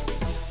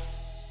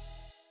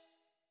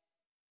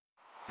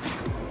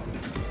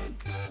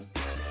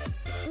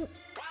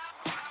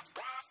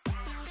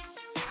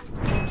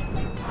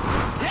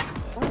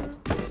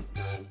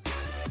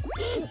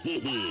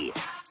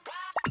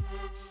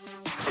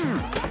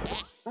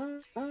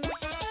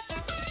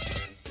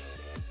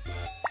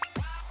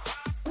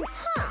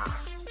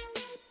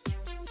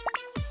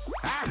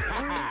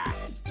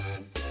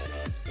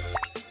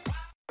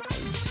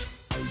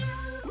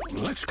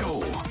 Let's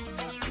go.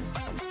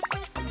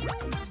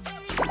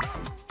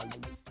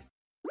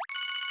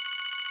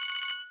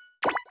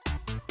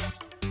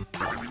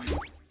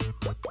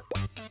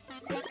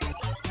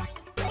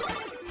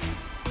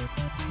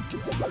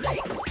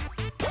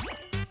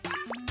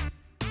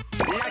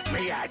 Let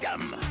me at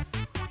 'em.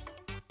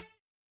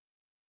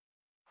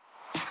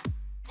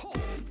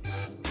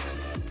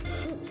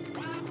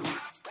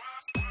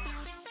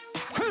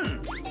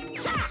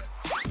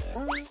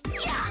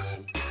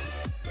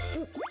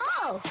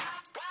 Oh.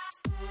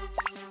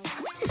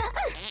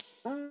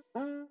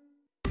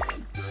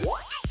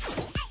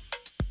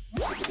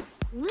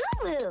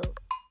 Lulu.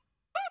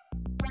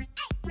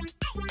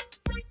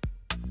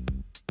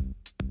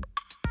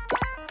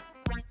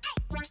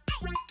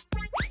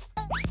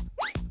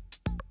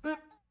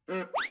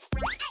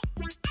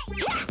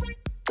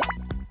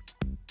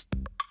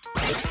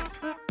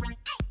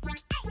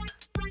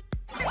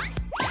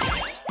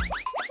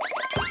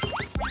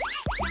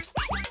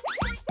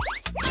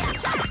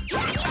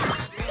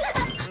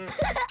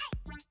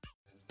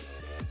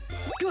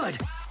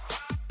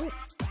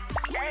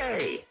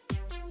 Hey!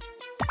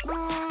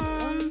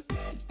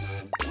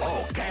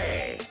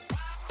 Okay.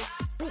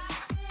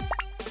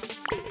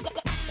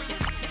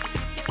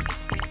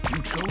 You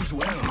chose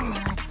well.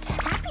 Almost.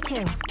 Happy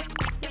to.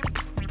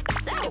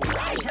 So,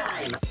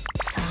 playtime!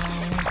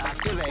 Fine.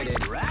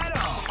 Activated. Right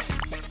on.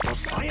 For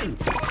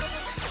science.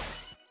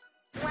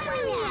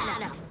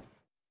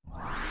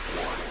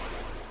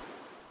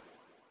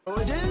 So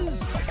it is.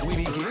 We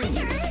begin.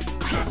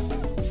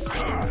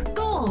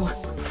 Goal.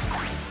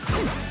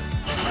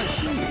 I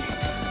see.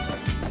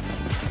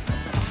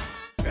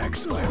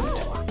 Excellent.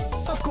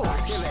 Of course.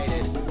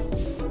 Activated.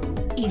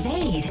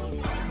 Evade.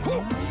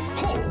 Ho,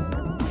 ho.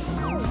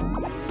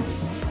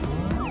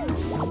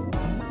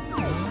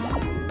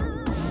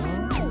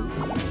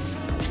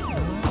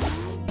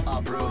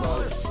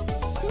 Approvals.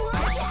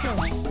 Positive.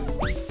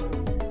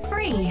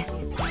 Free.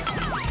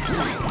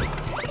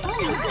 Oh,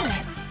 good.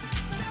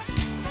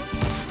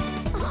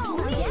 Oh,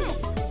 yes.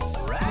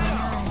 Right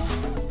on.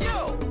 Yo.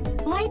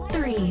 Light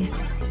 3.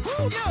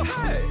 Yo,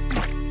 hey.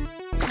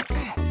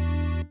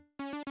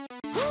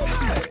 Hey,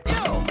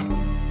 yo.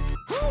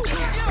 Yo.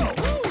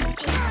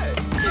 Hey.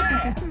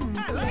 Yeah. I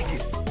like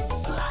it.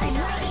 Right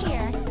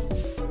here.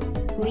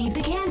 Leave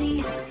the candy.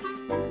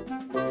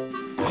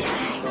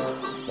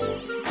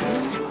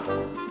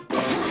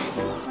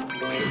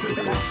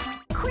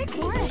 Quick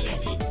work.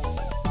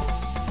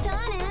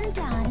 Done and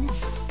done.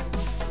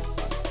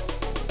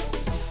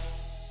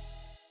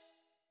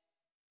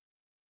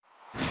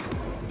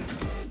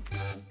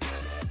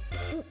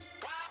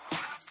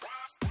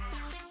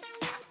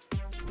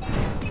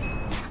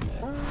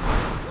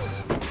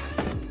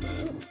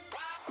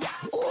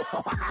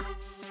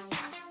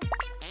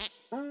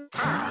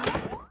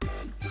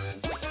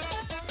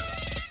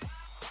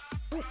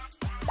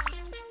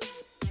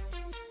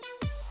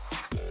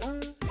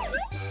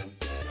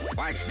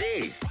 Watch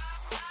this.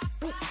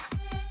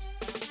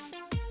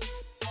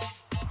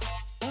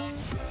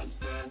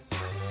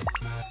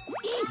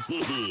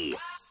 Hee.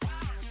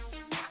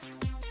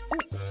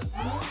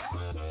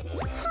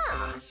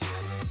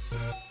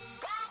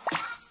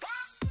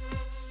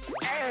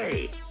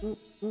 Hey.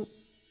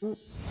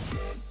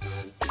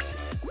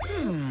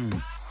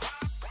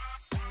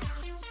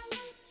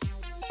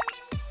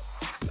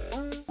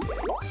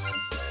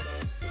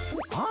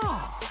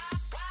 Ah.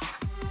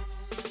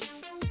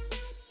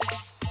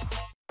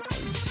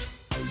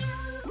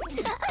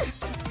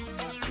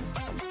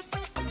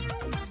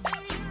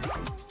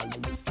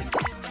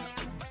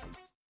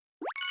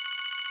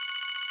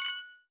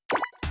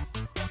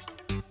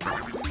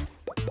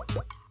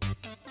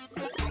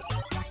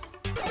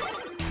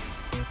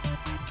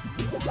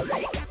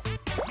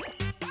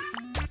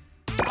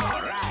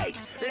 All right,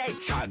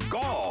 let's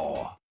go.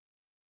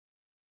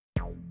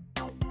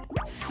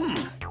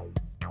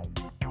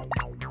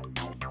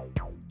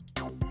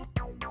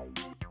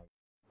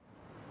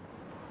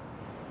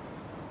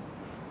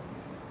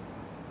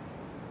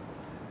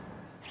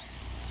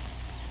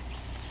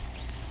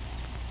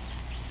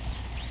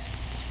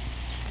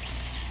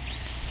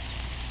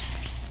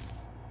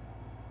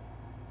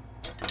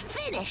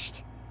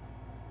 Finished.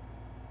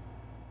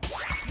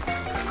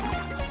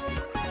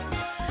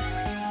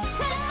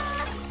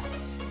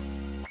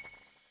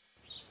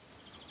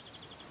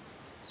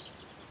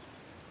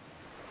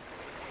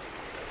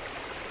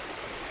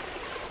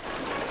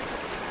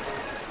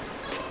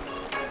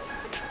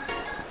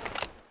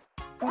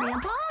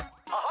 Grandpa?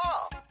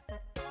 Aha!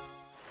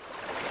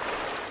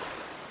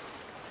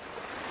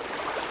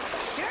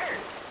 Sure.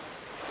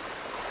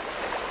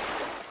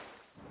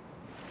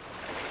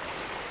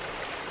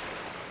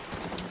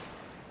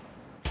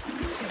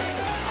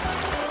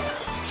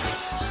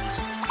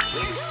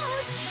 Here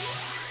goes.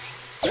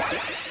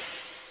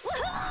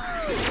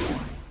 Woohoo!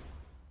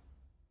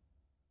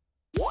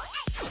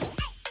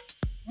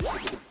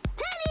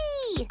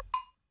 Penny!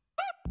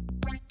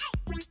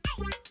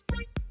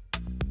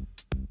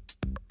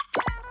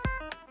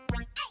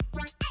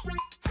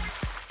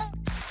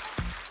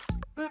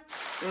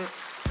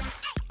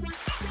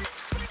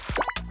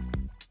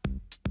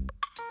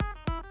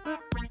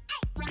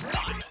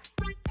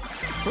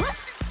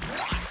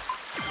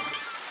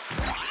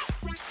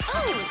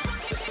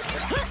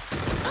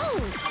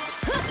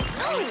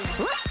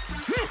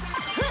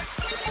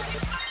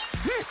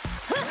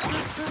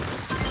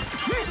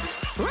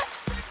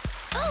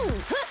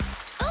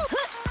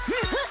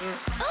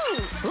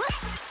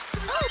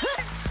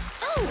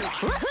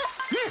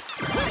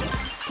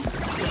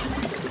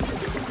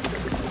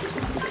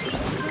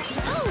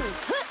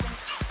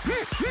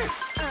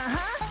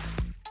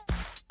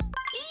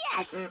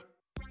 Yes!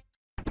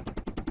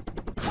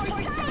 For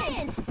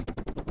science!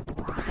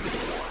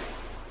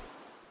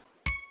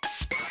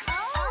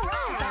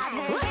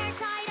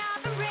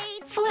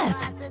 Flip.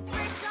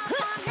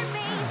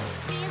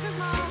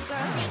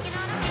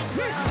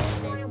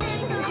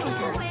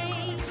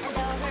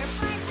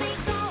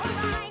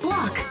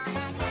 Block.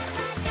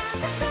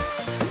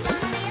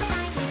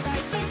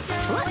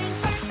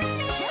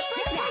 Just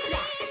like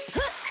that.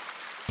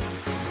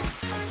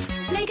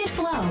 Make it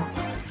flow.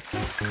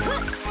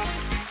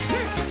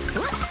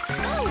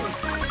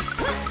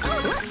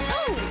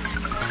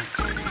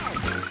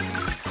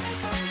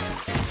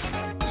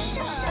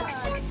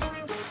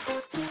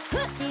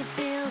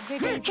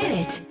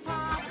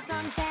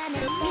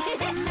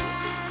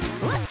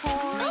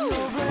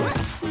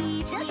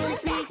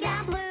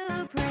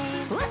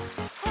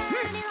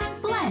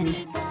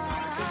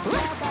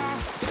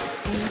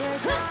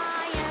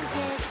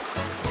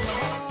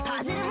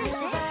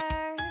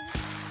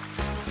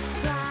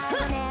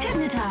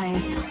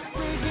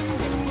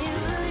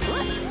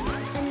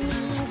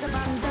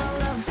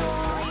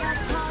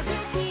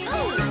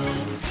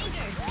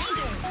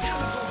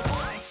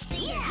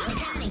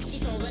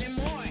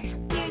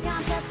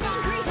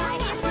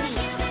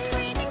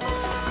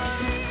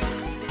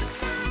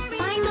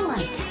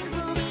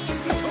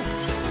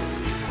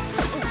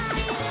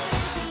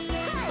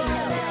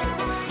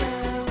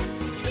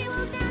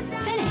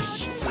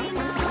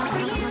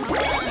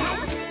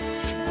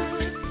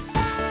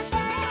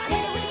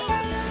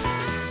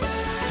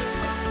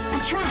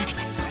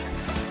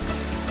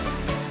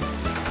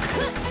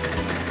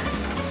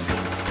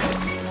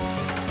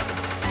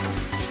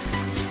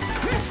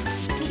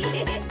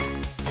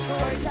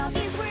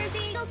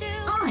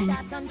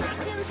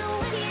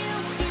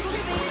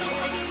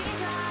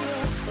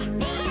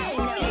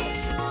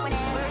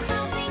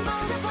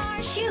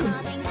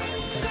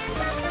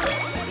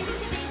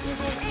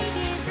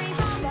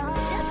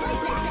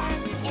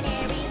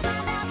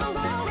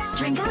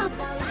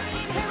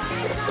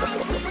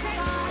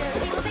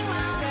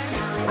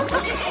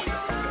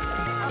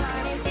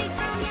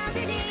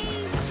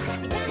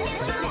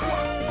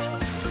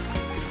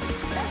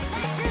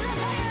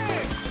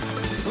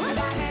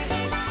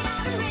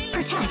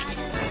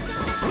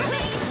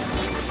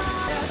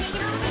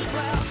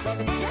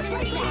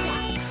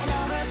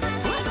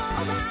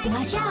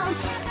 Watch out!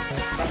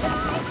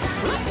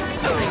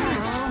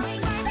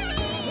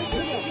 This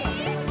is it.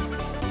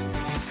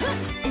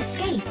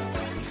 Escape.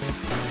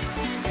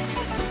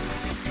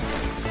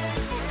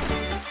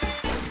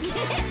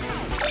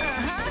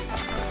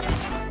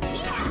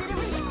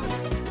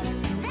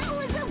 That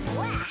was a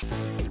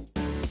blast!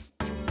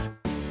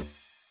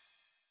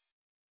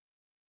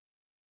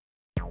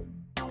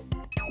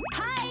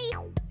 Hi!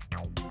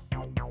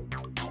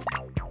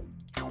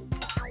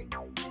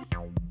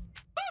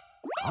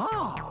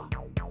 Ah!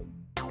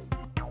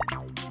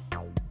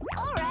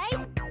 All right.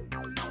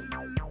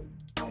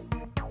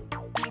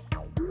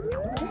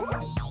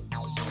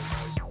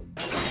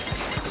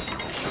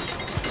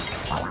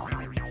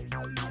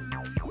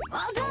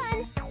 All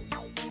done.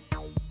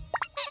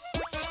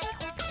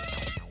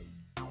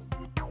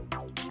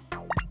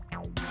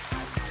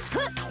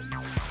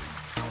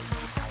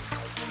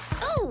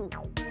 Oh!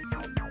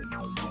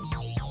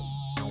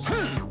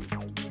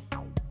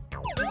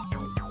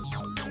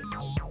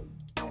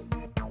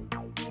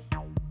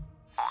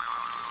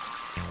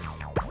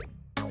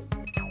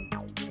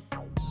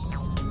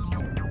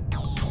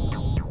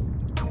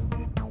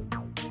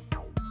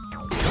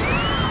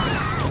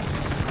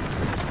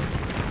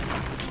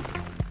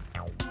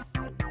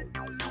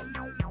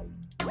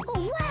 Oh,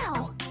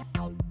 wow!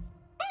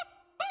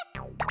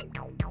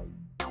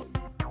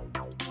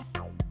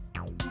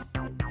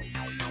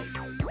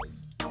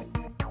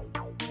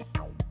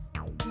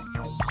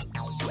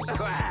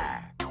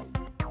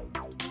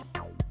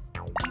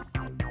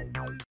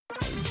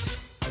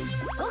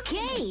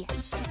 Okay!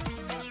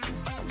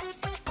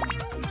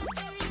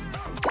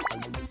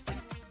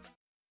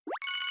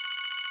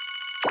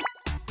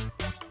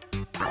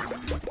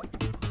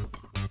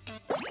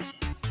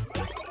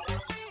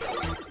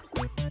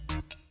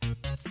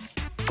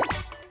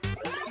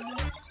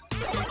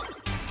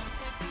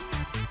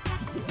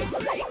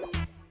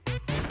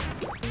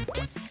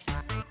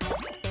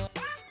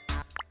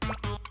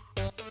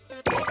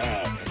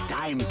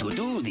 Time to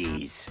do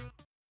this.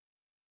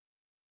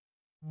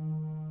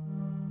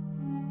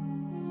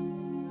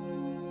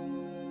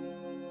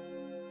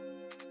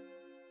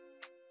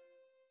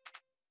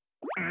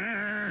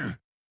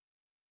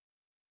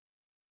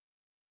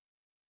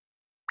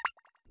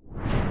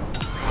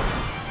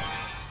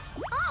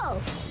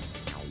 Oh!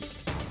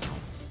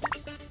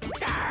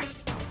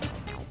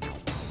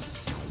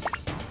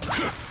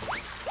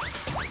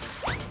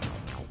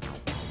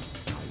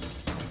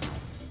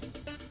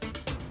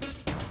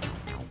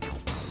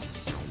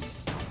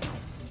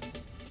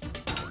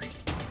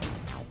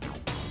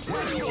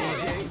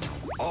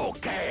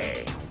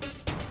 Okay.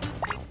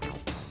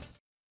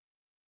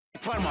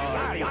 For more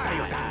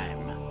Wario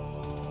time.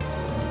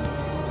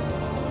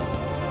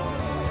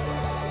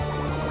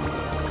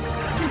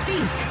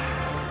 Defeat.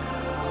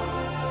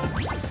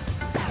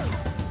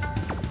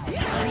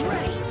 I'm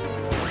ready.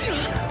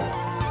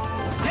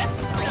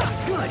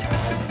 Good.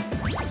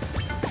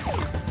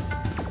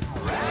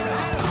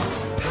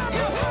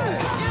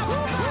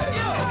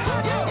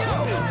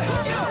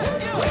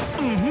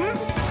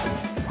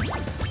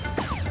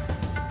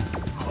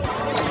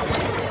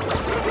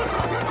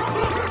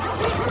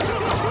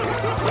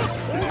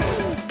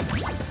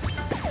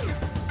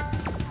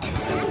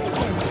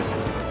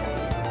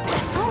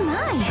 Oh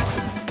my!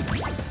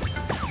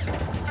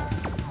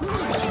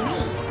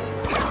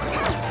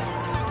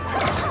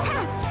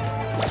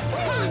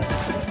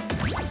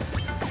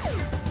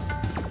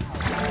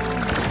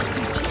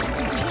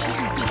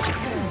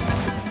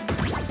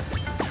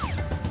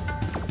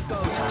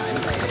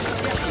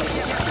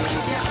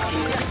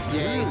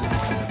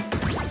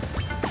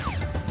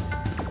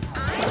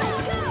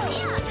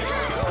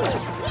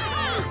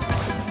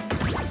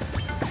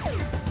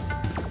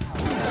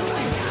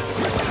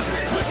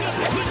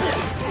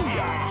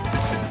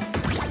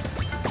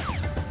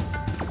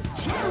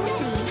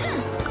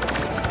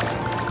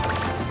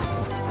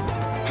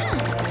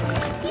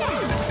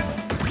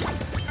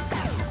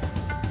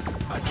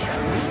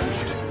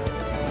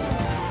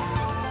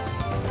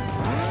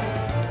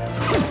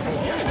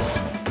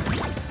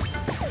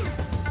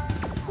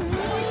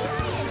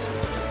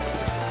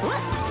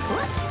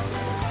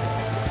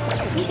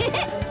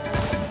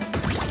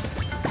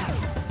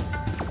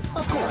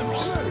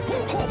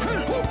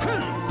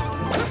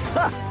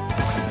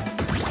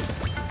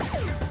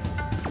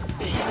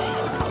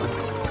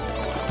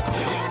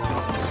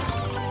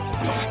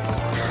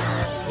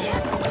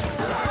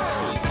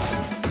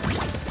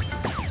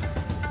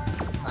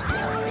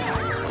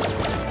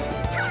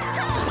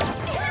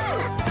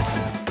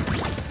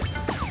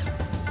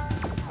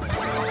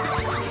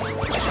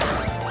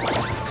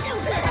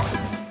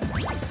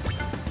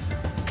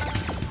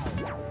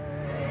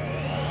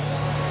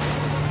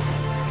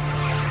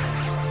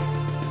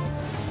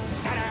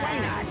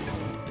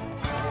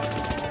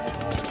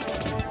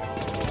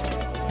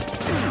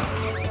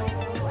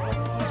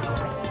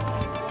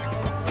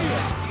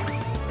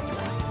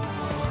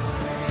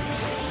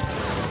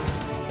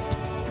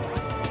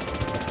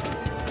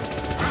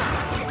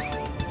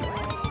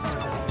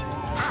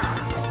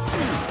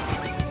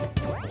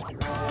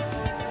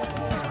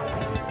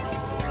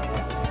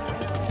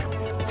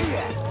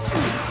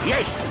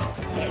 Yes!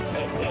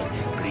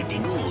 Pretty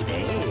good,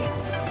 eh?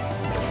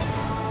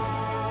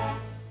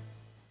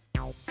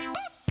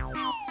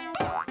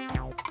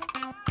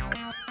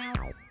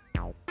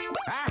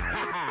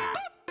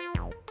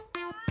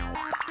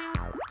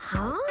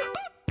 Huh?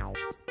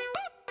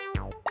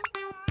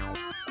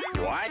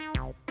 What?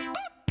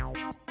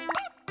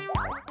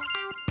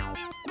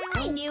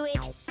 I knew it.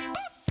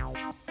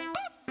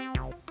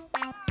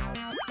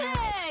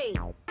 Hey!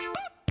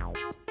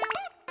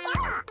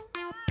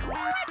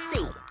 Let's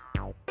see.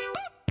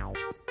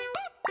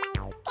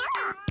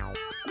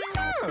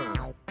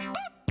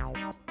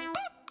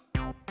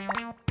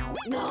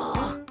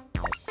 No.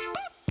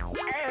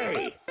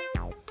 Hey!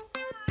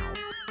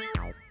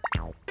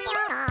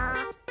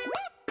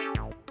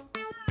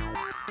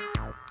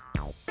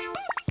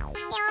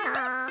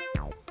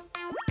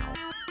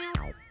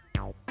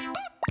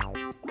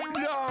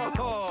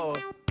 No!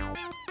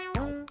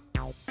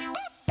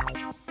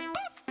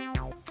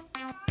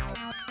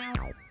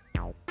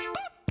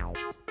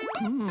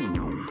 Hmm.